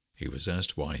marble? He was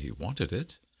asked why he wanted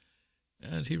it,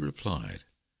 and he replied,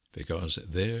 because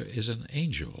there is an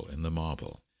angel in the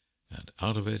marble, and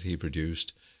out of it he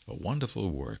produced a wonderful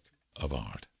work of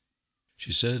art.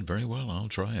 She said, very well, I'll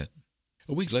try it.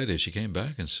 A week later she came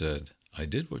back and said, I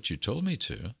did what you told me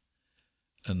to,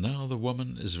 and now the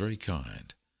woman is very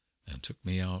kind and took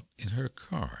me out in her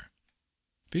car.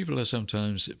 People are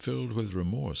sometimes filled with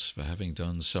remorse for having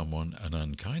done someone an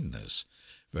unkindness,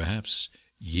 perhaps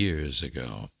years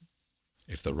ago.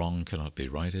 If the wrong cannot be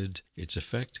righted, its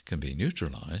effect can be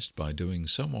neutralized by doing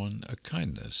someone a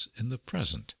kindness in the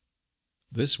present.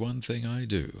 This one thing I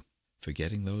do,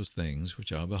 forgetting those things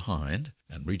which are behind,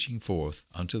 and reaching forth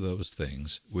unto those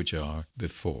things which are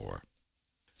before.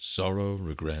 Sorrow,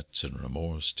 regret, and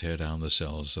remorse tear down the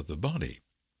cells of the body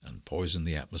and poison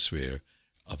the atmosphere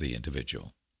of the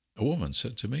individual. A woman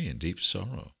said to me in deep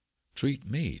sorrow, treat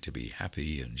me to be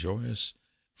happy and joyous,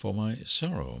 for my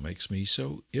sorrow makes me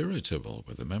so irritable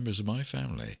with the members of my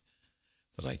family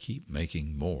that I keep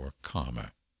making more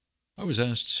calmer. I was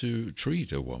asked to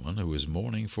treat a woman who was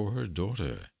mourning for her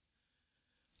daughter.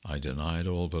 I denied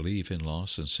all belief in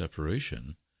loss and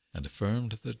separation and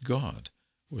affirmed that God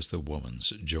was the woman's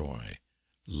joy,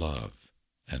 love,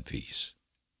 and peace.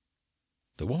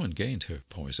 The woman gained her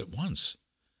poise at once,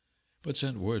 but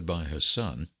sent word by her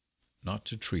son not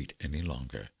to treat any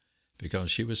longer,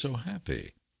 because she was so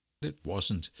happy. It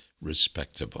wasn't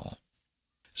respectable.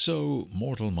 So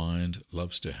mortal mind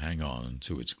loves to hang on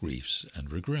to its griefs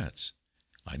and regrets.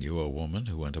 I knew a woman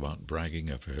who went about bragging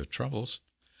of her troubles,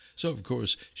 so of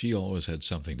course she always had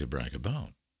something to brag about.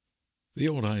 The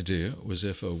old idea was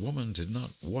if a woman did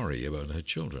not worry about her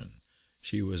children,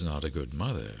 she was not a good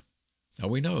mother. Now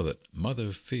we know that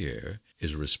mother fear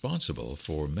is responsible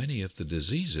for many of the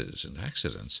diseases and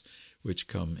accidents which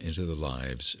come into the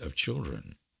lives of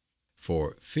children.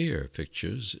 For fear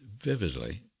pictures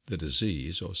vividly the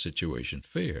disease or situation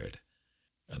feared,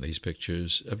 and these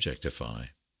pictures objectify,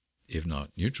 if not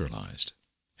neutralized.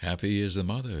 Happy is the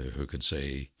mother who can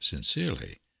say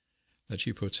sincerely that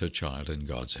she puts her child in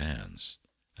God's hands,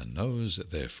 and knows,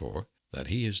 therefore, that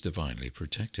he is divinely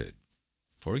protected.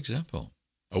 For example,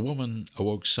 a woman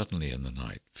awoke suddenly in the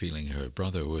night, feeling her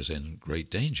brother was in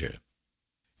great danger.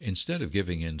 Instead of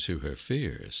giving in to her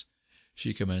fears,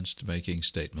 she commenced making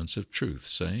statements of truth,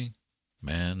 saying,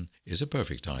 man is a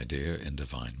perfect idea in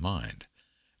divine mind,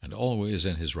 and always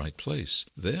in his right place.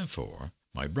 Therefore,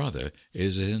 my brother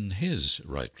is in his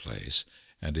right place,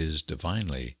 and is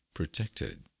divinely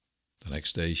protected. The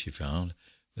next day she found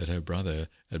that her brother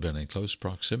had been in close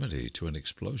proximity to an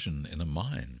explosion in a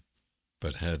mine,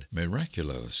 but had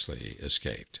miraculously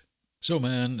escaped. So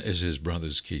man is his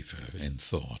brother's keeper in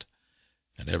thought,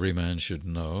 and every man should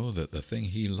know that the thing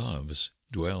he loves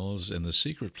dwells in the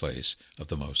secret place of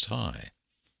the Most High,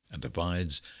 and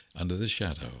abides under the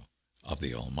shadow of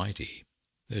the Almighty.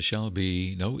 There shall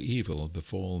be no evil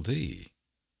befall thee,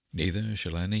 neither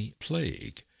shall any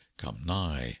plague come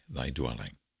nigh thy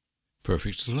dwelling.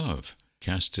 Perfect love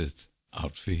casteth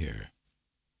out fear.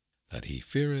 That he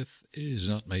feareth is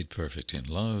not made perfect in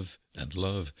love, and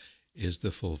love is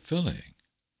the fulfilling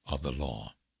of the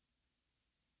law.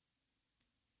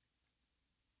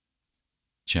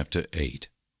 Chapter 8.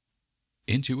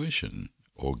 Intuition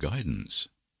or Guidance.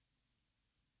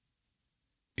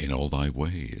 In all thy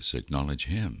ways acknowledge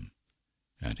him,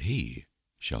 and he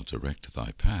shall direct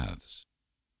thy paths.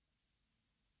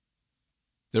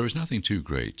 There is nothing too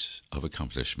great of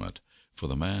accomplishment for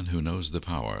the man who knows the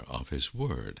power of his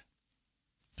word,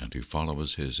 and who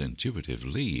follows his intuitive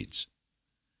leads.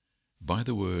 By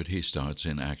the word he starts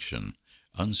in action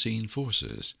unseen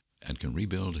forces, and can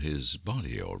rebuild his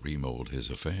body or remold his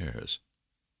affairs.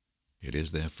 It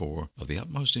is therefore of the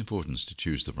utmost importance to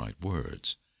choose the right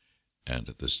words, and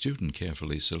the student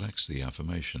carefully selects the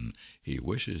affirmation he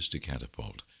wishes to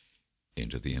catapult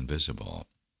into the invisible.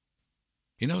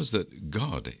 He knows that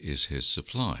God is his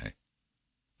supply,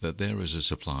 that there is a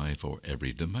supply for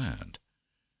every demand,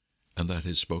 and that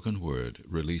his spoken word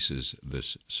releases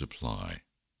this supply.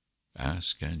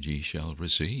 Ask, and ye shall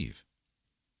receive.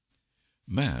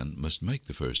 Man must make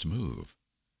the first move.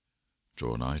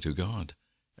 Draw nigh to God,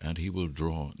 and he will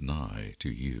draw nigh to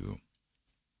you.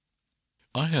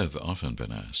 I have often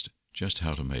been asked just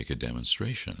how to make a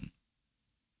demonstration.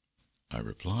 I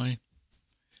reply,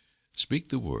 speak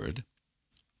the word,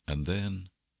 and then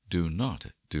do not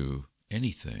do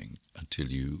anything until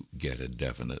you get a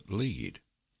definite lead.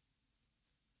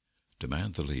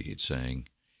 Demand the lead, saying,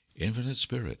 Infinite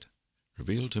Spirit,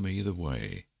 Reveal to me the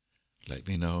way. Let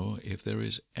me know if there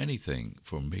is anything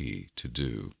for me to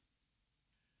do.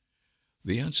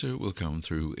 The answer will come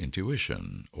through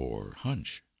intuition or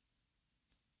hunch,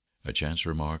 a chance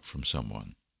remark from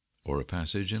someone, or a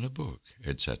passage in a book,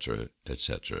 etc.,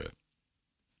 etc.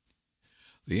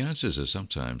 The answers are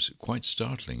sometimes quite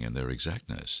startling in their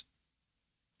exactness.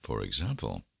 For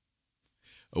example,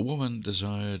 a woman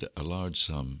desired a large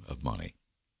sum of money.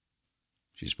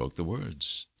 She spoke the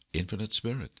words, "Infinite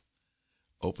Spirit,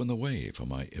 open the way for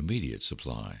my immediate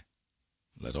supply.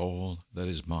 Let all that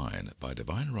is mine by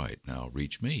divine right now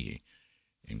reach me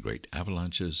in great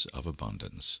avalanches of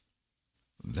abundance."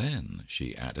 Then,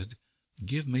 she added,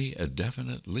 "Give me a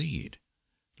definite lead.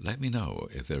 Let me know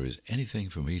if there is anything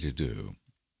for me to do."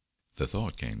 The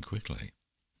thought came quickly.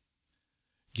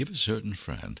 Give a certain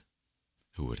friend,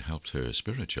 who had helped her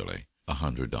spiritually,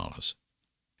 $100.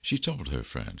 She told her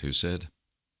friend, who said,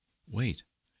 "Wait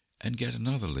and get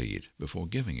another lead before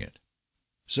giving it."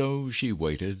 So she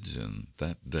waited, and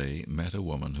that day met a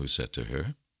woman who said to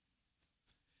her,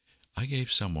 "I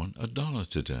gave someone $1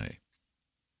 today.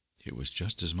 It was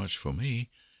just as much for me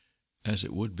as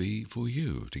it would be for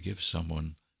you to give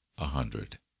someone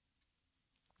 100.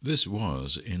 This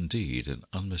was indeed an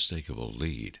unmistakable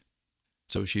lead,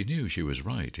 so she knew she was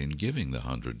right in giving the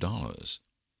 $100.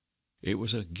 It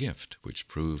was a gift which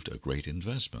proved a great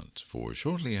investment, for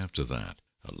shortly after that,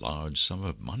 a large sum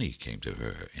of money came to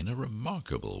her in a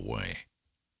remarkable way.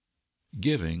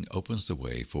 Giving opens the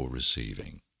way for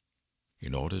receiving.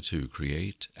 In order to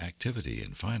create activity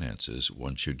in finances,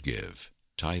 one should give.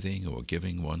 Tithing, or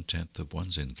giving 1/10 of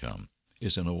one's income,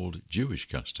 is an old Jewish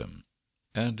custom,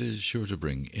 and is sure to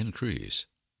bring increase.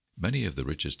 Many of the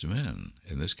richest men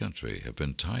in this country have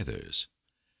been tithers,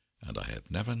 and I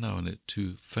have never known it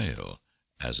to fail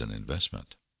as an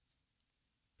investment.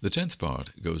 The 10th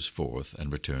part goes forth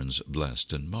and returns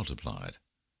blessed and multiplied.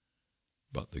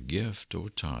 But the gift or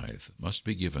tithe must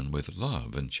be given with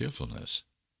love and cheerfulness,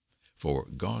 for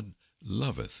God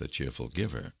loveth a cheerful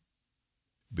giver.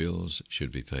 Bills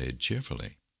should be paid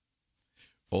cheerfully.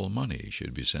 All money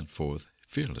should be sent forth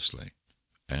fearlessly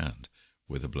and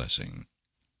with a blessing.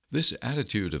 This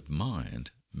attitude of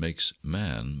mind makes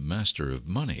man master of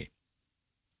money.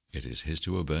 It is his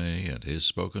to obey, and his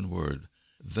spoken word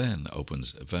then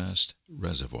opens vast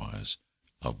reservoirs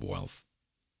of wealth.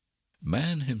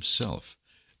 Man himself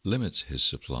limits his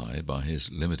supply by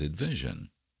his limited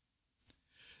vision.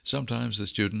 Sometimes the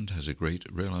student has a great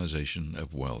realization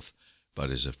of wealth, but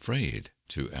is afraid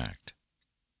to act.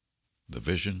 The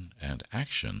vision and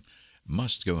action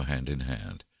must go hand in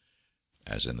hand,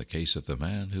 as in the case of the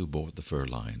man who bought the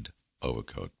fur-lined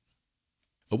overcoat.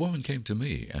 A woman came to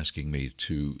me asking me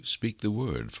to speak the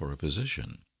word for a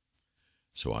position.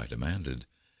 So I demanded,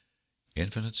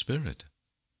 "Infinite Spirit,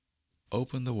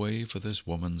 open the way for this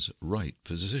woman's right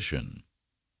position."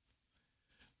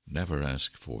 Never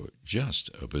ask for just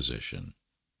a position.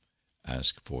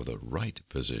 Ask for the right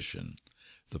position,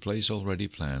 the place already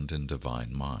planned in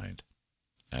divine mind,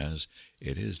 as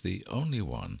it is the only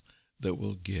one that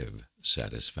will give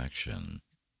satisfaction.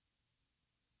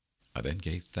 I then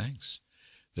gave thanks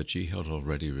that she had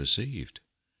already received,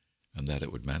 and that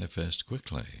it would manifest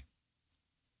quickly.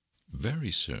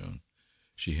 Very soon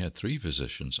she had 3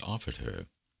 positions offered her,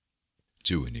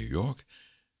 2 in New York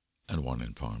and 1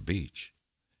 in Palm Beach,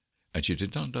 and she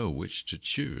did not know which to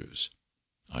choose.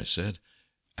 I said,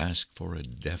 "Ask for a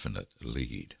definite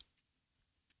lead."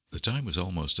 The time was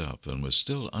almost up and was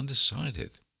still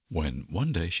undecided when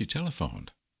one day she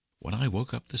telephoned. "When I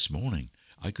woke up this morning,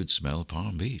 I could smell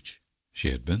Palm Beach." She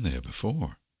had been there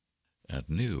before and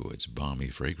knew its balmy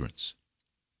fragrance.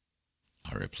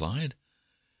 I replied,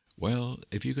 "Well,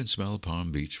 if you can smell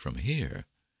Palm Beach from here,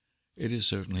 it is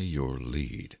certainly your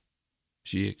lead."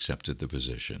 She accepted the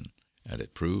position, and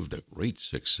it proved a great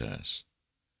success.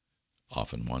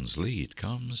 Often one's lead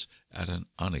comes at an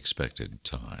unexpected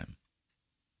time.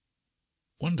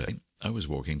 One day I was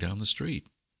walking down the street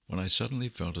when I suddenly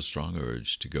felt a strong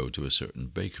urge to go to a certain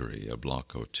bakery a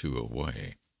block or 2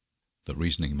 away. The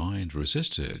reasoning mind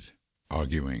resisted,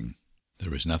 arguing,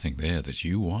 "There is nothing there that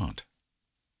you want."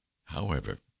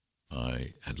 However,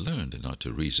 I had learned not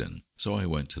to reason, so I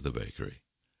went to the bakery,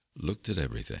 looked at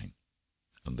everything,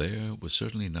 and there was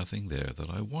certainly nothing there that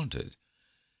I wanted.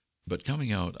 But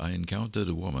coming out, I encountered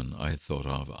a woman I had thought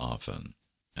of often,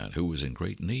 and who was in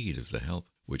great need of the help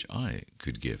which I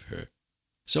could give her.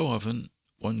 So often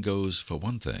one goes for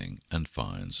one thing and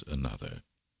finds another.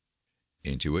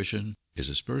 Intuition is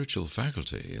a spiritual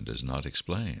faculty and does not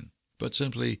explain, but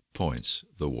simply points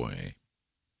the way.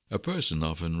 A person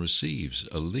often receives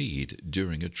a lead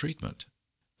during a treatment.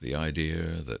 The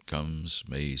idea that comes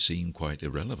may seem quite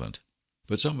irrelevant,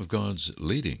 but some of God's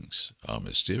leadings are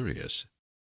mysterious.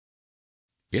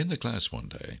 In the class one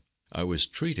day, I was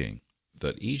treating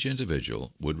that each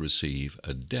individual would receive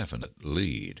a definite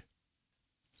lead.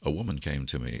 A woman came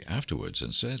to me afterwards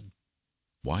and said,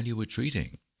 "While you were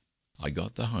treating, I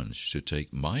got the hunch to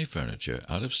take my furniture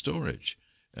out of storage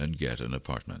and get an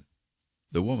apartment."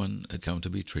 The woman had come to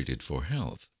be treated for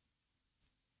health.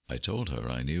 I told her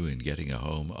I knew in getting a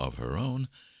home of her own,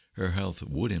 her health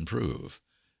would improve,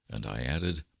 and I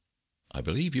added, "I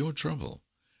believe your trouble,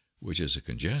 which is a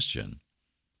congestion,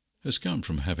 has come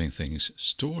from having things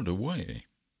stored away.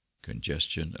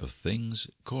 Congestion of things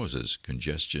causes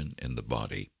congestion in the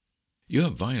body. You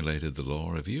have violated the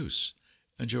law of use,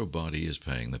 and your body is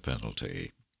paying the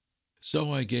penalty."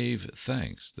 So I gave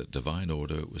thanks that divine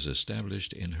order was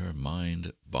established in her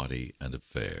mind, body, and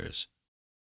affairs.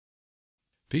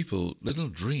 People little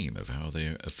dream of how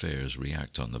their affairs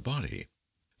react on the body.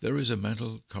 There is a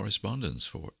mental correspondence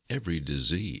for every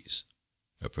disease.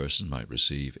 A person might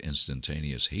receive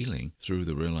instantaneous healing through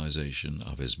the realization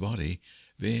of his body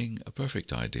being a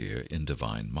perfect idea in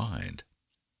divine mind,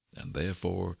 and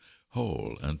therefore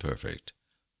whole and perfect.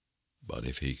 But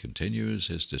if he continues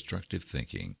his destructive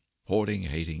thinking, hoarding,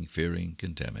 hating, fearing,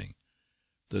 condemning,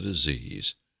 the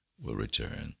disease will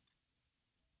return.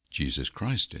 Jesus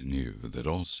Christ knew that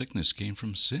all sickness came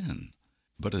from sin,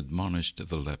 but admonished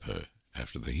the leper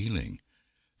after the healing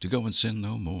to go and sin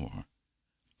no more,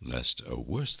 lest a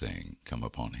worse thing come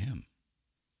upon him.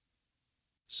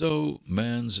 So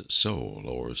man's soul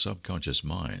or subconscious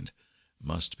mind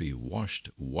must be washed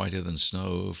whiter than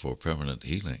snow for permanent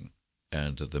healing,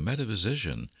 and the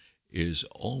metaphysician is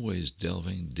always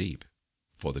delving deep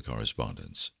for the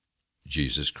correspondence.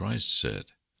 Jesus Christ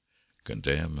said,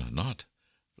 "Condemn not,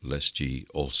 lest ye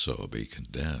also be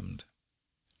condemned.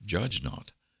 Judge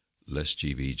not, lest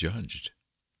ye be judged."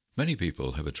 Many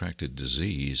people have attracted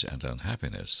disease and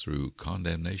unhappiness through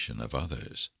condemnation of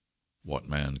others. What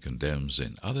man condemns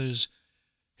in others,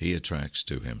 he attracts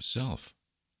to himself.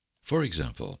 For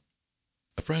example,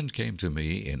 a friend came to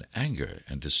me in anger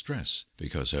and distress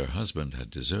because her husband had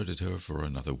deserted her for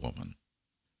another woman.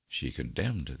 She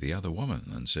condemned the other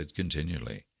woman and said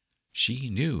continually, she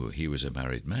knew he was a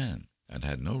married man and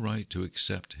had no right to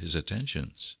accept his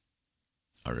attentions.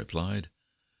 I replied,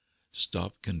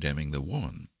 "Stop condemning the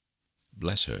woman,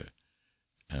 bless her,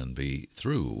 and be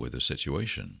through with the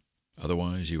situation.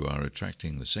 Otherwise you are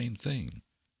attracting the same thing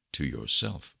to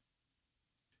yourself."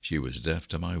 She was deaf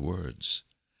to my words,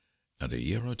 and a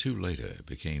year or two later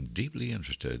became deeply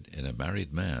interested in a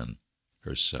married man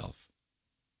herself.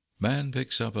 Man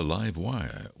picks up a live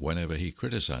wire whenever he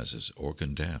criticizes or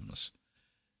condemns,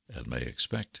 and may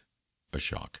expect a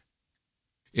shock.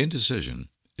 Indecision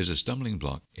is a stumbling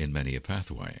block in many a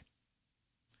pathway.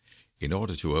 In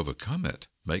order to overcome it,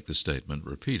 make the statement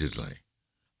repeatedly,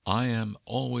 "I am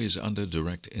always under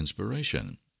direct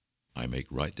inspiration. I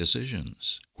make right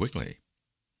decisions quickly."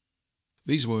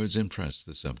 These words impress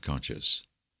the subconscious,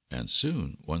 and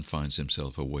soon one finds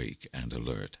himself awake and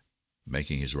alert,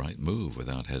 making his right move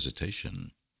without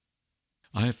hesitation.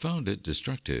 I have found it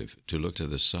destructive to look to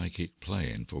the psychic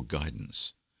plane for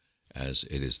guidance, as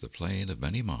it is the plane of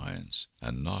many minds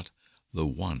and not the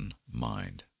one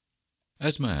mind.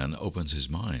 As man opens his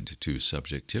mind to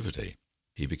subjectivity,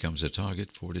 he becomes a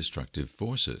target for destructive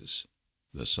forces.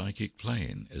 The psychic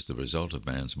plane is the result of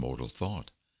man's mortal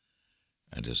thought,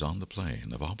 and is on the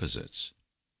plane of opposites.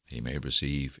 He may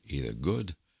receive either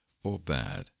good or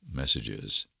bad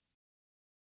messages.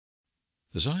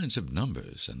 The science of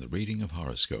numbers and the reading of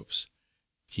horoscopes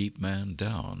keep man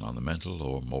down on the mental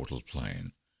or mortal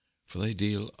plane, for they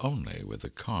deal only with the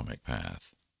karmic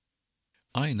path.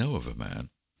 I know of a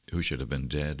man who should have been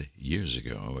dead years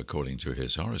ago, according to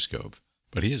his horoscope,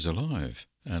 but he is alive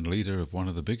and leader of one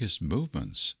of the biggest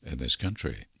movements in this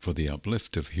country for the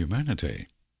uplift of humanity.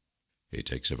 It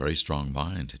takes a very strong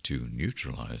mind to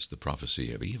neutralize the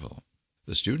prophecy of evil.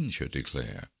 The student should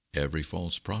declare, "Every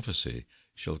false prophecy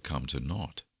shall come to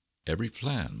naught. Every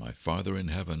plan my Father in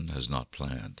heaven has not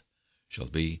planned shall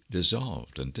be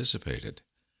dissolved and dissipated.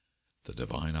 The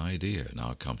divine idea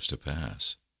now comes to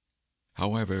pass."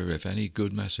 However, if any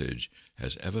good message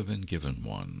has ever been given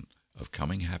one of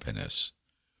coming happiness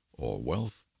or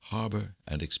wealth, harbor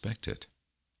and expect it,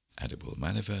 and it will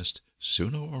manifest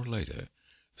sooner or later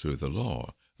through the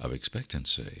law of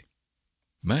expectancy.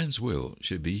 Man's will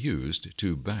should be used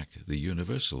to back the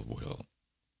universal will.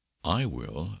 I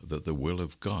will that the will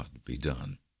of God be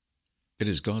done. It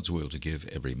is God's will to give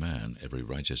every man every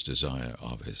righteous desire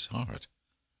of his heart.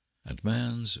 and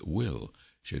man's will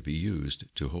should be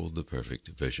used to hold the perfect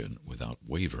vision without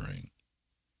wavering.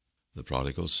 The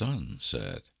prodigal son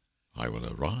said, "I will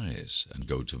arise and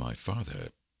go to my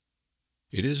father."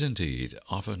 It is indeed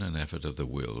often an effort of the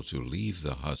will to leave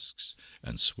the husks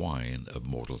and swine of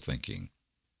mortal thinking.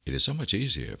 It is so much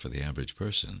easier for the average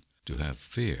person to have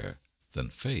fear than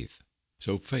faith.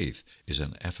 So faith is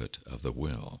an effort of the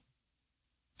will.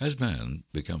 As man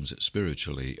becomes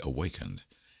spiritually awakened,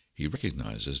 he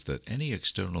recognizes that any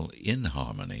external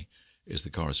inharmony is the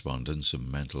correspondence of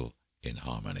mental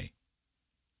inharmony.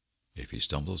 If he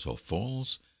stumbles or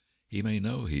falls, he may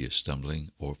know he is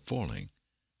stumbling or falling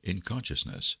in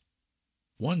consciousness.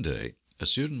 One day, a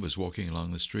student was walking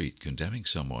along the street condemning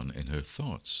someone in her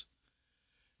thoughts.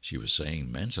 She was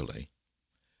saying mentally,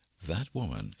 "That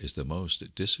woman is the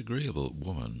most disagreeable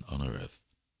woman on earth,"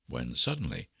 when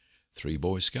suddenly 3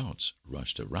 Boy Scouts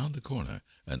rushed around the corner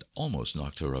and almost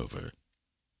knocked her over.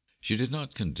 She did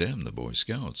not condemn the Boy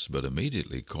Scouts, but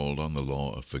immediately called on the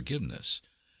law of forgiveness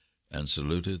and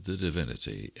saluted the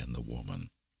divinity in the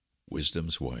woman.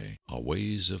 Wisdom's way are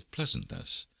ways of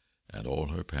pleasantness, and all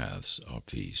her paths are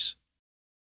peace.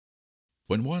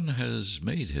 When one has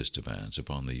made his demands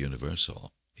upon the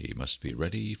universal, he must be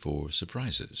ready for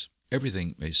surprises.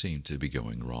 Everything may seem to be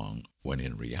going wrong, when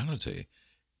in reality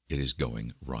it is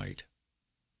going right.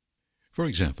 For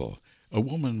example, a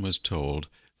woman was told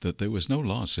that there was no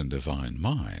loss in divine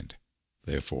mind.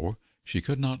 Therefore, she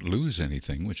could not lose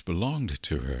anything which belonged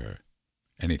to her.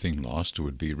 Anything lost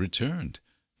would be returned,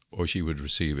 or she would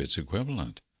receive its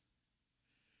equivalent.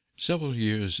 Several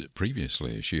years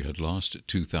previously, she had lost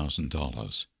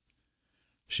 $2,000.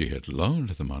 She had loaned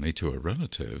the money to a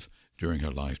relative during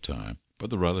her lifetime, but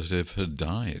the relative had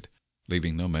died,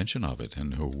 leaving no mention of it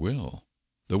in her will.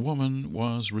 The woman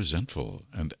was resentful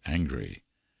and angry,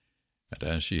 and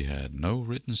as she had no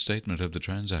written statement of the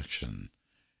transaction,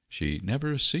 she never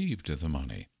received the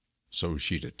money. So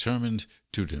she determined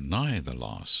to deny the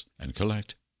loss and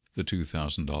collect the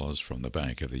 $2,000 from the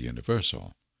Bank of the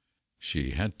Universal.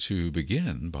 She had to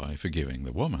begin by forgiving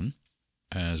the woman,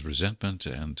 as resentment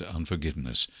and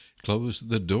unforgiveness closed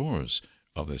the doors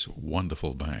of this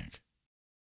wonderful bank.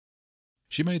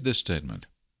 She made this statement,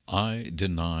 "I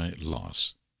deny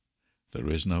loss. There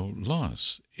is no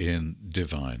loss in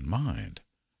divine mind.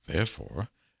 Therefore,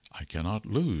 I cannot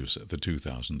lose the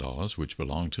 $2,000 which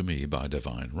belong to me by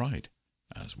divine right.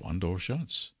 As one door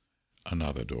shuts,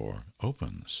 another door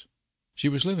opens." She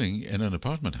was living in an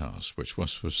apartment house which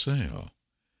was for sale,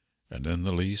 and in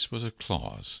the lease was a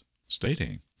clause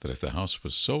stating that if the house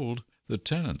was sold, the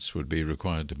tenants would be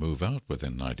required to move out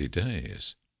within 90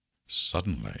 days.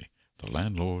 Suddenly, the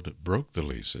landlord broke the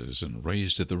leases and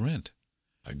raised the rent.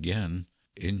 Again,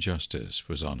 injustice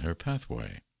was on her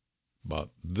pathway.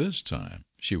 But this time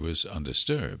she was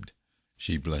undisturbed.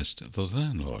 She blessed the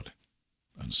landlord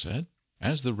and said,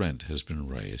 "As the rent has been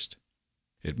raised,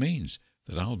 it means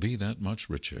that I'll be that much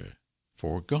richer,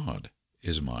 for God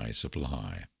is my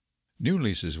supply." New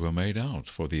leases were made out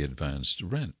for the advanced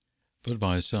rent, but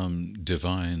by some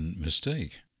divine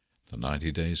mistake, the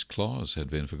 90 days clause had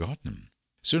been forgotten.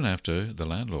 Soon after, the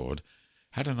landlord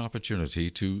had an opportunity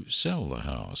to sell the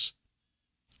house.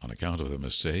 On account of the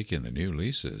mistake in the new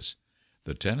leases,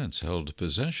 the tenants held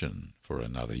possession for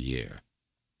another year.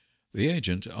 The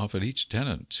agent offered each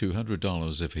tenant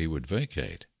 $200 if he would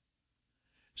vacate.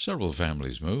 Several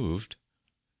families moved.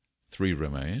 3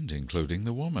 remained, including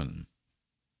the woman.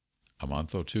 A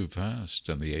month or 2 passed,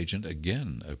 and the agent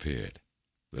again appeared.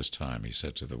 This time he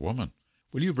said to the woman,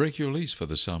 "Will you break your lease for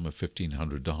the sum of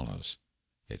 $1,500?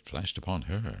 It flashed upon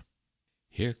her,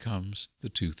 "Here comes the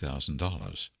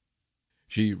 $2,000.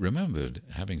 She remembered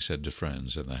having said to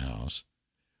friends in the house,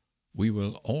 "We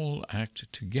will all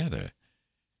act together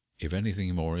if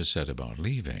anything more is said about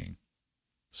leaving."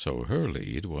 So her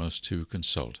lead was to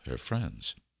consult her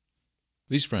friends.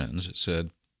 These friends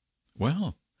said,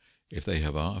 "Well, if they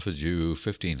have offered you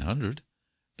 $1,500,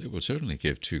 they will certainly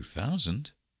give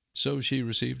 $2,000. So she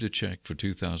received a check for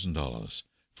 $2,000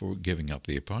 for giving up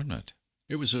the apartment.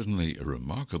 It was certainly a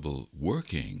remarkable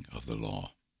working of the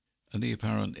law, and the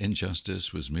apparent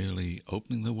injustice was merely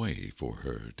opening the way for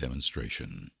her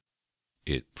demonstration.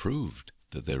 It proved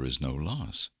that there is no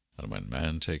loss, and when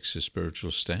man takes his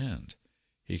spiritual stand,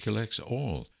 he collects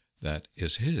all that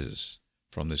is his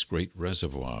from this great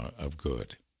reservoir of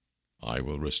good. "I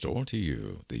will restore to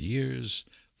you the years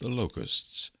the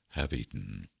locusts have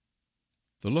eaten."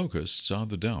 The locusts are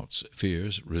the doubts,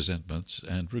 fears, resentments,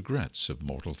 and regrets of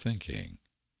mortal thinking.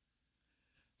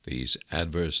 These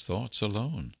adverse thoughts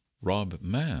alone rob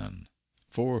man,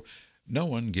 for no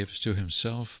one gives to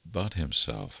himself but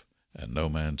himself, and no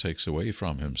man takes away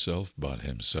from himself but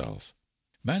himself.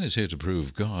 Man is here to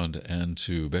prove God and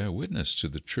to bear witness to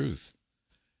the truth,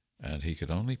 and he could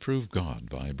only prove God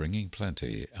by bringing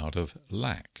plenty out of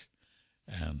lack,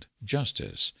 and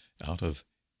justice out of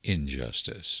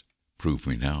injustice. Prove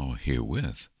me now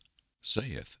herewith,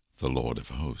 saith the Lord of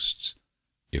hosts,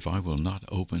 if I will not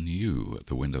open you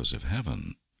the windows of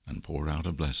heaven, and pour out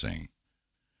a blessing,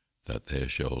 that there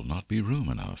shall not be room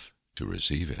enough to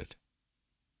receive it.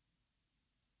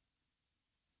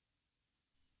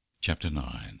 Chapter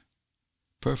 9.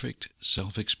 Perfect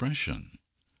Self-Expression,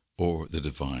 or the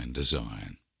Divine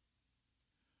Design.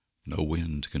 No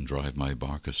wind can drive my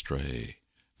bark astray,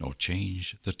 nor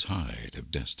change the tide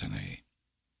of destiny.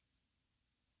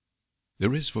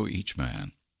 There is for each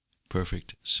man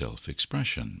perfect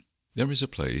self-expression. There is a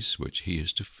place which he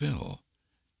is to fill,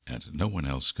 and no one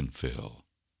else can fill.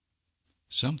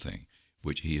 Something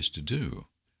which he is to do,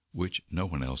 which no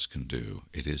one else can do.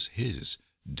 It is his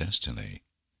destiny.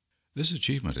 This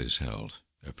achievement is held,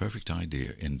 a perfect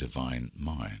idea in divine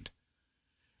mind,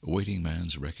 awaiting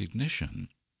man's recognition.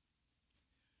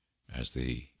 As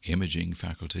the imaging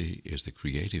faculty is the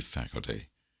creative faculty,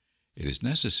 it is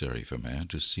necessary for man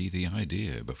to see the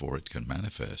idea before it can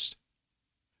manifest.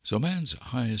 So man's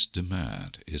highest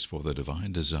demand is for the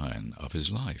divine design of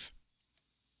his life.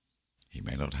 He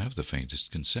may not have the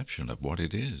faintest conception of what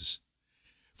it is,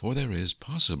 for there is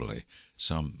possibly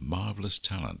some marvelous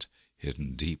talent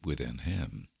hidden deep within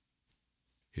him.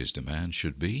 His demand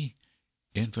should be,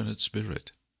 Infinite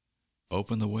Spirit,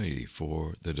 open the way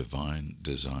for the divine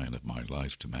design of my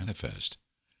life to manifest.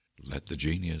 Let the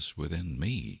genius within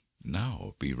me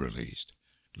now be released.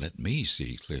 Let me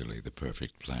see clearly the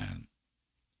perfect plan.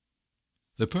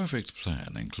 The perfect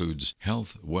plan includes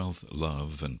health, wealth,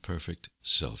 love, and perfect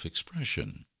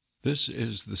self-expression. This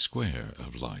is the square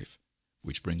of life,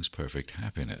 which brings perfect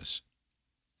happiness.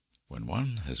 When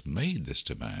one has made this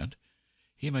demand,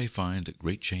 he may find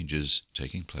great changes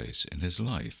taking place in his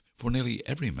life, for nearly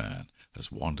every man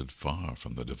has wandered far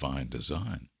from the divine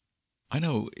design. I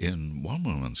know in one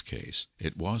woman's case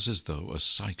it was as though a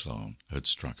cyclone had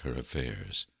struck her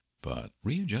affairs, but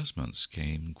readjustments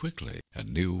came quickly,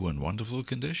 and new and wonderful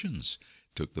conditions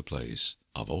took the place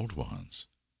of old ones.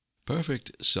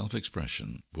 Perfect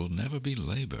self-expression will never be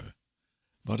labor,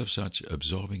 but of such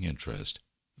absorbing interest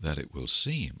that it will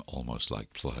seem almost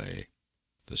like play.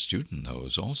 The student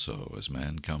knows also, as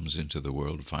man comes into the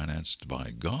world financed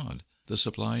by God, the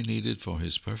supply needed for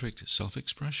his perfect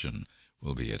self-expression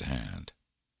will be at hand.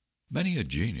 Many a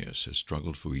genius has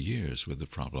struggled for years with the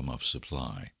problem of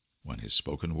supply, when his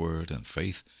spoken word and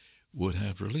faith would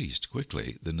have released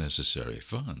quickly the necessary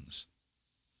funds.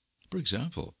 For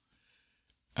example,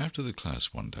 after the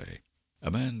class one day,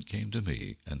 a man came to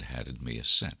me and handed me a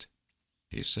cent.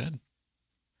 He said,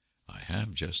 I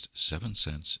have just 7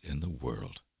 cents in the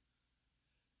world,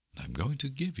 and I'm going to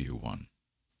give you one,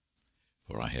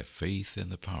 for I have faith in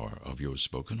the power of your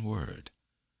spoken word.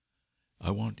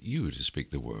 I want you to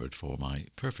speak the word for my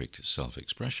perfect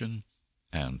self-expression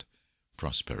and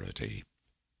prosperity.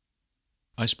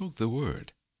 I spoke the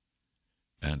word,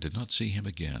 and did not see him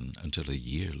again until a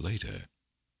year later.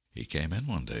 He came in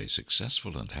one day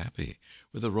successful and happy,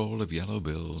 with a roll of yellow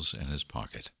bills in his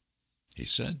pocket. He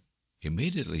said,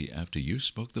 immediately after you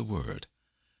spoke the word,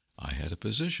 I had a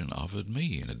position offered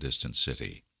me in a distant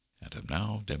city, and am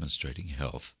now demonstrating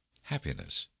health,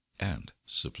 happiness, and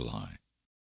supply.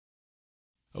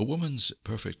 A woman's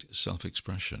perfect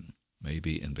self-expression may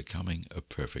be in becoming a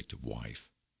perfect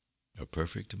wife, a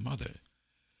perfect mother,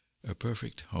 a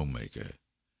perfect homemaker,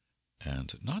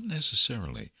 and not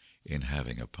necessarily in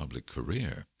having a public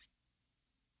career.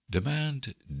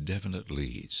 Demand definite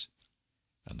leads,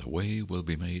 and the way will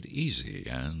be made easy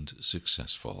and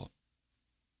successful.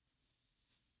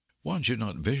 One should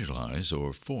not visualize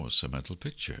or force a mental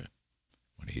picture.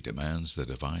 When he demands the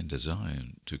divine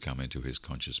design to come into his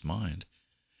conscious mind,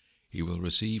 he will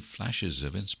receive flashes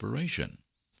of inspiration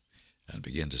and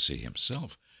begin to see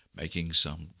himself making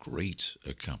some great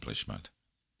accomplishment.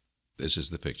 This is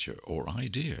the picture or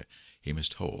idea he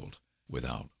must hold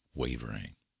without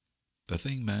wavering. The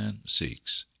thing man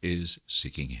seeks is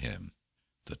seeking him.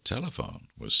 The telephone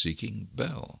was seeking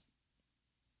Bell.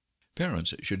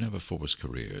 Parents should never force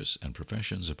careers and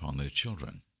professions upon their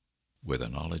children. With a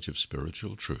knowledge of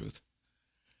spiritual truth,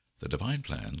 the divine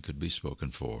plan could be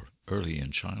spoken for early in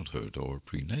childhood or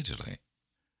prenatally.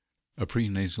 A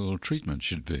prenatal treatment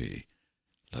should be,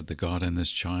 let the God in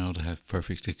this child have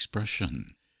perfect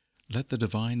expression. Let the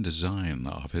divine design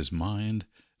of his mind,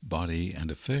 body, and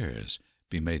affairs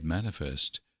be made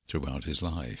manifest throughout his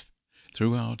life,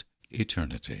 throughout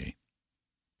eternity.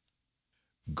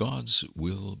 God's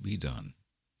will be done,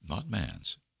 not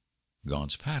man's.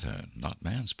 God's pattern, not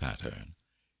man's pattern,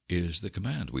 is the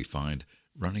command we find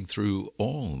running through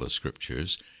all the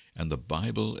Scriptures, and the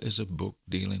Bible is a book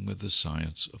dealing with the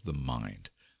science of the mind.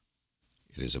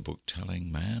 It is a book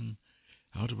telling man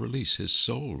how to release his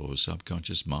soul or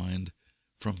subconscious mind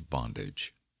from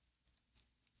bondage.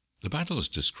 The battles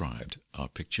described are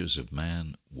pictures of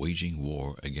man waging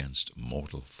war against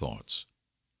mortal thoughts.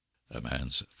 A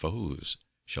man's foes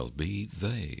shall be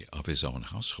they of his own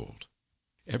household.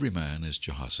 Every man is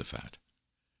Jehoshaphat,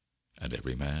 and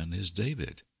every man is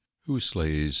David, who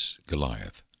slays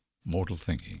Goliath, mortal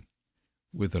thinking,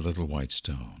 with a little white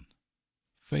stone,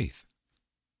 faith.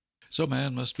 So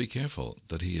man must be careful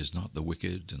that he is not the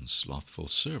wicked and slothful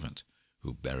servant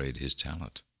who buried his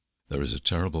talent. There is a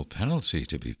terrible penalty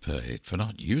to be paid for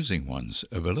not using one's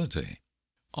ability.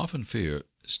 Often fear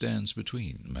stands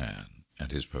between man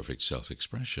and his perfect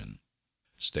self-expression.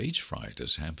 Stage fright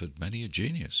has hampered many a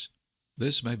genius.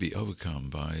 This may be overcome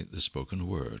by the spoken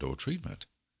word or treatment.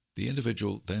 The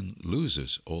individual then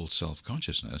loses all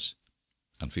self-consciousness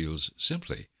and feels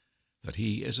simply that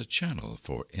he is a channel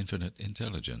for infinite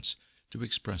intelligence to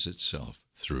express itself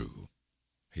through.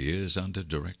 He is under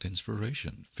direct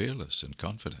inspiration, fearless and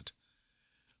confident,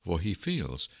 for he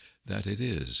feels that it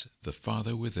is the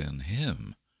Father within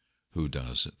him who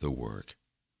does the work.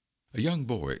 A young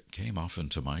boy came often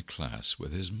to my class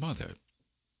with his mother.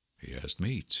 He asked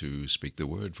me to speak the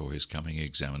word for his coming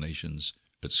examinations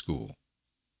at school.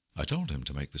 I told him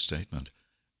to make the statement,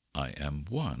 "I am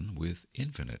one with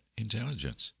infinite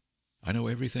intelligence. I know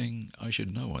everything I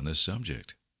should know on this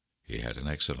subject." He had an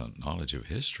excellent knowledge of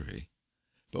history,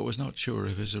 but was not sure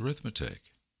of his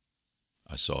arithmetic.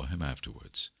 I saw him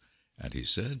afterwards, and he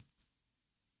said,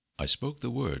 "I spoke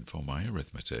the word for my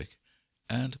arithmetic,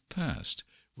 and passed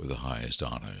with the highest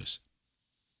honors,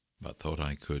 but thought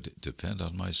I could depend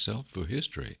on myself for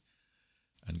history,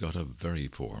 and got a very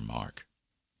poor mark."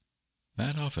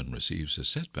 Man often receives a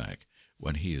setback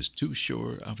when he is too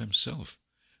sure of himself,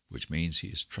 which means he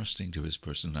is trusting to his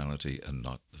personality and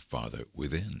not the Father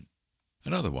within.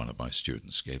 Another one of my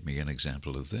students gave me an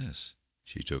example of this.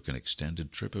 She took an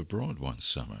extended trip abroad one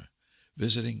summer,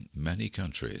 visiting many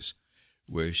countries,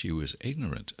 where she was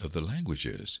ignorant of the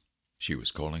languages. She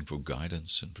was calling for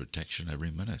guidance and protection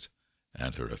every minute,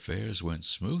 and her affairs went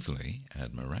smoothly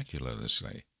and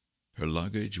miraculously. Her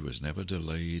luggage was never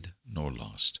delayed nor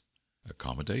lost.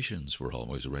 Accommodations were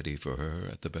always ready for her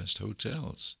at the best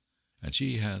hotels, and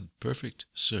she had perfect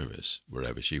service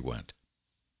wherever she went.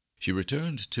 She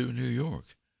returned to New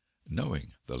York,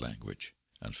 knowing the language,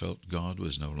 and felt God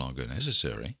was no longer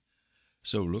necessary,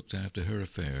 so looked after her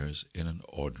affairs in an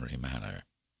ordinary manner.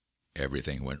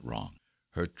 Everything went wrong.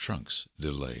 Her trunks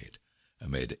delayed,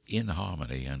 amid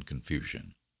inharmony and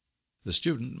confusion. The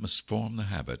student must form the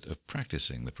habit of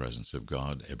practicing the presence of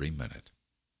God every minute.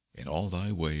 In all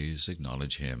thy ways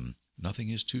acknowledge him. Nothing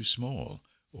is too small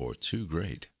or too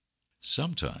great.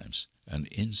 Sometimes an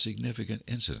insignificant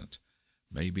incident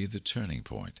may be the turning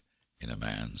point in a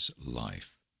man's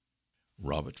life.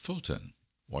 Robert Fulton,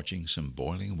 watching some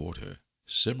boiling water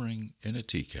simmering in a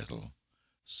tea kettle,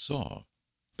 saw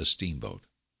a steamboat.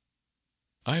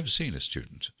 I have seen a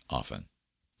student often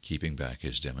keeping back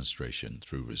his demonstration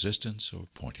through resistance or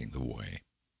pointing the way.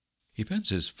 He bends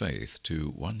his faith to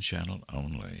one channel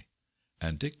only,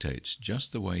 and dictates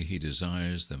just the way he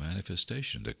desires the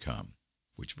manifestation to come,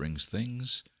 which brings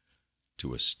things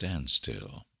to a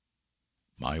standstill.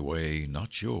 My way,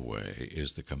 not your way,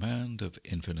 is the command of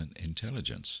infinite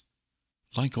intelligence.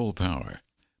 Like all power,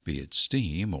 be it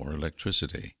steam or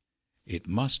electricity, it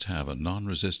must have a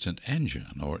non-resistant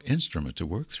engine or instrument to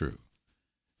work through,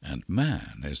 and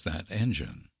man is that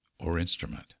engine or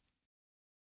instrument.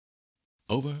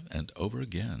 Over and over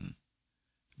again,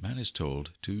 man is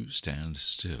told to stand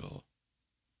still.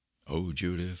 O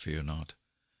Judah, fear not,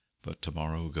 but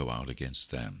tomorrow go out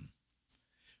against them.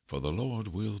 For the Lord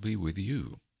will be with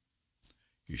you.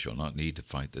 You shall not need to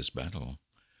fight this battle.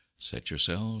 Set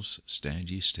yourselves, stand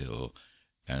ye still,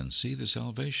 and see the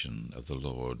salvation of the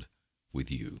Lord with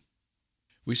you.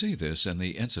 We see this in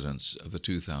the incidents of the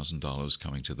 $2,000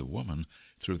 coming to the woman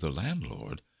through the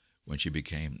landlord when she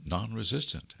became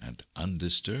non-resistant and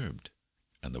undisturbed,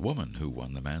 and the woman who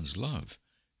won the man's love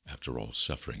after all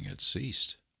suffering had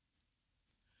ceased.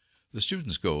 The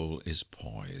student's goal is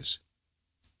poise.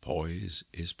 Poise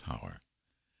is power,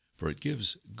 for it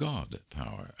gives God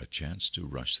power a chance to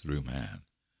rush through man,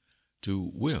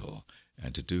 to will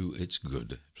and to do its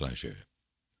good pleasure.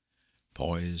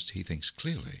 Poised, he thinks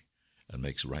clearly and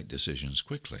makes right decisions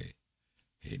quickly.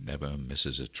 He never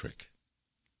misses a trick.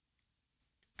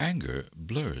 Anger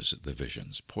blurs the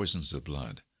visions, poisons the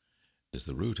blood, is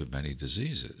the root of many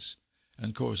diseases,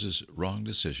 and causes wrong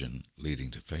decision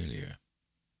leading to failure.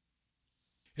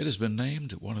 It has been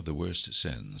named one of the worst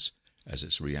sins, as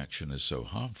its reaction is so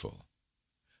harmful.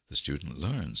 The student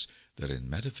learns that in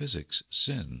metaphysics,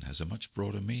 sin has a much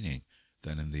broader meaning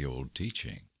than in the old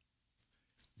teaching.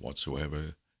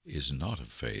 Whatsoever is not of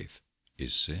faith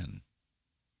is sin.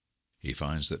 He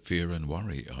finds that fear and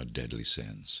worry are deadly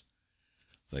sins.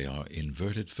 They are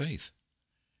inverted faith,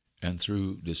 and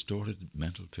through distorted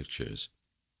mental pictures,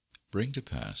 bring to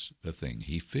pass the thing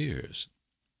he fears.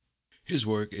 His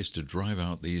work is to drive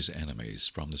out these enemies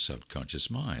from the subconscious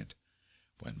mind.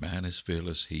 When man is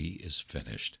fearless, he is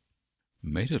finished.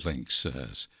 Metaphysics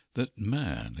says that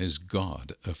man is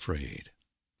God afraid.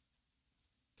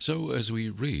 So, as we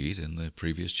read in the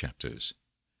previous chapters,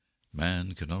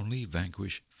 man can only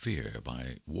vanquish fear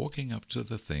by walking up to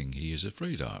the thing he is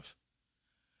afraid of.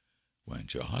 When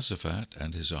Jehoshaphat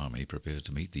and his army prepared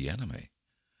to meet the enemy,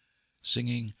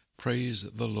 singing, "Praise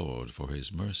the Lord, for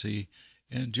his mercy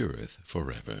endureth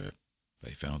forever,"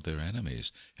 they found their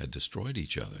enemies had destroyed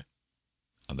each other,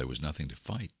 and there was nothing to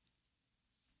fight.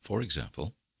 For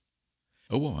example,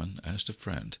 a woman asked a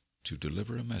friend to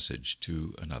deliver a message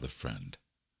to another friend.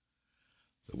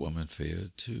 The woman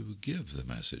feared to give the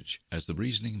message, as the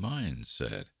reasoning mind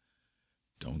said,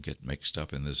 "Don't get mixed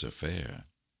up in this affair.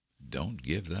 Don't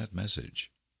give that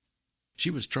message." She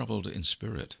was troubled in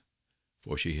spirit,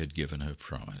 for she had given her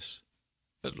promise.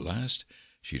 At last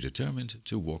she determined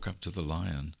to walk up to the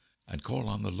lion and call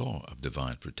on the law of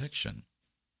divine protection.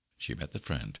 She met the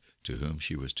friend to whom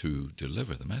she was to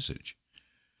deliver the message.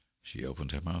 She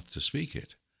opened her mouth to speak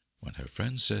it, when her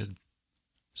friend said,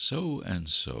 "So and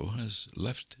so has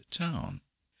left town."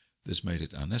 This made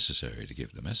it unnecessary to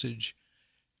give the message,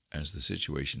 as the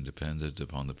situation depended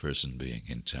upon the person being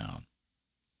in town.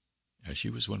 As she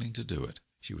was willing to do it,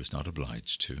 she was not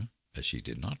obliged to, as she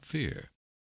did not fear.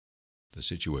 The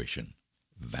situation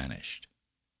vanished.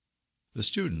 The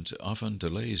student often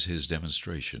delays his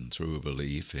demonstration through a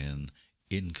belief in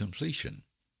incompletion.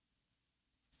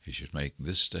 He should make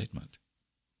this statement: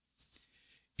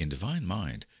 in divine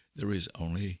mind, there is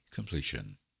only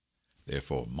completion.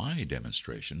 Therefore, my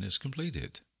demonstration is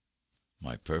completed.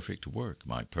 My perfect work,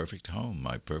 my perfect home,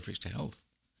 my perfect health.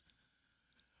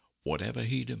 Whatever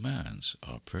he demands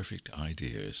are perfect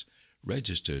ideas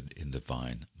registered in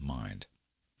divine mind,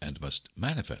 and must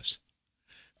manifest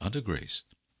under grace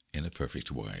in a perfect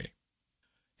way.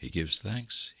 He gives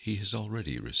thanks he has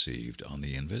already received on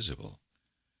the invisible,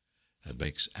 and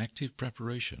makes active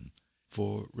preparation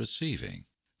for receiving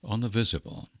on the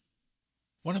visible.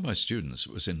 One of my students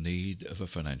was in need of a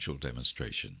financial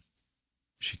demonstration.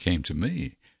 She came to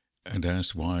me and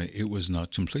asked why it was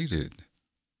not completed.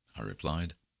 I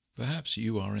replied, "Perhaps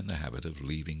you are in the habit of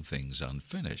leaving things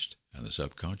unfinished, and the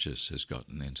subconscious has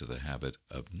gotten into the habit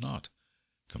of not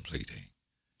completing.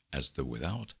 As the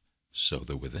without, so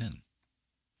the within."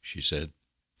 She said,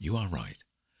 "You are right.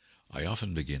 I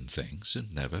often begin things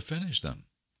and never finish them.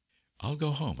 I'll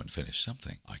go home and finish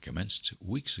something I commenced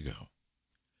weeks ago,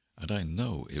 and I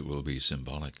know it will be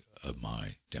symbolic of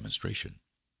my demonstration."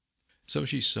 So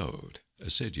she sewed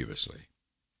assiduously,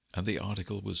 and the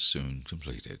article was soon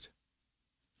completed.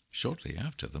 Shortly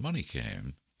after, the money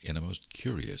came in a most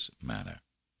curious manner.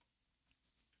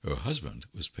 Her husband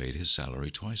was paid his salary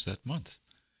twice that month.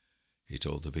 He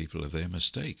told the people of their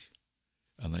mistake,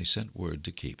 and they sent word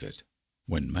to keep it.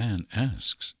 When man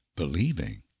asks,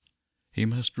 believing, he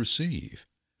must receive,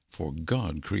 for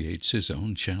God creates his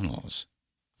own channels.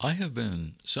 I have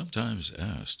been sometimes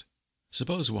asked,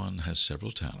 suppose one has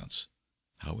several talents,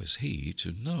 how is he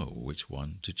to know which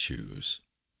one to choose?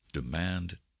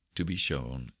 Demand to be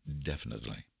shown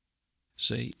definitely.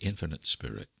 Say, Infinite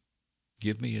Spirit,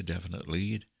 give me a definite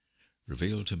lead,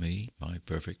 reveal to me my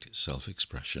perfect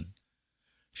self-expression,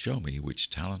 show me which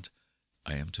talent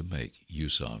I am to make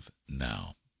use of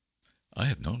now. I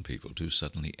have known people to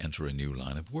suddenly enter a new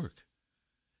line of work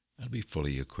and be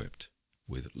fully equipped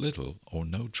with little or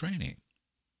no training.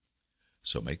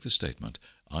 So make the statement,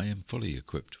 I am fully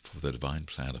equipped for the divine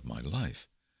plan of my life,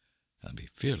 and be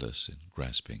fearless in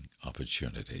grasping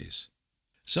opportunities.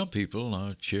 Some people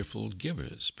are cheerful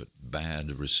givers, but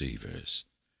bad receivers.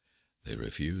 They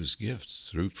refuse gifts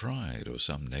through pride or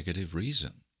some negative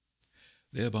reason,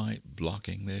 thereby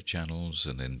blocking their channels,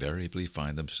 and invariably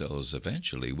find themselves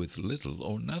eventually with little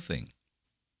or nothing.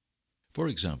 For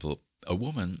example, a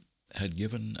woman had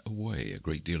given away a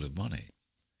great deal of money,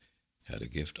 had a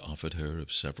gift offered her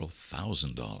of several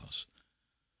 $1,000s.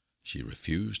 She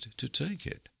refused to take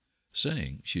it,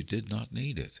 saying she did not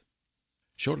need it.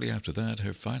 Shortly after that,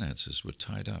 her finances were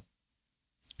tied up,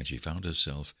 and she found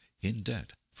herself in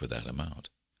debt for that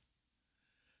amount.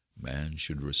 Man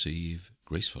should receive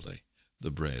gracefully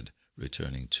the bread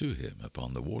returning to him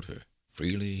upon the water.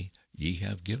 Freely ye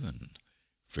have given,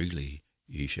 freely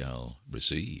ye shall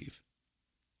receive.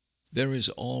 There is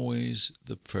always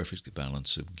the perfect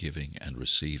balance of giving and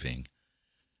receiving,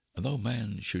 and though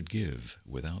man should give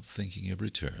without thinking of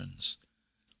returns,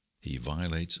 he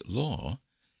violates law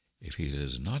if he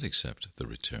does not accept the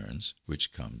returns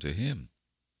which come to him.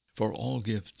 For all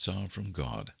gifts are from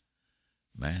God,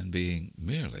 man being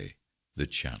merely the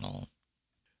channel.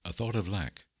 A thought of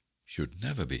lack should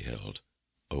never be held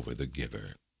over the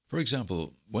giver. For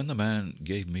example, when the man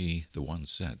gave me the 1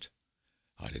 cent,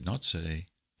 I did not say,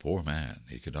 "Poor man,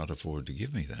 he could not afford to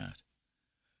give me that."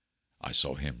 I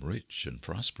saw him rich and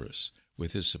prosperous,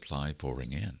 with his supply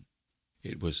pouring in.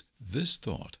 It was this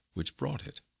thought which brought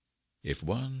it. If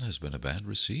one has been a bad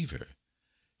receiver,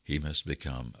 he must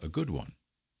become a good one,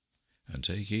 and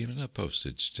take even a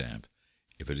postage stamp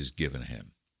if it is given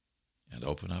him, and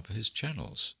open up his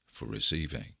channels for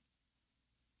receiving.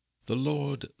 The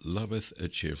Lord loveth a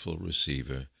cheerful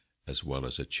receiver as well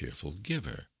as a cheerful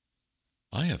giver.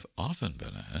 I have often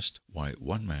been asked why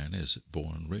one man is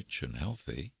born rich and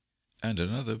healthy, and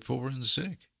another poor and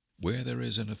sick. Where there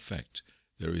is an effect,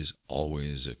 there is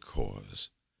always a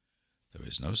cause. There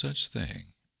is no such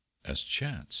thing as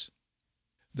chance.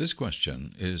 This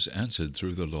question is answered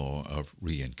through the law of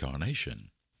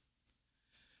reincarnation.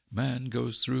 Man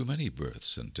goes through many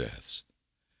births and deaths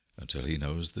until he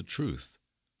knows the truth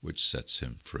which sets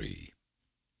him free.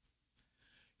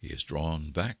 He is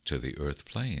drawn back to the earth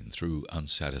plane through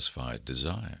unsatisfied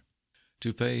desire,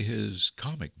 to pay his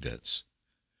karmic debts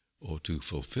or to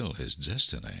fulfill his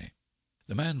destiny.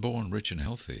 The man born rich and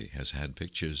healthy has had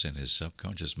pictures in his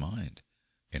subconscious mind,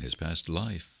 in his past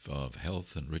life, of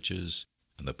health and riches,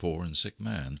 and the poor and sick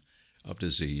man of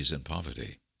disease and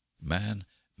poverty. Man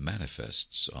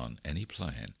manifests on any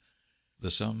plane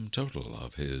the sum total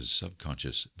of his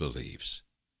subconscious beliefs.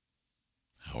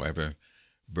 However,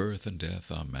 birth and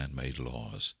death are man-made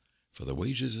laws, for the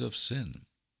wages of sin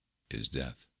is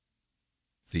death.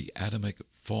 The Adamic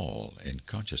fall in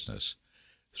consciousness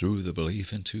through the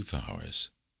belief in 2 powers,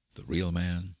 the real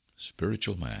man,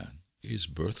 spiritual man, is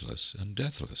birthless and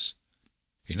deathless.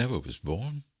 He never was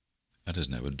born and has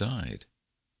never died.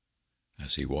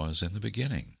 As he was in the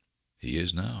beginning, he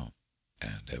is now,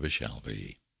 and ever shall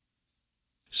be.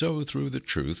 So through the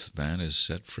truth man is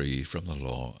set free from the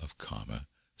law of karma,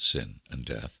 sin, and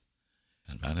death,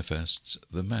 and manifests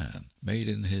the man made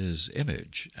in his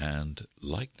image and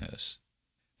likeness.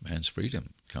 Man's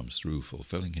freedom comes through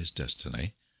fulfilling his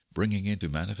destiny, bringing into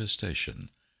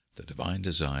manifestation the divine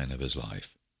design of his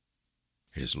life.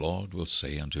 His Lord will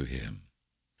say unto him,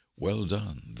 "Well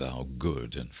done, thou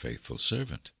good and faithful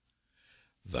servant.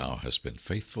 Thou hast been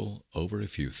faithful over a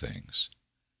few things.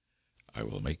 I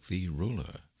will make thee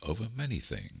ruler over many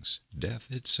things,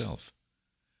 death itself.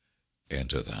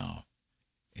 Enter thou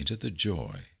into the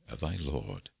joy of thy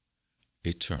Lord,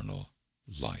 eternal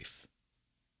life."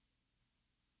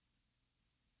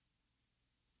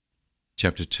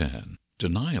 Chapter 10.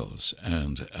 Denials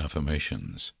and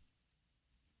Affirmations.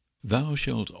 Thou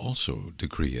shalt also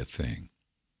decree a thing,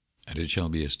 and it shall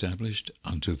be established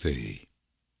unto thee.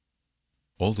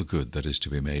 All the good that is to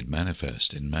be made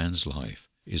manifest in man's life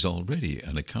is already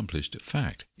an accomplished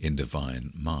fact in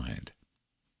divine mind,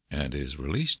 and is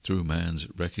released through man's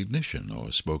recognition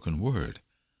or spoken word.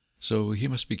 So he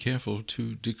must be careful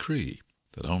to decree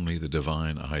that only the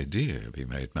divine idea be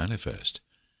made manifest,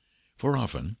 for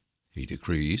often he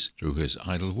decrees through his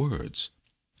idle words,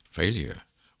 failure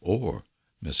or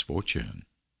misfortune.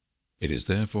 It is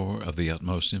therefore of the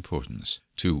utmost importance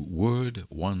to word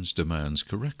one's demands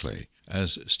correctly,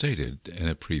 as stated in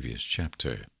a previous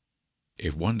chapter.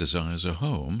 If one desires a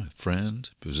home, friend,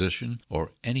 position,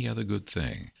 or any other good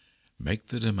thing, make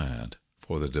the demand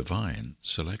for the divine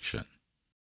selection.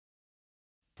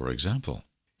 For example,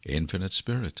 Infinite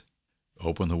Spirit,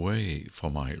 open the way for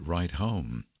my right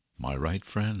home, my right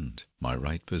friend, my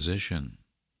right position.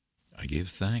 I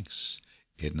give thanks.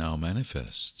 It now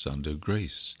manifests under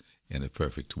grace in a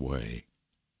perfect way.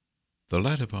 The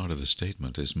latter part of the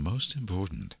statement is most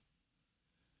important.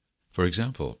 For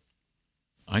example,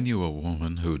 I knew a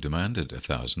woman who demanded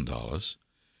 $1,000.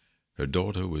 Her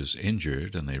daughter was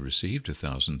injured, and they received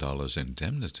 $1,000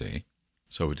 indemnity,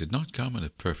 so it did not come in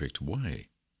a perfect way.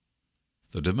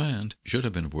 The demand should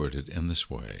have been worded in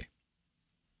this way: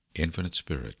 Infinite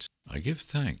Spirit, I give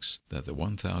thanks that the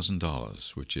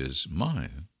 $1,000, which is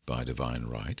mine by divine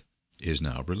right, is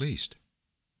now released.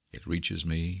 It reaches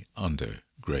me under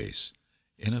grace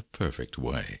in a perfect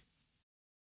way.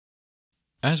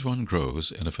 As one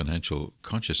grows in a financial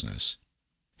consciousness,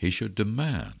 he should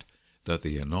demand that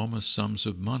the enormous sums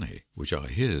of money which are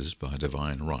his by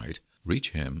divine right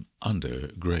reach him under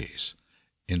grace,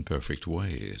 in perfect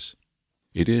ways.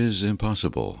 It is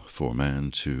impossible for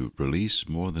man to release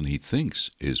more than he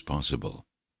thinks is possible,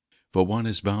 for one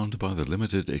is bound by the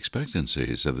limited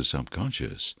expectancies of the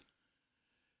subconscious.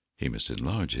 He must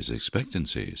enlarge his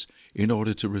expectancies in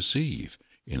order to receive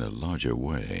in a larger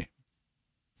way.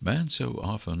 Man so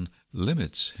often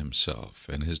limits himself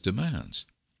in his demands.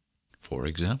 For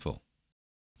example,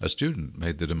 a student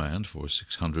made the demand for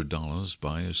 $600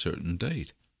 by a certain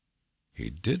date. He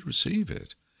did receive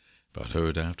it, but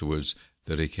heard afterwards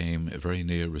that he came very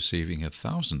near receiving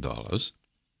 $1,000,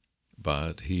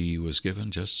 but he was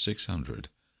given just $600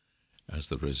 as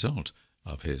the result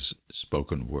of his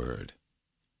spoken word.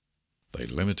 They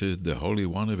limited the Holy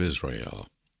One of Israel.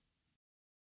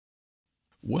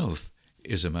 Wealth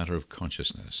is a matter of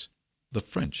consciousness. The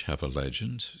French have a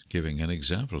legend giving an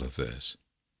example of this.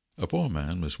 A poor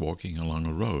man was walking along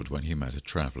a road when he met a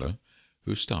traveler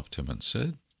who stopped him and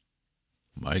said,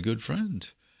 "My good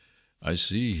friend, I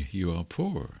see you are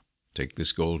poor. Take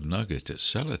this gold nugget,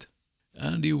 sell it,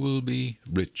 and you will be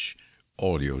rich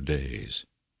all your days."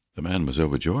 The man was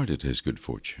overjoyed at his good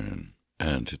fortune,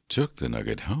 and took the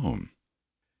nugget home.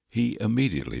 He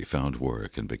immediately found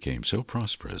work and became so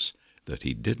prosperous that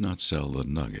he did not sell the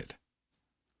nugget.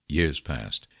 Years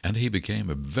passed, and he became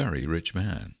a very rich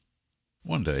man.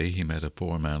 One day he met a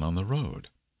poor man on the road.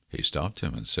 He stopped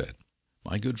him and said,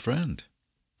 "My good friend,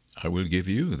 I will give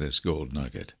you this gold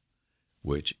nugget,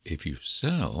 which, if you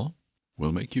sell,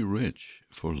 will make you rich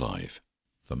for life."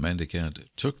 The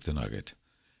mendicant took the nugget,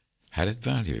 had it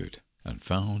valued, and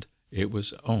found it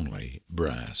was only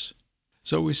brass.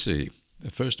 So we see,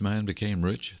 the first man became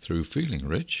rich through feeling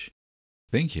rich,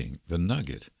 thinking the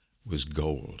nugget was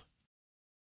gold.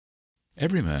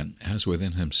 Every man has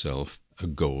within himself a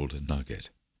gold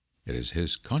nugget. It is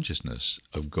his consciousness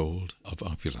of gold of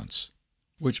opulence,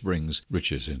 which brings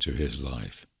riches into his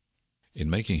life. In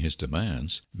making his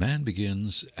demands, man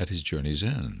begins at his journey's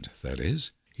end, that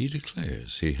is, he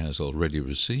declares he has already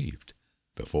received.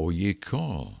 "Before ye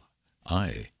call,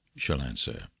 I shall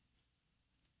answer."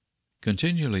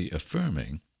 Continually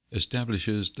affirming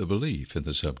establishes the belief in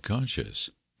the subconscious.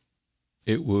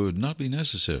 It would not be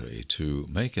necessary to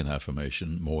make an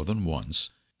affirmation more than once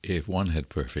if one had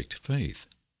perfect faith.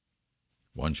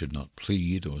 One should not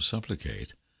plead or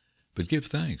supplicate, but give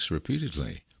thanks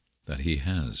repeatedly that he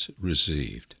has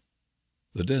received.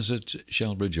 "The desert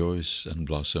shall rejoice and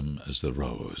blossom as the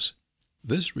rose."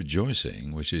 This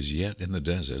rejoicing, which is yet in the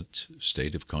desert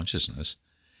state of consciousness,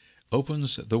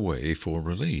 opens the way for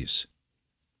release.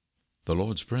 The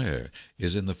Lord's Prayer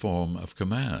is in the form of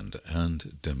command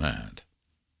and demand.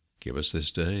 "Give us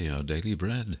this day our daily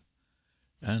bread,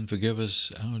 and forgive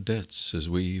us our debts as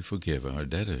we forgive our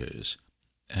debtors,"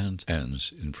 and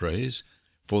ends in praise,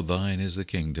 "For thine is the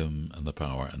kingdom, and the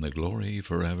power, and the glory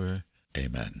forever.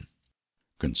 Amen.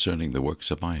 Concerning the works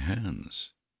of my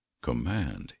hands,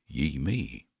 command ye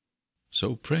me."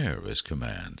 So prayer is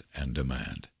command and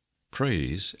demand,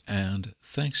 praise and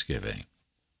thanksgiving.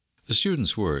 The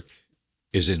student's work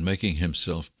is in making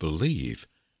himself believe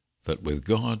that with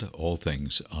God all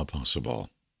things are possible.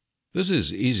 This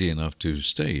is easy enough to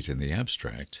state in the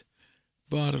abstract,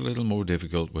 but a little more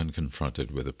difficult when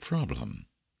confronted with a problem.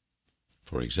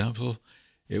 For example,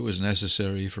 it was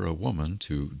necessary for a woman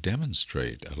to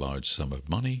demonstrate a large sum of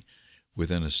money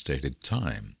within a stated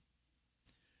time.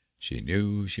 She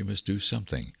knew she must do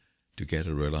something to get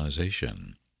a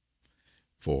realization,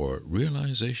 for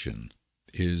realization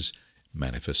is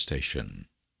manifestation,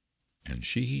 and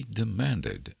she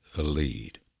demanded a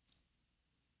lead.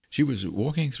 She was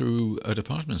walking through a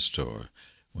department store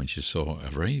when she saw a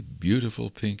very beautiful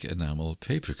pink enamel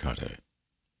paper cutter.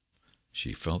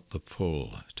 She felt the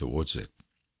pull towards it.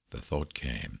 The thought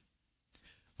came,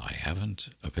 "I haven't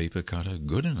a paper cutter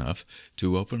good enough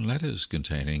to open letters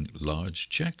containing large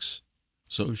checks."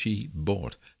 So she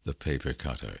bought the paper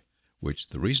cutter, which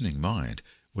the reasoning mind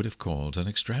would have called an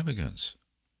extravagance.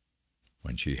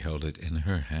 When she held it in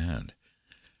her hand,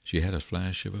 she had a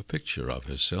flash of a picture of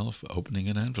herself opening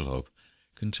an envelope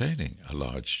containing a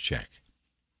large check,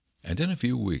 and in a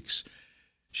few weeks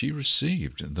she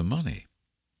received the money.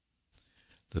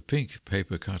 The pink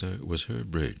paper cutter was her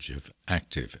bridge of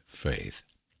active faith.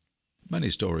 Many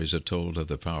stories are told of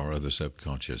the power of the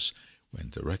subconscious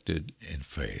when directed in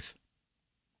faith.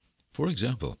 For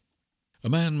example, a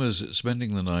man was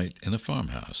spending the night in a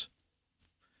farmhouse.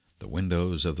 The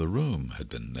windows of the room had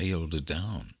been nailed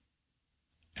down,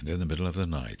 and in the middle of the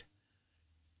night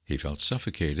He felt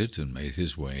suffocated and made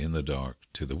his way in the dark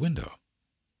to the window.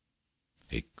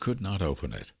 He could not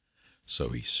open it, so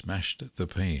he smashed the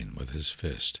pane with his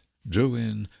fist, drew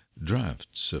in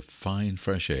draughts of fine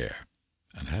fresh air,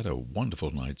 and had a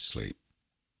wonderful night's sleep.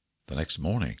 The next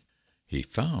morning he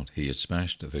found he had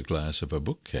smashed the glass of a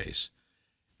bookcase,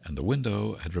 and the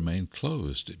window had remained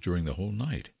closed during the whole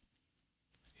night.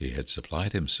 He had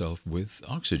supplied himself with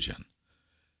oxygen,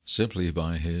 simply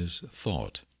by his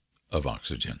thought of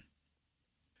oxygen.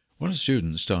 When a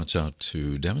student starts out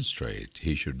to demonstrate,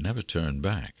 he should never turn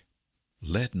back.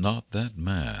 Let not that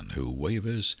man who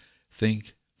wavers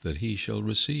think that he shall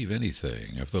receive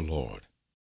anything of the Lord.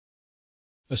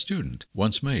 A student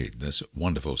once made this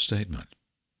wonderful statement: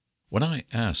 "When I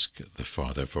ask the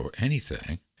Father for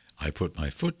anything, I put my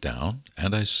foot down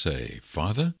and I say,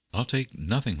 'Father, I'll take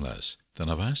nothing less than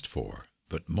I've asked for,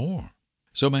 but more.'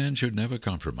 So man should never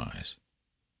compromise.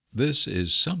 This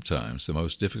is sometimes the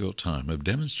most difficult time of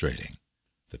demonstrating.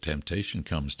 The temptation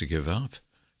comes to give up,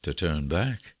 to turn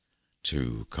back,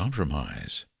 to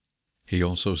compromise. He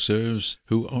also serves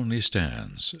who only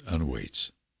stands and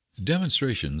waits.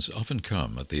 Demonstrations often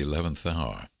come at the 11th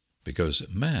hour, because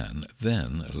man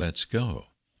then lets go,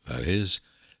 that is,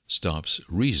 stops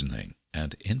reasoning,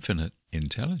 and infinite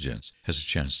intelligence has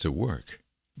a chance to work.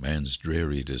 Man's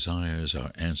dreary desires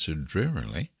are answered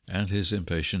drearily, and his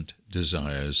impatient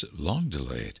desires long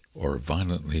delayed or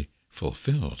violently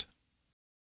fulfilled.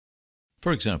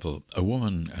 For example, a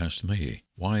woman asked me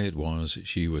why it was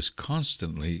she was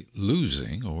constantly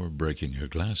losing or breaking her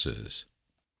glasses.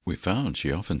 We found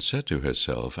she often said to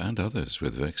herself and others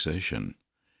with vexation,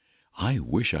 "I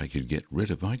wish I could get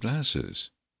rid of my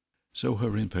glasses." So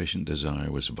her impatient desire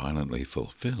was violently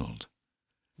fulfilled.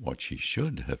 What she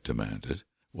should have demanded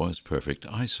was perfect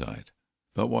eyesight,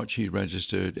 but what she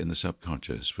registered in the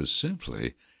subconscious was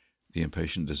simply the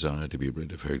impatient desire to be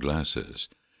rid of her glasses,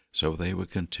 so they were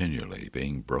continually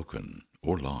being broken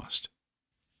or lost.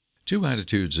 Two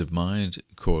attitudes of mind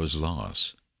cause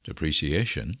loss: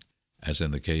 depreciation, as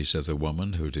in the case of the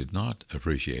woman who did not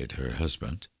appreciate her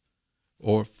husband,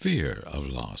 or fear of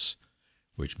loss,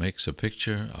 which makes a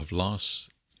picture of loss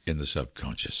in the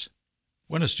subconscious.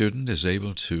 When a student is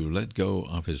able to let go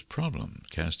of his problem,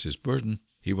 cast his burden,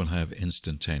 he will have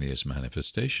instantaneous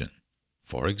manifestation.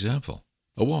 For example,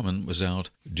 a woman was out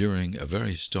during a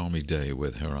very stormy day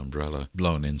with her umbrella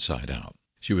blown inside out.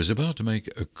 She was about to make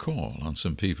a call on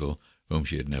some people whom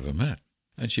she had never met,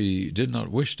 and she did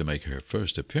not wish to make her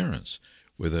first appearance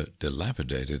with a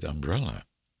dilapidated umbrella.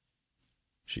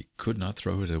 She could not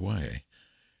throw it away,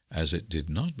 as it did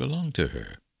not belong to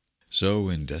her. So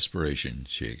in desperation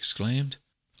she exclaimed,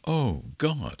 "Oh,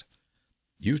 God,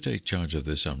 you take charge of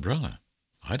this umbrella.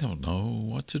 I don't know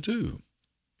what to do."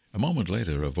 A moment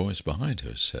later a voice behind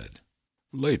her said,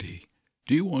 "Lady,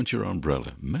 do you want your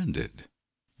umbrella mended?"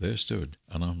 There stood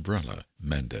an umbrella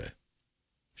mender.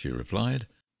 She replied,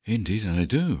 "Indeed I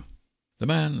do." The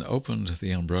man opened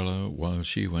the umbrella while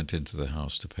she went into the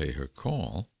house to pay her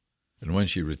call, and when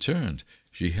she returned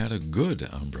she had a good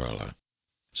umbrella.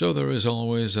 So there is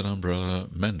always an umbrella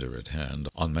mender at hand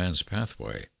on man's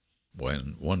pathway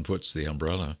when one puts the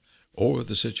umbrella or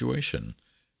the situation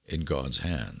in God's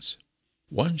hands.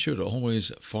 One should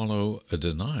always follow a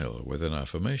denial with an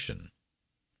affirmation.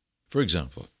 For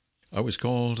example, I was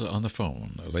called on the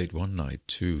phone late one night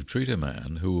to treat a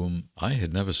man whom I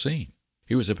had never seen.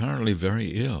 He was apparently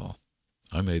very ill.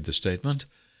 I made the statement,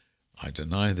 "I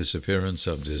deny this appearance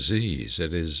of disease.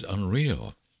 It is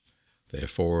unreal.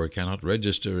 Therefore cannot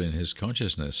register in his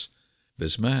consciousness.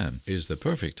 This man is the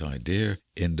perfect idea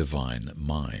in divine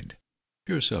mind,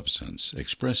 pure substance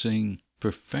expressing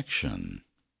perfection.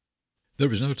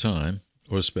 There is no time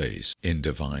or space in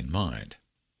divine mind.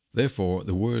 Therefore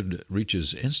the word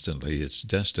reaches instantly its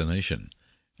destination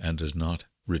and does not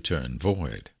return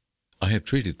void. I have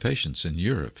treated patients in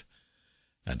Europe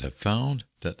and have found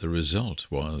that the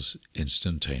result was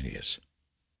instantaneous.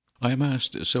 I am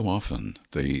asked so often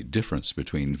the difference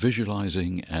between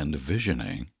visualizing and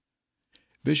visioning.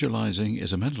 Visualizing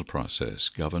is a mental process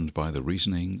governed by the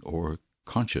reasoning or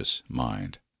conscious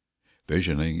mind.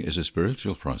 Visioning is a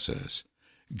spiritual process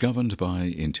governed by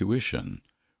intuition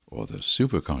or the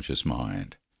superconscious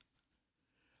mind.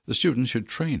 The student should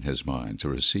train his mind to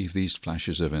receive these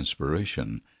flashes of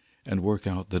inspiration and work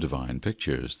out the divine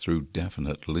pictures through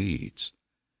definite leads.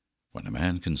 When a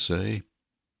man can say,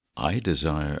 "I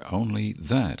desire only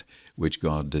that which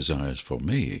God desires for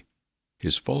me,"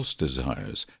 his false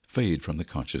desires fade from the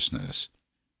consciousness,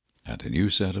 and a new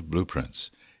set of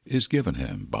blueprints is given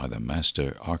him by the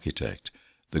master architect,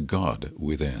 the God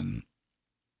within.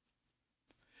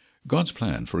 God's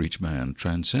plan for each man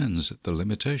transcends the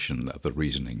limitation of the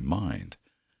reasoning mind,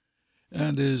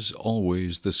 and is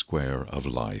always the square of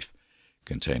life,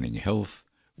 containing health,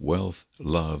 wealth,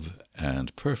 love,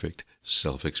 and perfect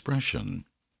self-expression.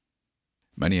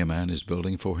 Many a man is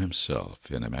building for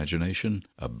himself, in imagination,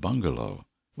 a bungalow,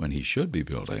 when he should be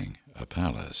building a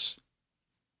palace.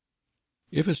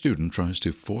 If a student tries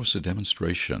to force a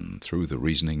demonstration through the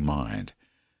reasoning mind,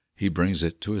 he brings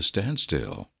it to a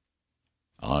standstill.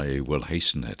 "I will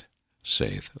hasten it,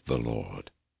 saith the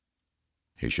Lord."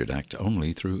 He should act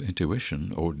only through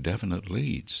intuition or definite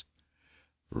leads.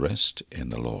 Rest in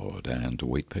the Lord and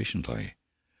wait patiently.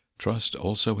 Trust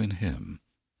also in Him,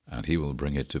 and He will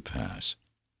bring it to pass.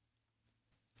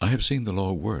 I have seen the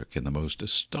law work in the most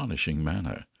astonishing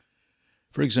manner.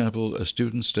 For example, a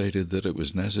student stated that it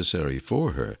was necessary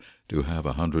for her to have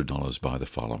 $100 by the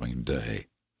following day.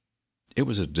 It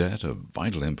was a debt of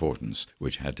vital importance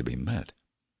which had to be met.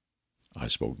 I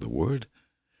spoke the word,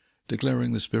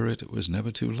 declaring the Spirit was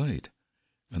never too late,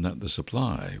 and that the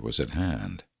supply was at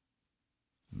hand.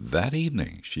 That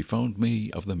evening she phoned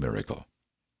me of the miracle.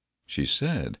 She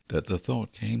said that the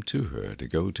thought came to her to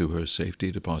go to her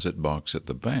safety deposit box at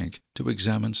the bank to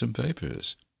examine some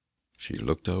papers. She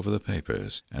looked over the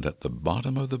papers, and at the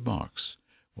bottom of the box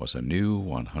was a new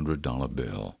 $100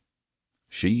 bill.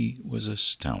 She was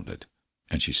astounded,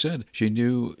 and she said she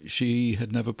knew she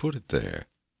had never put it there,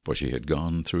 for she had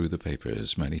gone through the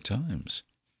papers many times.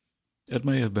 It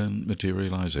may have been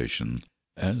materialization,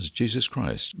 as Jesus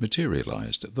Christ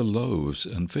materialized the loaves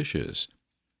and fishes.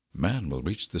 Man will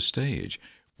reach the stage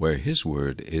where His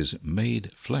word is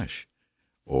made flesh,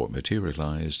 or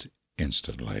materialized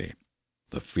instantly.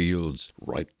 The fields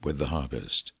ripe with the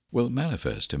harvest will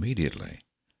manifest immediately,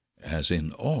 as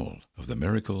in all of the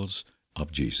miracles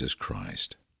of Jesus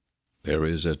Christ. There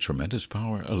is a tremendous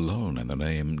power alone in the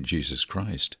name Jesus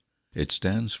Christ. It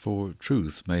stands for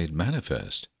truth made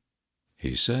manifest.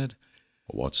 He said,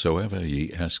 "Whatsoever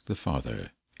ye ask the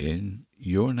Father in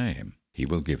your name, He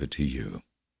will give it to you."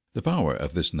 The power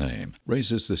of this name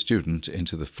raises the student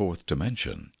into the fourth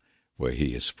dimension, where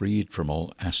he is freed from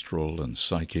all astral and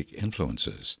psychic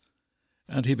influences,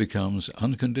 and he becomes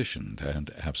unconditioned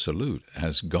and absolute,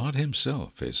 as God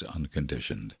Himself is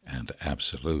unconditioned and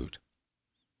absolute.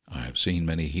 I have seen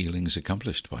many healings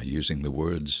accomplished by using the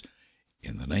words,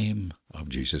 "In the name of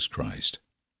Jesus Christ."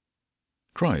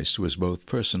 Christ was both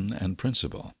person and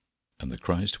principle, and the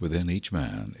Christ within each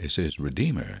man is his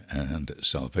Redeemer and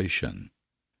salvation.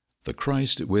 The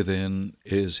Christ within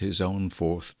is his own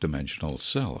fourth-dimensional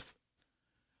self,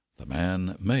 the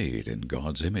man made in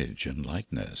God's image and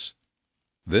likeness.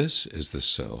 This is the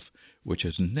self which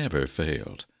has never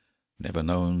failed, never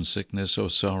known sickness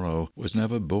or sorrow, was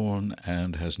never born,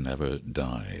 and has never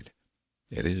died.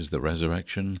 It is the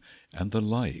resurrection and the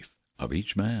life of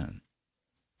each man.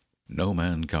 "No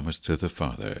man cometh to the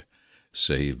Father,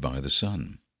 save by the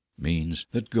Son," means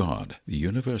that God, the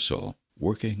universal,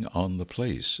 working on the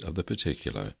place of the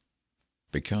particular,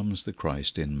 becomes the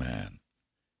Christ in man,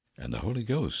 and the Holy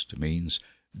Ghost means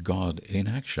God in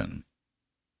action.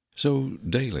 So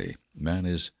daily man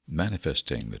is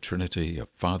manifesting the Trinity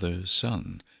of Father,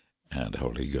 Son, and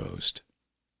Holy Ghost.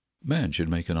 Man should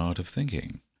make an art of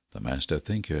thinking. The master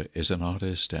thinker is an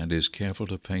artist and is careful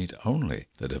to paint only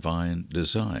the divine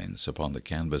designs upon the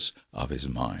canvas of his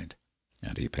mind,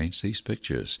 and he paints these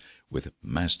pictures with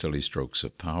masterly strokes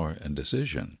of power and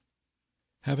decision,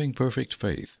 having perfect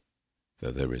faith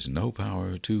that there is no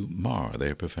power to mar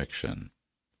their perfection,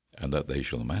 and that they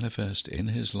shall manifest in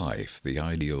his life the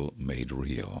ideal made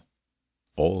real.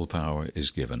 All power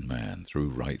is given man through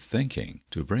right thinking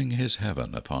to bring his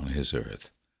heaven upon his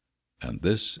earth, and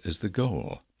this is the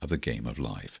goal of the game of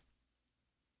life.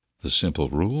 The simple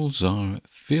rules are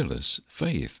fearless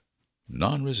faith,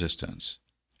 non-resistance,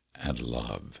 and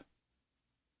love.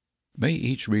 May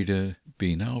each reader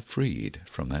be now freed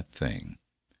from that thing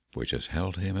which has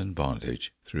held him in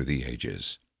bondage through the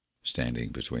ages,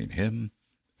 standing between him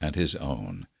and his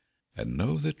own, and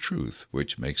know the truth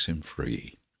which makes him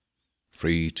free,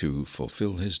 free to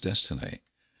fulfill his destiny,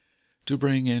 to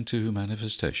bring into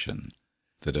manifestation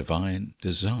the divine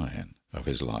design of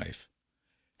his life,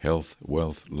 health,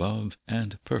 wealth, love,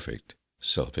 and perfect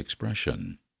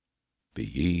self-expression. Be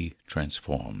ye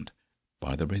transformed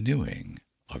by the renewing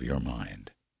of your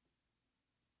mind.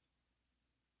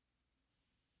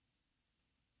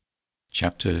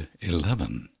 Chapter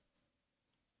 11.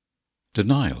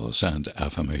 Denials and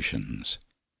Affirmations.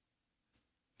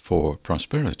 For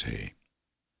prosperity.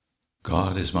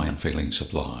 God is my unfailing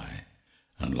supply,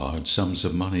 and large sums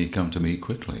of money come to me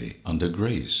quickly, under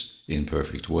grace, in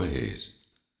perfect ways.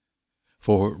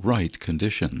 for right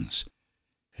conditions.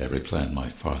 Every plan my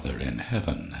Father in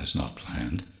heaven has not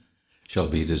planned shall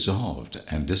be dissolved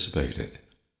and dissipated,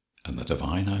 and the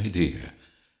divine idea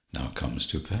now comes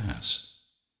to pass.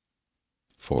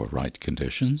 For right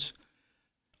conditions,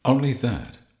 only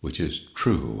that which is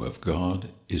true of God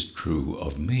is true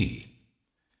of me,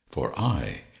 for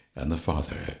I and the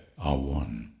Father are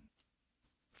one.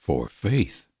 For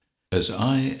faith, as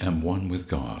I am one with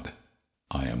God,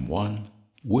 I am one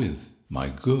with my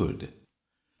good.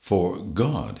 For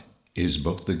God is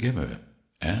both the giver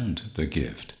and the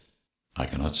gift. I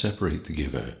cannot separate the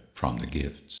giver from the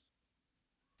gifts.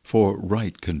 For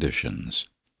right conditions,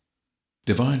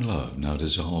 divine love now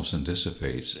dissolves and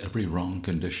dissipates every wrong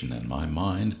condition in my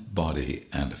mind, body,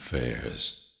 and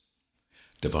affairs.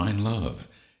 Divine love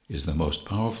is the most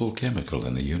powerful chemical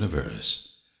in the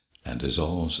universe, and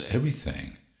dissolves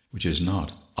everything which is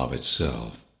not of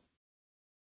itself.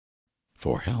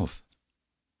 For health,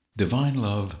 divine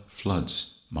love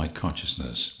floods my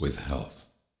consciousness with health,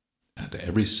 and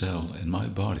every cell in my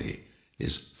body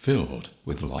is filled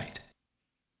with light.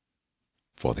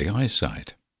 For the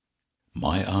eyesight,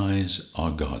 my eyes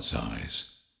are God's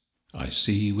eyes. I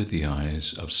see with the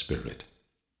eyes of spirit.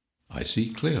 I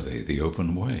see clearly the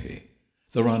open way.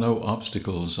 There are no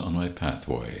obstacles on my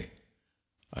pathway.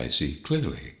 I see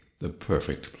clearly the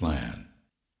perfect plan.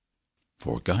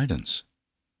 For guidance,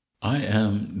 I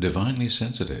am divinely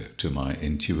sensitive to my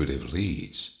intuitive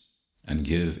leads, and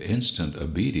give instant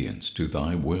obedience to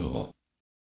thy will.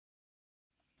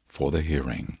 For the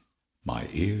hearing, my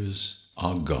ears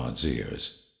are God's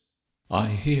ears. I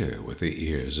hear with the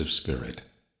ears of spirit.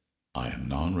 I am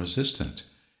non-resistant,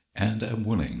 and am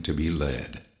willing to be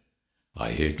led.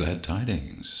 I hear glad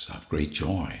tidings of great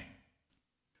joy.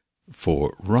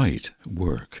 For right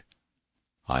work,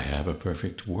 I have a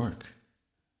perfect work.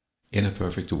 In a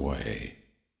perfect way,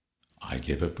 I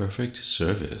give a perfect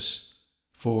service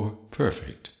for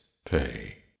perfect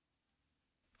pay.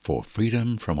 For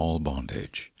freedom from all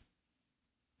bondage,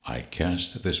 I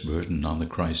cast this burden on the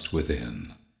Christ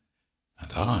within,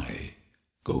 and I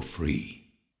go free.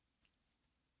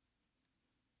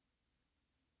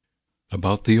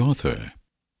 About the author.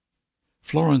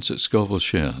 Florence Scovel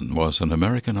Shinn was an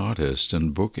American artist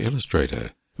and book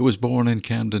illustrator who was born in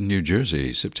Camden, New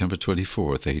Jersey, September 24,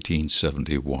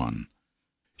 1871.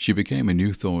 She became a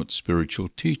New Thought spiritual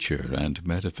teacher and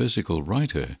metaphysical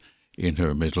writer in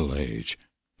her middle age.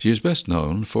 She is best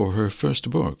known for her first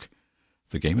book,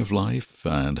 The Game of Life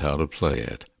and How to Play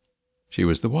It. She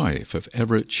was the wife of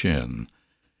Everett Shinn.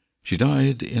 She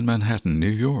died in Manhattan, New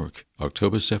York,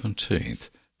 October 17,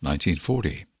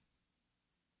 1940.